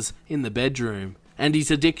does in the bedroom, and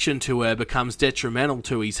his addiction to her becomes detrimental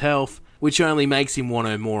to his health, which only makes him want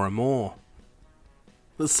her more and more.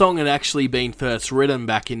 The song had actually been first written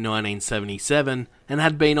back in 1977 and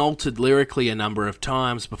had been altered lyrically a number of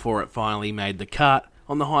times before it finally made the cut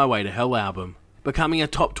on the Highway to Hell album, becoming a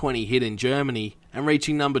top 20 hit in Germany and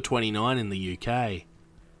reaching number 29 in the UK.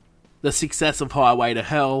 The success of Highway to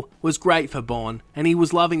Hell was great for Bond, and he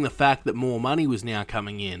was loving the fact that more money was now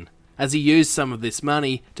coming in, as he used some of this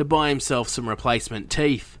money to buy himself some replacement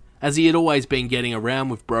teeth, as he had always been getting around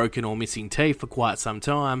with broken or missing teeth for quite some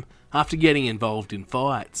time after getting involved in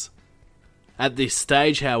fights. At this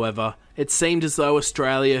stage, however, it seemed as though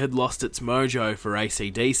Australia had lost its mojo for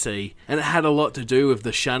AC/DC, and it had a lot to do with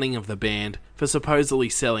the shunning of the band for supposedly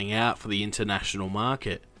selling out for the international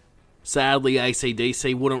market. Sadly,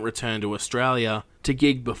 AC/DC wouldn't return to Australia to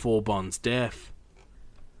gig before Bond's death.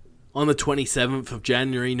 On the 27th of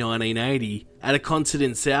January 1980, at a concert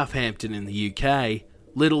in Southampton in the UK,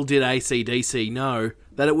 little did AC/DC know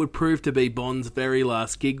that it would prove to be Bond's very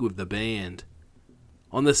last gig with the band.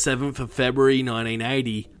 On the 7th of February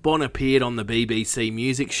 1980, Bond appeared on the BBC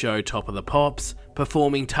music show Top of the Pops,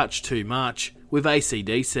 performing Touch Too Much with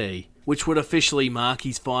AC/DC, which would officially mark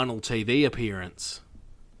his final TV appearance.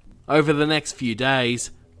 Over the next few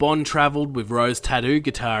days, Bond travelled with Rose Tattoo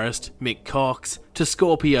guitarist Mick Cox to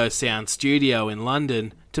Scorpio Sound Studio in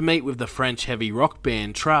London to meet with the French heavy rock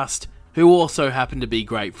band Trust, who also happened to be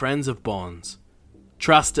great friends of Bond's.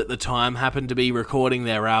 Trust at the time happened to be recording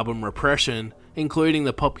their album Repression, including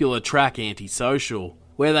the popular track Antisocial,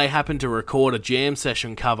 where they happened to record a jam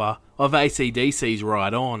session cover of AC/DC's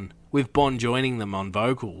Ride On, with Bond joining them on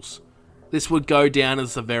vocals. This would go down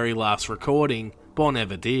as the very last recording Bond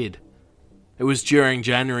ever did. It was during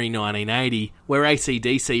January 1980 where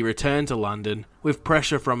AC/DC returned to London, with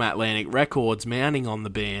pressure from Atlantic Records mounting on the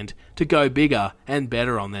band to go bigger and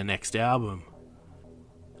better on their next album.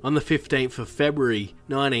 On the 15th of February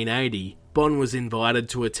 1980, Bond was invited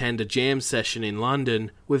to attend a jam session in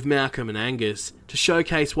London with Malcolm and Angus to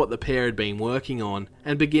showcase what the pair had been working on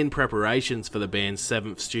and begin preparations for the band's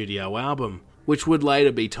 7th studio album, which would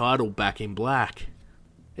later be titled Back in Black.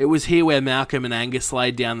 It was here where Malcolm and Angus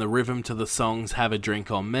laid down the rhythm to the songs Have a Drink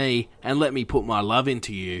on Me and Let Me Put My Love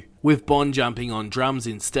Into You, with Bond jumping on drums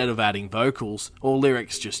instead of adding vocals or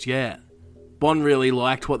lyrics just yet. Bond really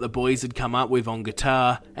liked what the boys had come up with on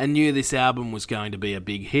guitar and knew this album was going to be a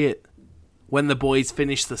big hit. When the boys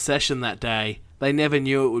finished the session that day, they never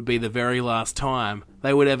knew it would be the very last time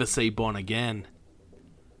they would ever see Bond again.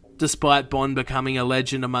 Despite Bond becoming a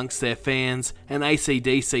legend amongst their fans and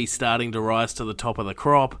AC/DC starting to rise to the top of the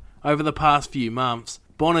crop, over the past few months,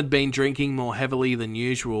 Bond had been drinking more heavily than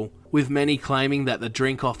usual, with many claiming that the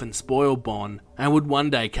drink often spoiled Bond and would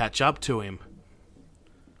one day catch up to him.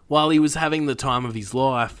 While he was having the time of his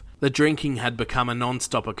life, the drinking had become a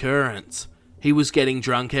non-stop occurrence. He was getting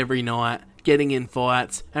drunk every night, getting in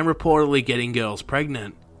fights, and reportedly getting girls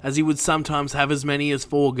pregnant, as he would sometimes have as many as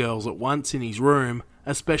 4 girls at once in his room,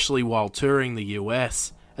 especially while touring the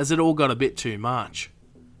US, as it all got a bit too much.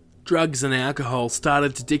 Drugs and alcohol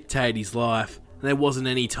started to dictate his life, and there wasn't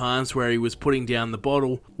any times where he was putting down the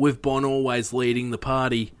bottle, with Bond always leading the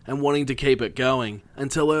party and wanting to keep it going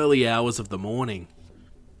until early hours of the morning.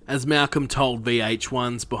 As Malcolm told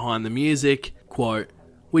VH1's Behind the Music, quote,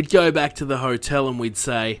 "We'd go back to the hotel and we'd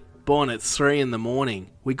say, 'Bond, it's 3 in the morning,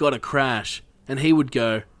 we gotta crash,' and he would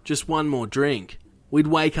go, 'Just one more drink.' We'd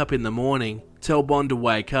wake up in the morning, tell Bond to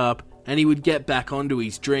wake up, and he would get back onto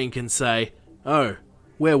his drink and say, 'Oh,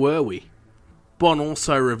 where were we?'" Bond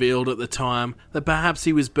also revealed at the time that perhaps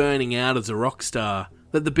he was burning out as a rock star,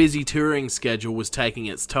 that the busy touring schedule was taking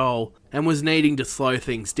its toll, and was needing to slow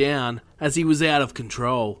things down as he was out of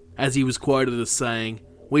control, as he was quoted as saying,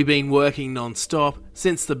 "We've been working non-stop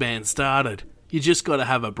since the band started. You just gotta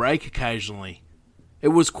have a break occasionally." It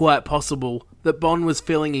was quite possible that Bond was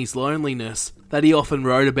filling his loneliness, that he often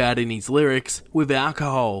wrote about in his lyrics, with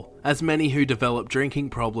alcohol, as many who develop drinking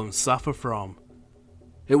problems suffer from.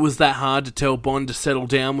 It was that hard to tell Bond to settle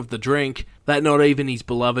down with the drink that not even his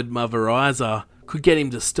beloved mother Isa could get him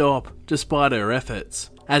to stop, despite her efforts,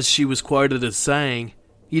 as she was quoted as saying,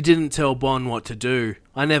 "You didn't tell Bond what to do.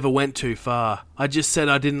 I never went too far. I just said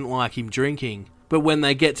I didn't like him drinking. But when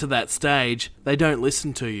they get to that stage, they don't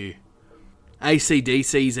listen to you."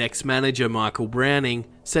 AC/DC's ex-manager Michael Browning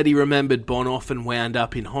said he remembered Bond often wound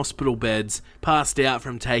up in hospital beds, passed out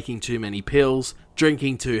from taking too many pills,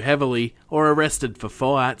 drinking too heavily, or arrested for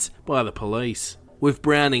fights by the police, with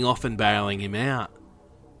Browning often bailing him out.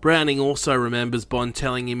 Browning also remembers Bond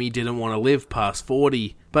telling him he didn't want to live past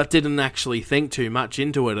 40, but didn't actually think too much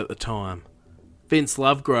into it at the time. Vince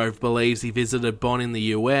Lovegrove believes he visited Bond in the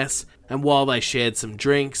US, and while they shared some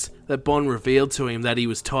drinks, that Bond revealed to him that he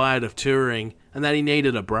was tired of touring and that he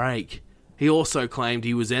needed a break. He also claimed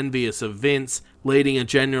he was envious of Vince, leading a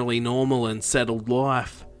generally normal and settled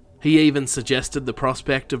life. He even suggested the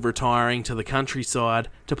prospect of retiring to the countryside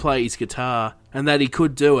to play his guitar, and that he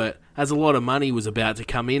could do it, as a lot of money was about to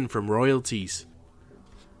come in from royalties.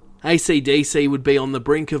 AC/DC would be on the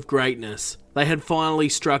brink of greatness. They had finally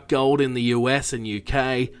struck gold in the US and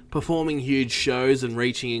UK, performing huge shows and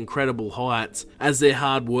reaching incredible heights, as their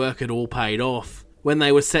hard work had all paid off, when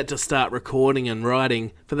they were set to start recording and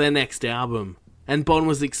writing for their next album. And Bond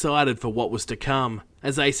was excited for what was to come,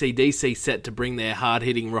 as AC/DC set to bring their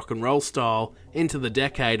hard-hitting rock and roll style into the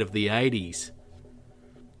decade of the 80s.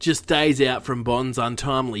 Just days out from Bond's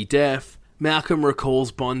untimely death, Malcolm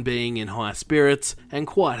recalls Bond being in high spirits and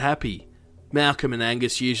quite happy. Malcolm and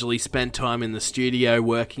Angus usually spent time in the studio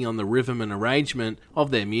working on the rhythm and arrangement of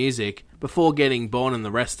their music before getting Bond and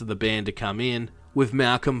the rest of the band to come in, with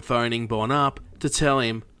Malcolm phoning Bond up to tell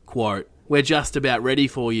him, quote, "We're just about ready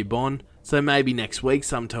for you, Bond, so maybe next week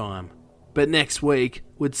sometime." But next week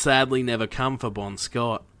would sadly never come for Bon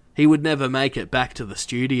Scott. He would never make it back to the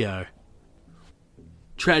studio.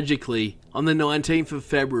 Tragically, on the 19th of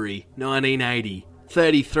February 1980,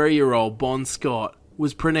 33-year-old Bon Scott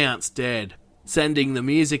was pronounced dead, sending the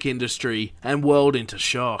music industry and world into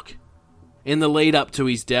shock. In the lead up to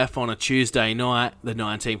his death on a Tuesday night, the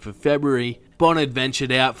 19th of February, Bond had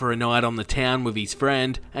ventured out for a night on the town with his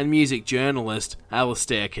friend and music journalist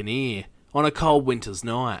Alistair Kinnear on a cold winter's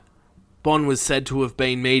night. Bond was said to have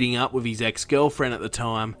been meeting up with his ex-girlfriend at the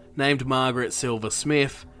time, named Margaret Silver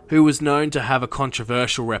Smith, who was known to have a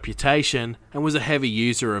controversial reputation and was a heavy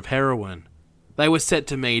user of heroin. They were set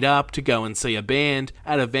to meet up to go and see a band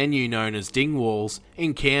at a venue known as Dingwalls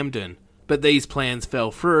in Camden, but these plans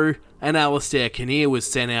fell through and Alistair Kinnear was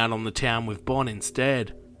sent out on the town with Bond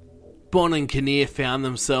instead. Bond and Kinnear found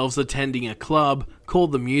themselves attending a club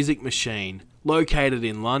called the Music Machine, located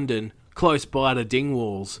in London, close by to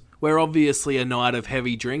Dingwalls, where obviously a night of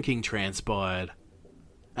heavy drinking transpired.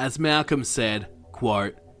 As Malcolm said,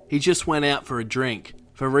 quote, "He just went out for a drink,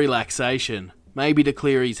 for relaxation, maybe to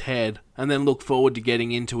clear his head, and then look forward to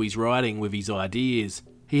getting into his writing with his ideas.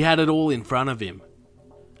 He had it all in front of him."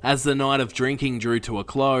 As the night of drinking drew to a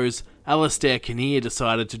close, Alistair Kinnear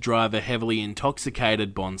decided to drive a heavily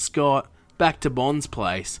intoxicated Bon Scott back to Bond's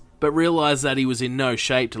place, but realised that he was in no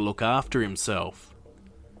shape to look after himself.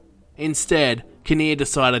 Instead, Kinnear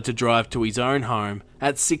decided to drive to his own home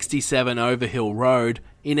at 67 Overhill Road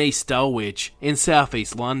in East Dulwich in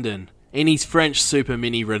southeast London in his French Super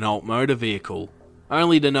Mini Renault motor vehicle,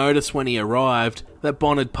 only to notice when he arrived that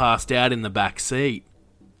Bon had passed out in the back seat.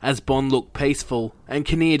 As Bon looked peaceful and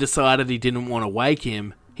Kinnear decided he didn't want to wake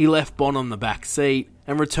him, he left Bon on the back seat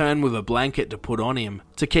and returned with a blanket to put on him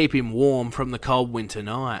to keep him warm from the cold winter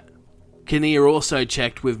night. Kinnear also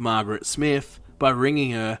checked with Margaret Smith by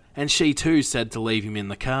ringing her, and she too said to leave him in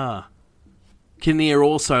the car. Kinnear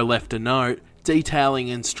also left a note detailing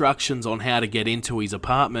instructions on how to get into his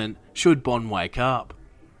apartment should Bon wake up.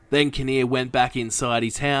 Then Kinnear went back inside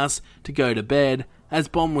his house to go to bed as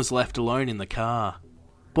Bon was left alone in the car.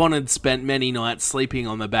 Bon had spent many nights sleeping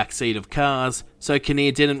on the back seat of cars, so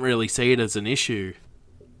Kinnear didn't really see it as an issue.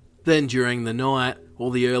 Then during the night,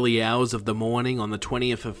 or the early hours of the morning on the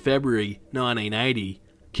 20th of February 1980,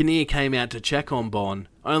 Kinnear came out to check on Bon,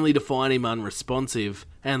 only to find him unresponsive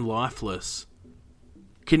and lifeless.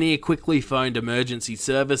 Kinnear quickly phoned emergency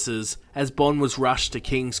services as Bon was rushed to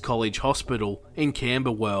King's College Hospital in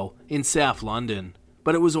Camberwell in South London,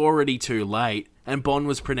 but it was already too late and Bon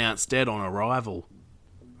was pronounced dead on arrival.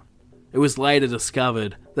 It was later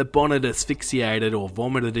discovered that Bon had asphyxiated or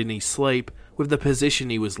vomited in his sleep with the position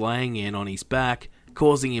he was laying in on his back,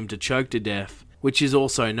 causing him to choke to death, which is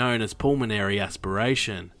also known as pulmonary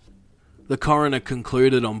aspiration. The coroner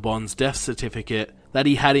concluded on Bon's death certificate that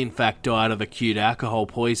he had in fact died of acute alcohol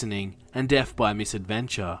poisoning and death by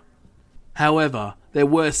misadventure. However, there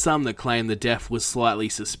were some that claimed the death was slightly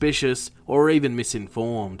suspicious or even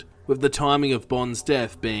misinformed, with the timing of Bon's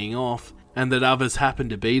death being off, and that others happened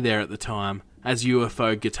to be there at the time. As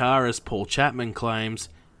UFO guitarist Paul Chapman claims,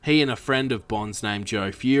 he and a friend of Bon's named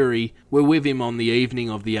Joe Fury were with him on the evening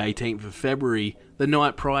of the 18th of February, the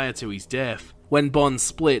night prior to his death, when Bon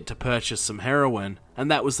split to purchase some heroin, and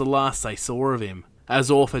that was the last they saw of him. As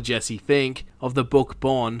author Jesse Fink of the book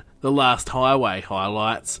Bon, The Last Highway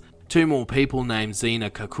highlights, two more people named Zena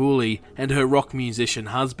Kakuli and her rock musician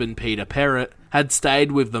husband Peter Perrott had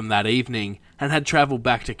stayed with them that evening and had travelled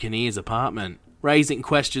back to Kinnear's apartment, raising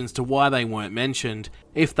questions to why they weren't mentioned,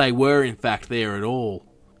 if they were in fact there at all.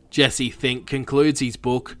 Jesse Fink concludes his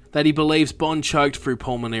book that he believes Bon choked through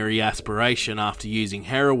pulmonary aspiration after using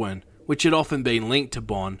heroin, which had often been linked to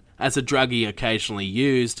Bon as a drug he occasionally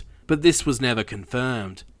used, but this was never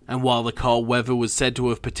confirmed. And while the cold weather was said to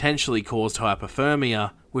have potentially caused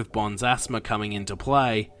hypothermia, with Bon's asthma coming into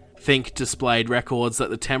play, Fink displayed records that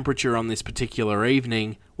the temperature on this particular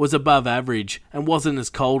evening was above average and wasn't as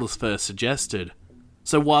cold as first suggested.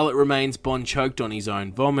 So while it remains Bon choked on his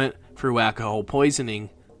own vomit through alcohol poisoning,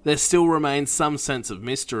 there still remains some sense of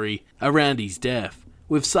mystery around his death,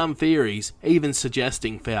 with some theories even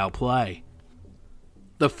suggesting foul play.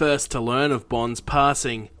 The first to learn of Bon's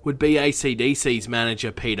passing would be AC/DC's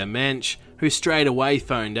manager Peter Mensch, who straight away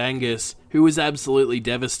phoned Angus, who was absolutely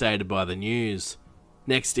devastated by the news.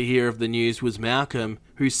 Next to hear of the news was Malcolm,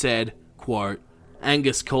 who said, quote,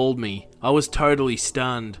 "Angus called me. I was totally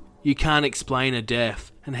stunned. You can't explain a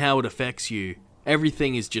death and how it affects you.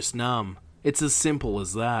 Everything is just numb. It's as simple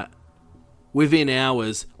as that." Within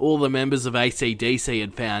hours, all the members of AC/DC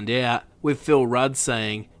had found out, with Phil Rudd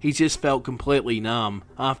saying he just felt completely numb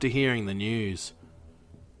after hearing the news.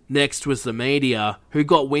 Next was the media, who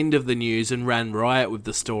got wind of the news and ran riot with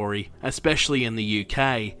the story, especially in the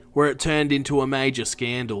UK, where it turned into a major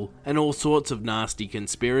scandal and all sorts of nasty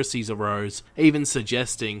conspiracies arose, even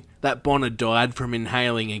suggesting that Bon had died from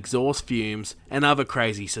inhaling exhaust fumes and other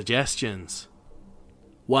crazy suggestions.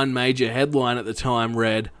 One major headline at the time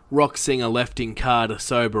read, "Rock singer left in car to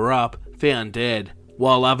sober up, found dead,"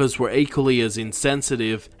 while others were equally as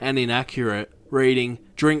insensitive and inaccurate, reading,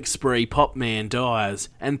 "Drink spree pop man dies,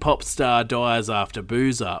 and pop star dies after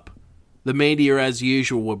booze up." The media as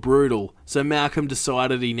usual were brutal, so Malcolm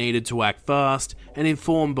decided he needed to act fast and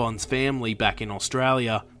inform Bon's family back in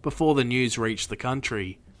Australia before the news reached the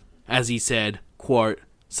country. As he said, quote,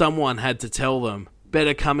 "Someone had to tell them.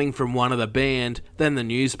 Better coming from one of the band than the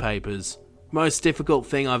newspapers. Most difficult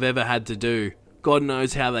thing I've ever had to do. God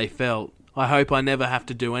knows how they felt. I hope I never have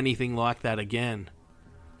to do anything like that again."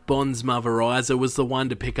 Bon's mother Isa was the one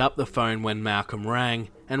to pick up the phone when Malcolm rang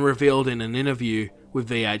and revealed in an interview with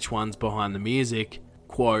VH1's Behind the Music,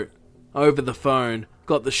 quote, "Over the phone,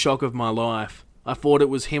 got the shock of my life. I thought it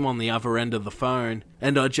was him on the other end of the phone,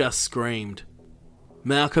 and I just screamed."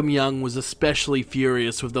 Malcolm Young was especially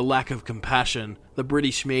furious with the lack of compassion the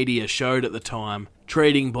British media showed at the time,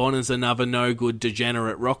 treating Bon as another no-good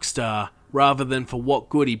degenerate rock star, rather than for what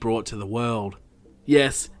good he brought to the world.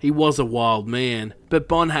 Yes, he was a wild man, but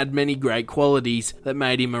Bon had many great qualities that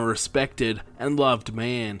made him a respected and loved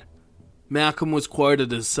man. Malcolm was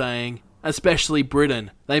quoted as saying, Especially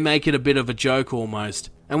Britain, they make it a bit of a joke almost,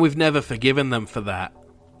 and we've never forgiven them for that.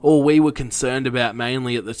 All we were concerned about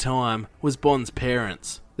mainly at the time was Bond's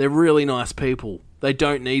parents. They're really nice people. They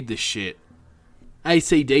don't need this shit.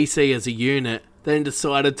 AC/DC as a unit then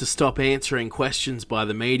decided to stop answering questions by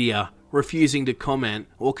the media, refusing to comment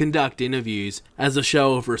or conduct interviews as a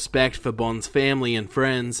show of respect for Bond's family and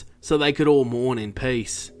friends so they could all mourn in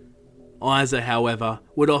peace. Isa, however,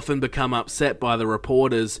 would often become upset by the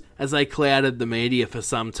reporters as they clouded the media for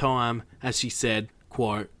some time, as she said,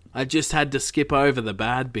 quote, "I just had to skip over the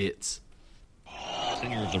bad bits."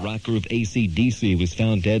 Singer of the rock group AC/DC was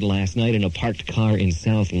found dead last night in a parked car in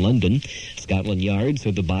South London. Scotland Yard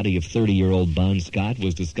said the body of 30-year-old Bon Scott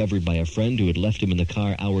was discovered by a friend who had left him in the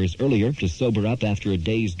car hours earlier to sober up after a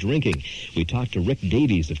day's drinking. We talked to Rick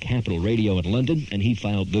Davies of Capital Radio in London, and he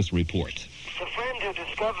filed this report. The friend who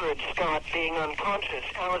discovered Scott being unconscious,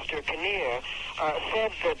 Alistair Kinnear,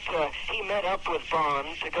 said that he met up with Bon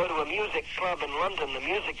to go to a music club in London, the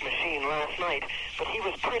Music Machine, last night, but he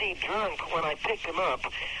was pretty drunk when I picked him up.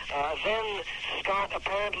 Then Scott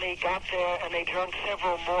apparently got there and they drank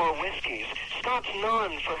several more whiskeys. Scott's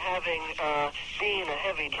known for having been a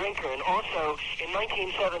heavy drinker, and also in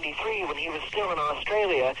 1973, when he was still in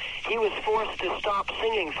Australia, he was forced to stop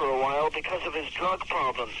singing for a while because of his drug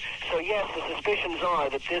problems. So yes, the suspicions are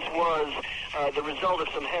that this was the result of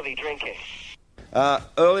some heavy drinking.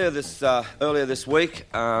 Earlier this week,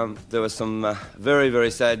 there was some very,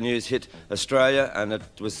 very sad news hit Australia, and it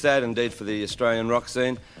was sad indeed for the Australian rock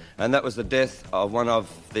scene, and that was the death of one of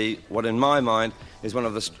the, what in my mind is one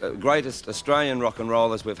of the greatest Australian rock and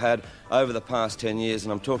rollers we've had over the past 10 years,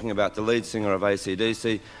 and I'm talking about the lead singer of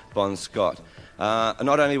AC/DC, Bon Scott.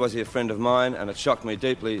 Not only was he a friend of mine, and it shocked me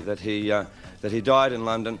deeply that he died in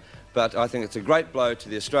London, but I think it's a great blow to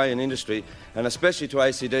the Australian industry, and especially to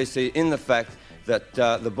AC/DC, in the fact that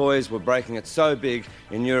the boys were breaking it so big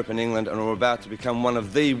in Europe and England and were about to become one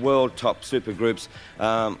of the world top supergroups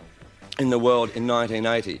in the world in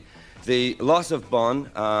 1980. The loss of Bon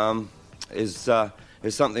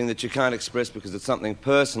is something that you can't express because it's something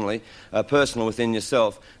personal within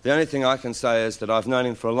yourself. The only thing I can say is that I've known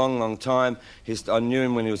him for a long, long time. I knew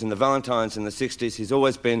him when he was in the Valentines in the 60s. He's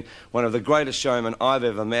always been one of the greatest showmen I've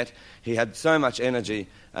ever met. He had so much energy,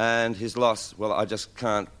 and his loss, well, I just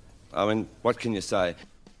can't. I mean, what can you say?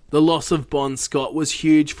 The loss of Bon Scott was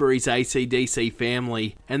huge for his AC/DC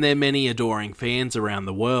family and their many adoring fans around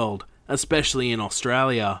the world, especially in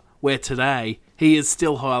Australia, where today he is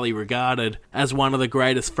still highly regarded as one of the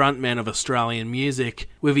greatest frontmen of Australian music,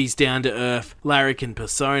 with his down-to-earth, larrikin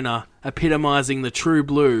persona epitomising the true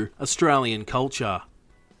blue Australian culture.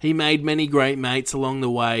 He made many great mates along the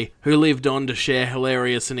way who lived on to share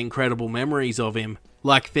hilarious and incredible memories of him,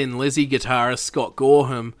 like Thin Lizzy guitarist Scott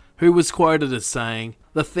Gorham, who was quoted as saying,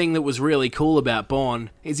 "The thing that was really cool about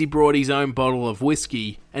Bon is he brought his own bottle of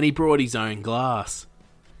whiskey and he brought his own glass."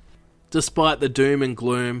 Despite the doom and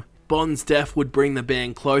gloom, Bon's death would bring the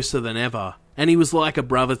band closer than ever, and he was like a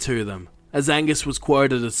brother to them, as Angus was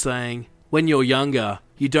quoted as saying, "When you're younger,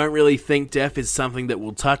 you don't really think death is something that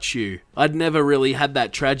will touch you. I'd never really had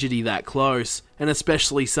that tragedy that close, and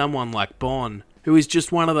especially someone like Bon, who is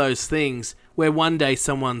just one of those things where one day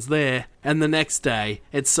someone's there, and the next day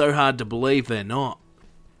it's so hard to believe they're not."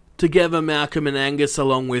 Together, Malcolm and Angus,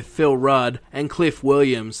 along with Phil Rudd and Cliff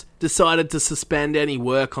Williams, decided to suspend any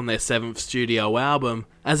work on their 7th studio album,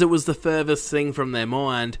 as it was the furthest thing from their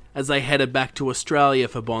mind as they headed back to Australia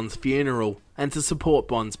for Bon's funeral and to support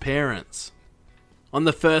Bon's parents. On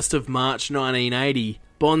the 1st of March 1980,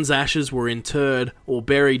 Bon's ashes were interred or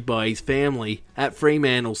buried by his family at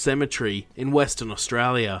Fremantle Cemetery in Western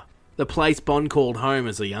Australia, the place Bon called home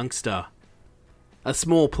as a youngster. A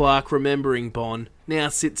small plaque remembering Bon now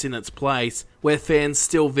sits in its place, where fans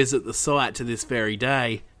still visit the site to this very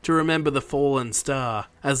day to remember the fallen star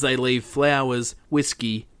as they leave flowers,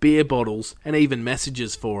 whiskey, beer bottles and even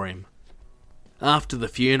messages for him. After the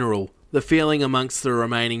funeral, the feeling amongst the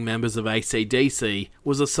remaining members of AC/DC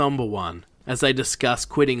was a sombre one, as they discussed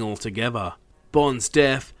quitting altogether. Bon's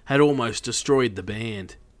death had almost destroyed the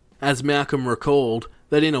band. As Malcolm recalled,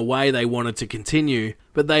 that in a way they wanted to continue,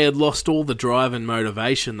 but they had lost all the drive and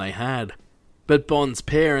motivation they had. But Bon's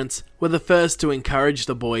parents were the first to encourage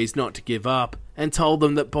the boys not to give up, and told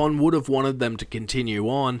them that Bon would have wanted them to continue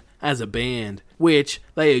on as a band, which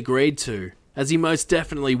they agreed to, as he most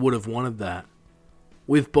definitely would have wanted that.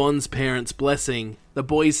 With Bon's parents' blessing, the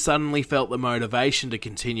boys suddenly felt the motivation to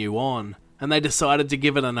continue on, and they decided to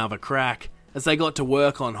give it another crack, as they got to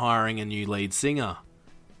work on hiring a new lead singer.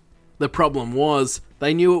 The problem was,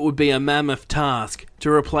 they knew it would be a mammoth task to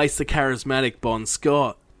replace the charismatic Bon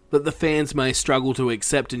Scott. that the fans may struggle to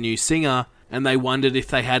accept a new singer, and they wondered if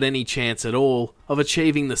they had any chance at all of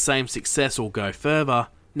achieving the same success or go further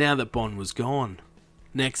now that Bon was gone.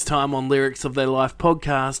 Next time on Lyrics of Their Life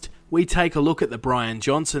podcast, we take a look at the Brian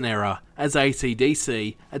Johnson era as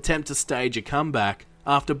AC/DC attempt to stage a comeback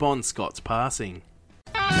after Bon Scott's passing.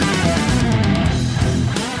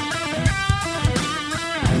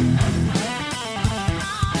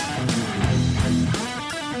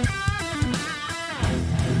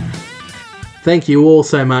 Thank you all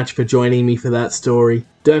so much for joining me for that story.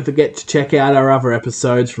 Don't forget to check out our other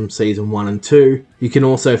episodes from Season 1 and 2. You can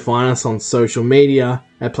also find us on social media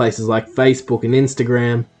at places like Facebook and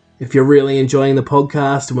Instagram. If you're really enjoying the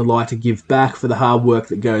podcast and would like to give back for the hard work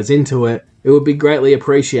that goes into it, it would be greatly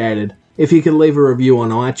appreciated if you could leave a review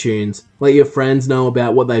on iTunes, let your friends know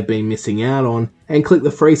about what they've been missing out on, and click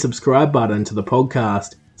the free subscribe button to the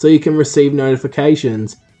podcast so you can receive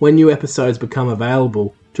notifications when new episodes become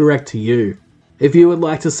available direct to you. If you would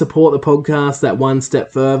like to support the podcast that one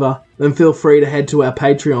step further, then feel free to head to our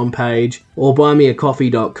Patreon page or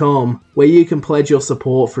buymeacoffee.com, where you can pledge your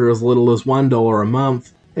support for as little as $1 a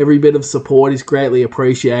month. Every bit of support is greatly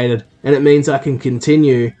appreciated, and it means I can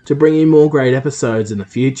continue to bring you more great episodes in the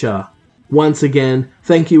future. Once again,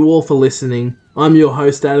 thank you all for listening. I'm your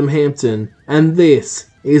host Adam Hampton, and this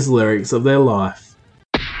is Lyrics of Their Life.